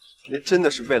你真的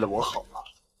是为了我好吗？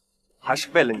还是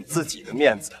为了你自己的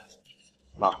面子？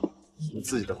妈，你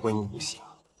自己的婚姻不行，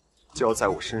就要在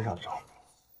我身上找。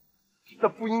那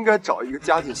不应该找一个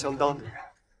家境相当的人，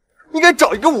应该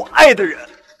找一个我爱的人。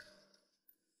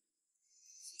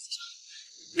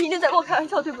你一定在跟我开玩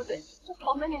笑，对不对？这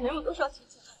豪门里人们都是要娶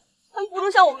亲，他们不都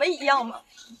像我们一样吗？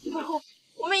以后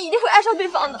我们一定会爱上对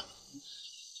方的。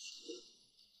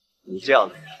你这样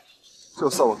的人，就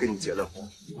算我跟你结了婚，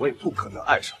我也不可能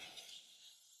爱上你。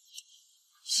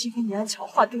因为你爱乔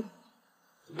化，对吗？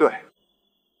对，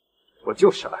我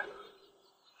就是爱他，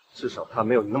至少他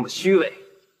没有你那么虚伪。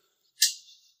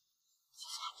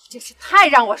真是太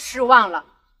让我失望了，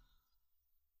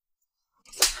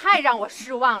太让我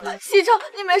失望了。西城，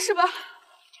你没事吧？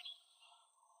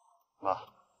妈，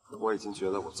我已经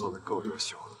觉得我做的够优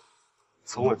秀了。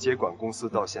从我接管公司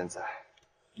到现在，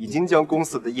已经将公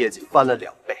司的业绩翻了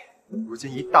2倍。如今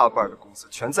一大半的公司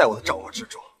全在我的掌握之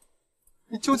中。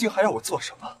你究竟还让我做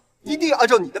什么？一定要按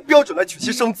照你的标准来娶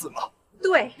妻生子吗？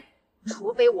对，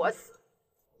除非我死，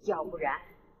要不然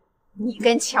你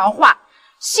跟乔化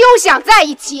休想在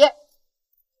一起。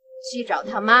去找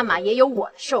他妈妈也有我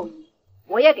的授意，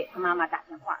我也给他妈妈打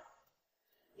电话了。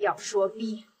要说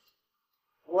逼，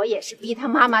我也是逼他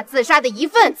妈妈自杀的一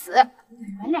份子。你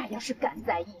们俩要是敢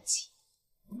在一起，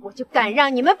我就敢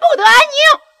让你们不得安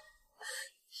宁。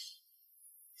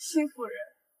辛夫人，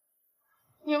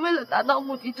你为了达到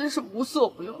目的，真是无所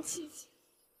不用其极。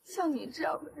像你这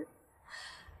样的人，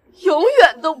永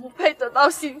远都不配得到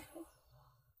幸福。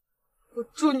我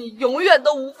祝你永远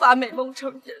都无法美梦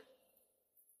成真。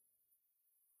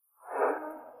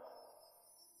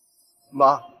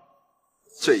妈，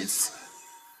这一次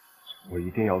我一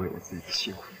定要为我自己的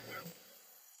幸福。机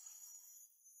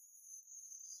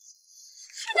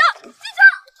长，机长，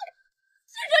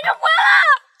机长，你回来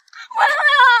了，回来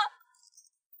了！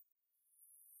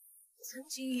曾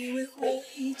经以为会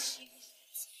一起。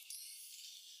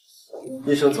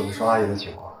医生怎么说阿姨的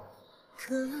情况？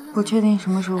不确定什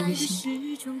么时候会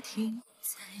醒，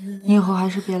你以后还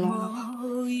是别来了吧。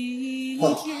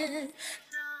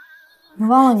你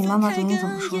忘了你妈妈昨天怎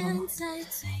么说的吗？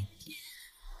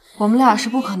我们俩是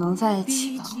不可能在一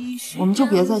起的，我们就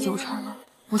别再纠缠了。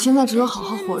我现在只有好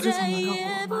好活着才能照顾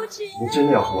我妈。你真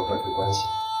的要和我断绝关系？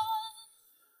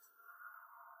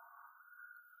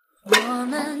我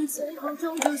们最后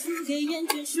终究输给厌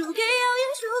倦，输给谣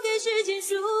言，输给时间，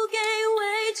输给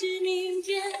未知明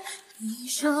天。你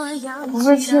说要不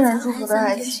是亲人祝福的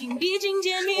爱情，毕竟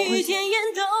甜蜜甜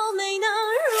言都没能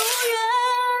如愿。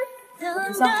等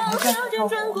到时间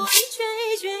转过一圈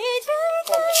一圈，一天一天，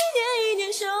一年一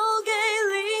年，手给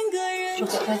另个人，就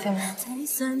不再见面，才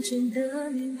算真的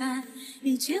明白，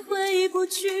一切回不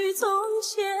去从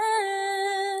前。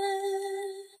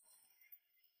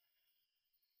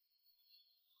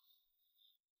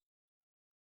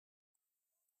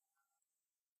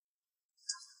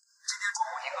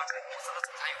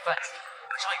晚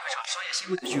上有一场商业新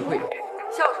闻的聚会，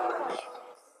笑什么？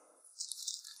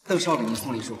邓少给您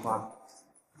送了一束花。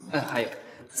还有，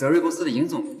泽瑞公司的尹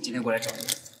总今天过来找您。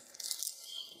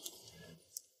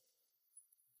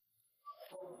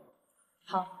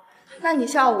好，那你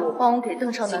下午帮我给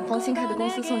邓少南方新开的公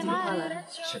司送几束花来。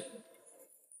是。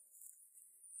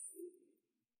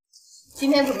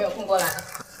今天怎么有空过来呢？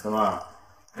怎么，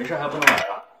没事还不能来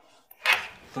了？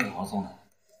邓子豪送的。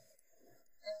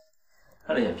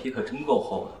他脸皮可真够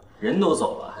厚的，人都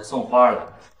走了还送花来，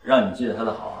让你记得他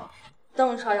的好啊。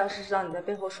邓少要是知道你在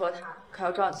背后说他，可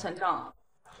要找你算账啊。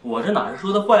我这哪是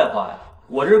说的坏话呀，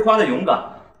我这是夸他勇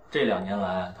敢。这2年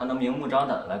来，他能明目张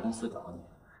胆的来公司找你，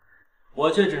我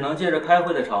却只能借着开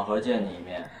会的场合见你一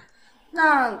面。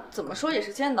那怎么说也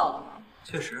是见到了嘛。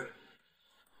确实，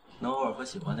能偶尔和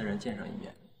喜欢的人见上一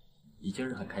面，已经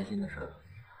是很开心的事了。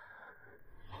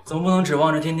总不能指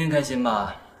望着天天开心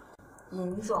吧？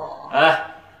尹总，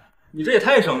哎，你这也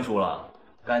太生疏了，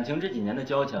感情这几年的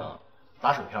交情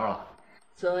打水漂了。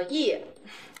泽毅，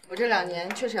我这2年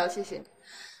确实要谢谢你，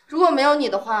如果没有你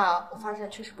的话，我发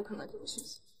展确实不可能这么迅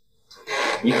速。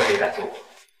你可别感谢我，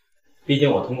毕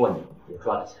竟我通过你也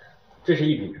赚了钱，这是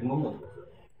一笔成功的投资。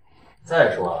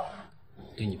再说了，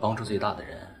对你帮助最大的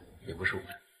人也不是我。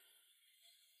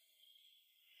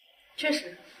确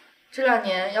实，这2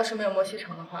年要是没有莫西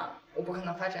城的话，我不可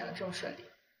能发展的这么顺利。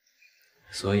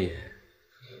所以，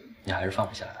你还是放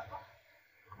不下他吧。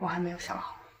我还没有想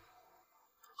好。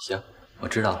行，我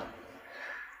知道了。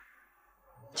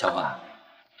小华，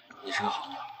你是个好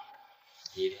妞，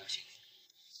你一定要幸福。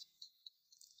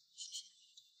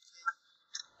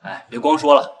哎，别光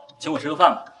说了，请我吃个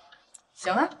饭吧。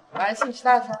行啊，我还请你吃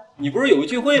大餐。你不是有个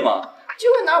聚会吗？聚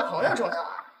会哪有朋友重要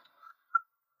啊？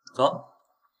走。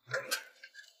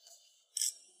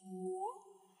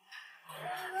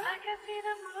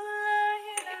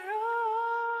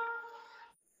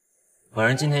晚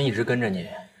上今天一直跟着你，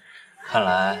看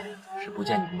来是不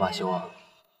见你不罢休啊。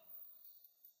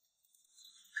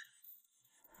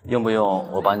用不用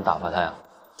我帮你打发他呀？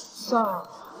算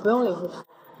了，不用理会他，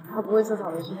他不会自讨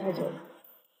没趣太久的。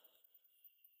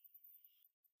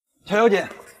乔小姐，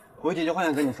我有几句话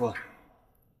想跟你说。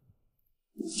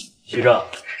徐正，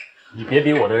你别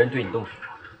逼我的人对你动手。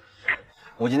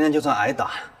我今天就算挨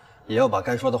打，也要把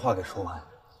该说的话给说完。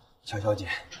乔小姐，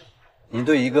你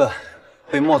对一个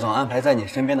被莫总安排在你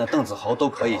身边的邓子豪都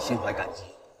可以心怀感激，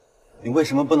你为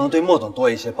什么不能对莫总多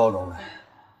一些包容呢？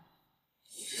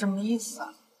什么意思啊？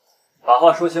把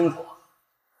话说清楚，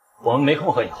我们没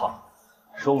空和你耗，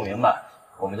说不明白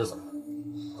我们就走。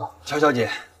走，乔小姐，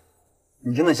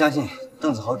你真的相信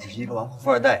邓子豪只是一个纨绔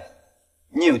富二代？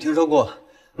你有听说过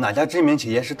哪家知名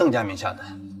企业是邓家名下的？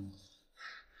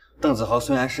邓子豪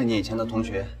虽然是你以前的同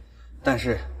学，但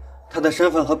是他的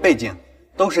身份和背景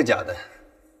都是假的，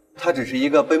他只是一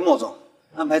个被莫总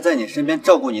安排在你身边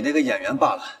照顾你的一个演员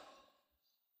罢了。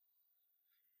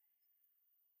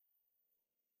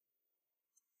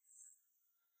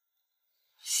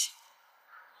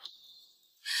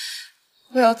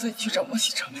我要自己去找莫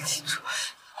西城问清楚。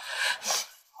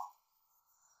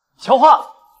乔花，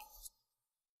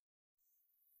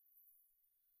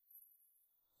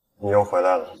你又回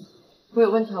来了。我有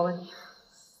问题要问你，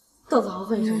邓子豪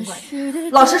和你什么关系？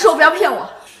老实说，不要骗我。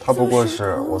他不过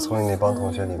是我从你那帮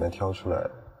同学里面挑出来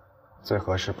最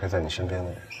合适陪在你身边的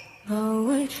人。你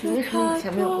为什么以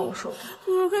前没有跟我说过？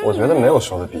我觉得没有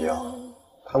说的必要，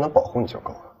他能保护你就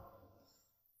够了。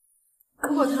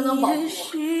如果他能保护我，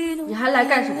你还来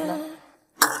干什么呢？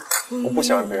我不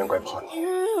想让别人怪跑你。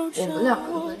我们两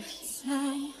个的问题，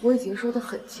我已经说得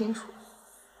很清楚。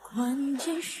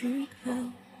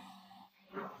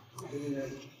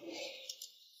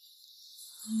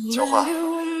小花，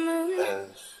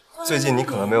最近你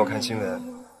可能没有看新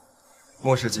闻，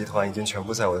莫氏集团已经全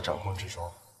部在我的掌控之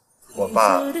中，我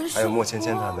爸还有莫芊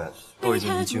芊他们都已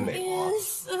经移居美国。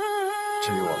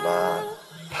至于我妈，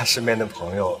她身边的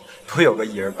朋友都有个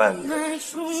一人半女，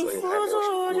所以她也没有什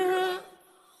么顾虑。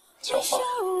小花，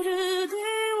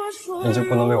你就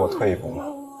不能为我退一步吗？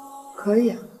可以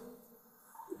啊，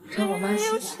让我妈喜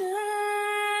欢。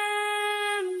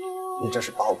你这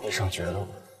是把我逼上绝路。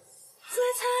最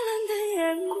灿烂的烟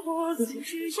火，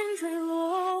时间坠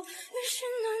落，越是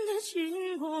难的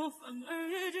经过，反而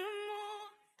越折磨。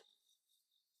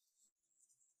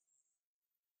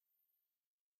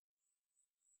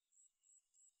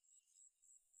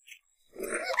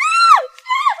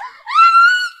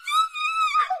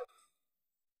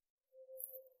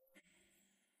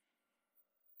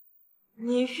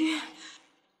你玉，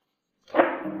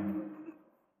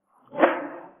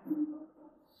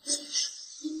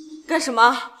干什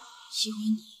么？因为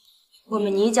你，我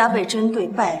们倪家被针对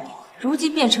败落，如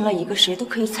今变成了一个谁都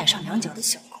可以踩上两脚的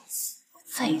小公司。我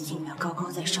再也做不了高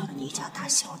高在上的倪家大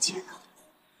小姐了。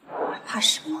我还怕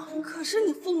什么？可是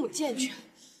你父母健全，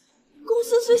公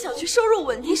司虽想去收入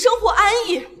稳定，生活安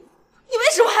逸，你为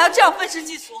什么还要这样愤世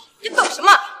嫉俗？你懂什么？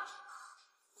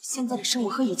现在的生活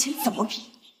和以前怎么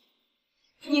比？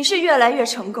你是越来越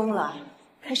成功了，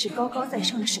开始高高在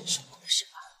上的审视我了是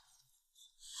吧？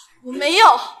我没有。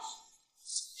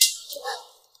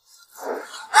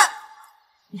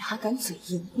你还敢嘴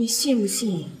硬？你信不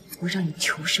信我让你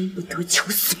求生不得，求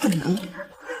死不能？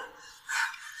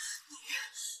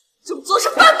这么做是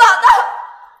犯法的。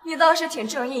你倒是挺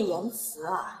正义言辞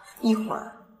啊！一会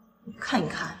儿你看一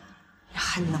看，你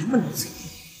还能不能嘴硬？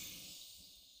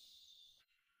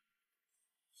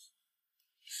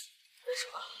为什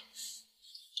么？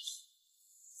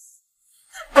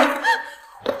放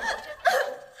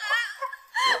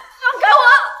开我！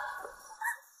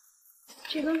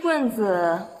这根棍子，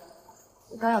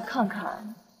我倒要看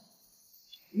看，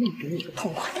能不能给你一个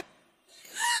痛快。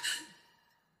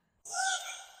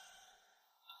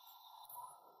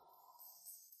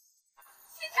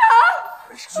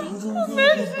我没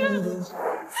事。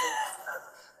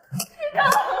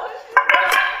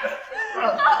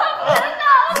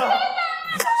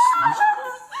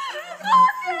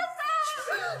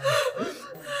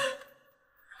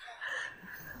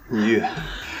倪玉，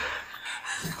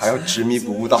还要执迷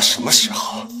不悟到什么时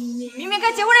候？你明明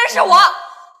该结婚认识我，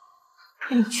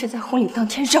可你却在婚礼当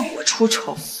天让我出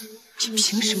丑，你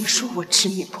凭什么说我执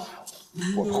迷不悟？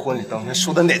我们婚礼当天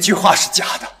说的哪句话是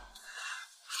假的？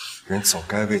人总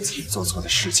该为自己做错的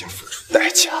事情付出代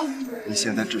价。你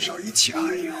现在至少一切还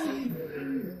有，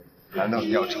难道你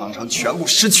要尝尝全部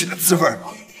失去的滋味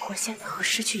吗？我现在和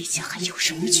失去以前还有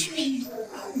什么区别？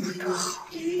不得好，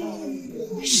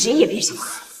谁也别想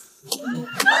好。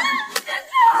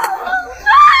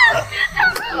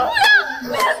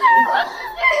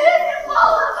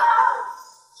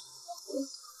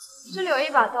这里有一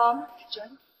把刀，折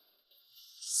你。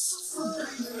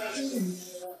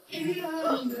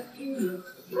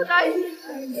不答应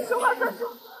你，说话算数。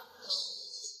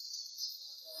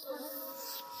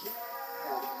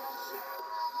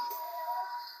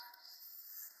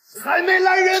还没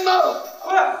来人吗？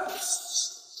快！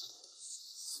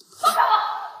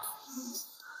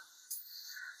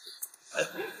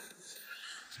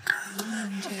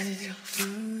放开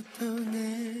我！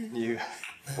倪玉，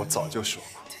我早就说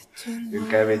过，人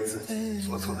该为自己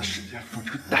做错的事情付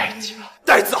出代价。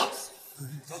带走。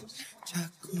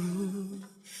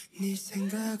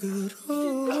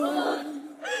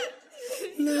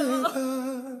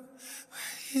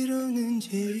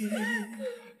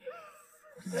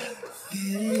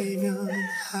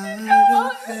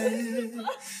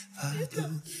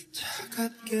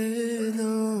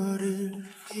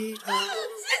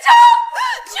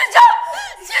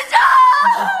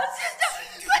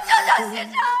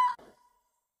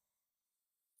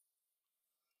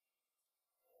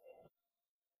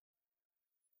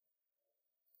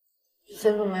 以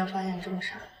前怎么没有发现你这么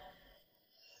傻？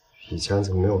以前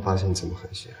怎么没有发现你这么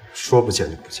狠心？说不见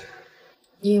就不见。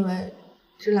你以为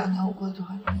这2年我过得就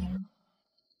很容易吗？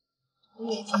我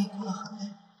每天也过得很累，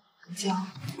很煎熬。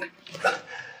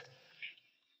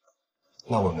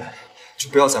那我们就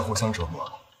不要再互相折磨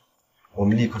了，我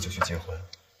们立刻就去结婚。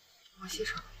王西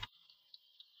城，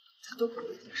再多给我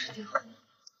一点时间好吗？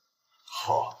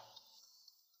好，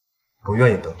我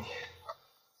愿意等你，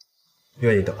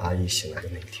愿意等阿姨醒来的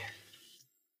那一天。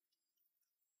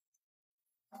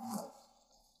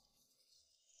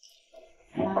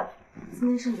妈，今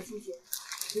天是母亲节，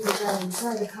你在你最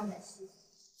爱的看晚戏。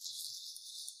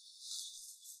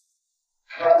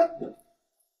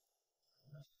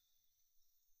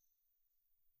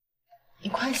你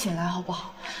快醒来好不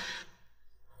好？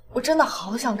我真的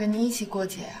好想跟你一起过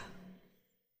节呀！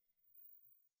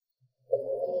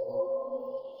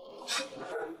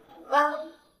妈，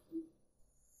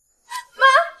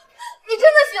你真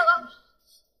的醒了！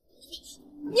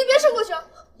你别睡过去，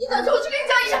你等着我去给你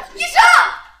叫医生。医生！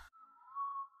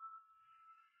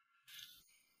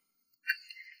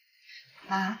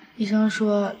妈，医生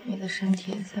说你的身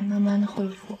体在慢慢的恢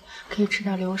复，可以吃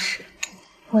点流食。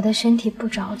我的身体不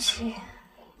着急，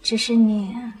只是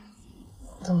你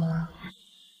怎么了？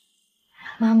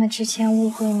妈妈之前误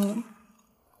会你，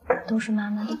都是妈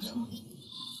妈的错。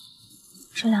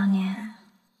这2年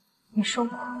你受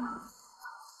苦了。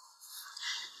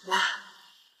妈，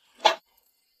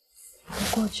都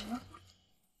过去了，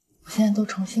我现在都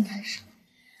重新开始。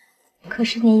可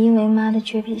是你因为妈的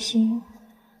绝笔心，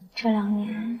这2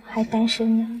年还单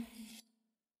身呢。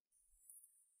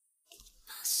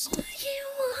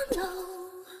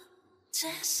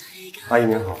阿姨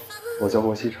您好，我叫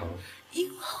莫西城，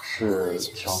是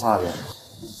乔化的。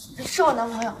是我男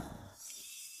朋友。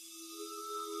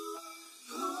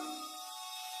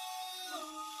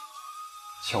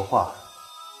乔化，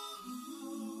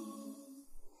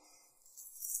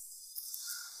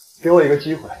给我一个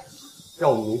机会，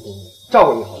让我弥补你，照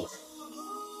顾你好吗？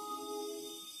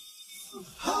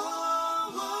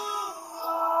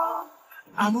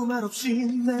 아무 말 없이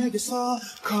내게서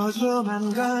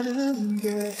커져만 가는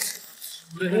게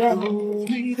왜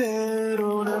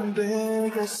이대로는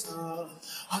되겠어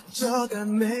어쩌다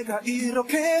내가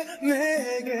이렇게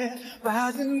내게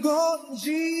빠진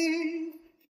건지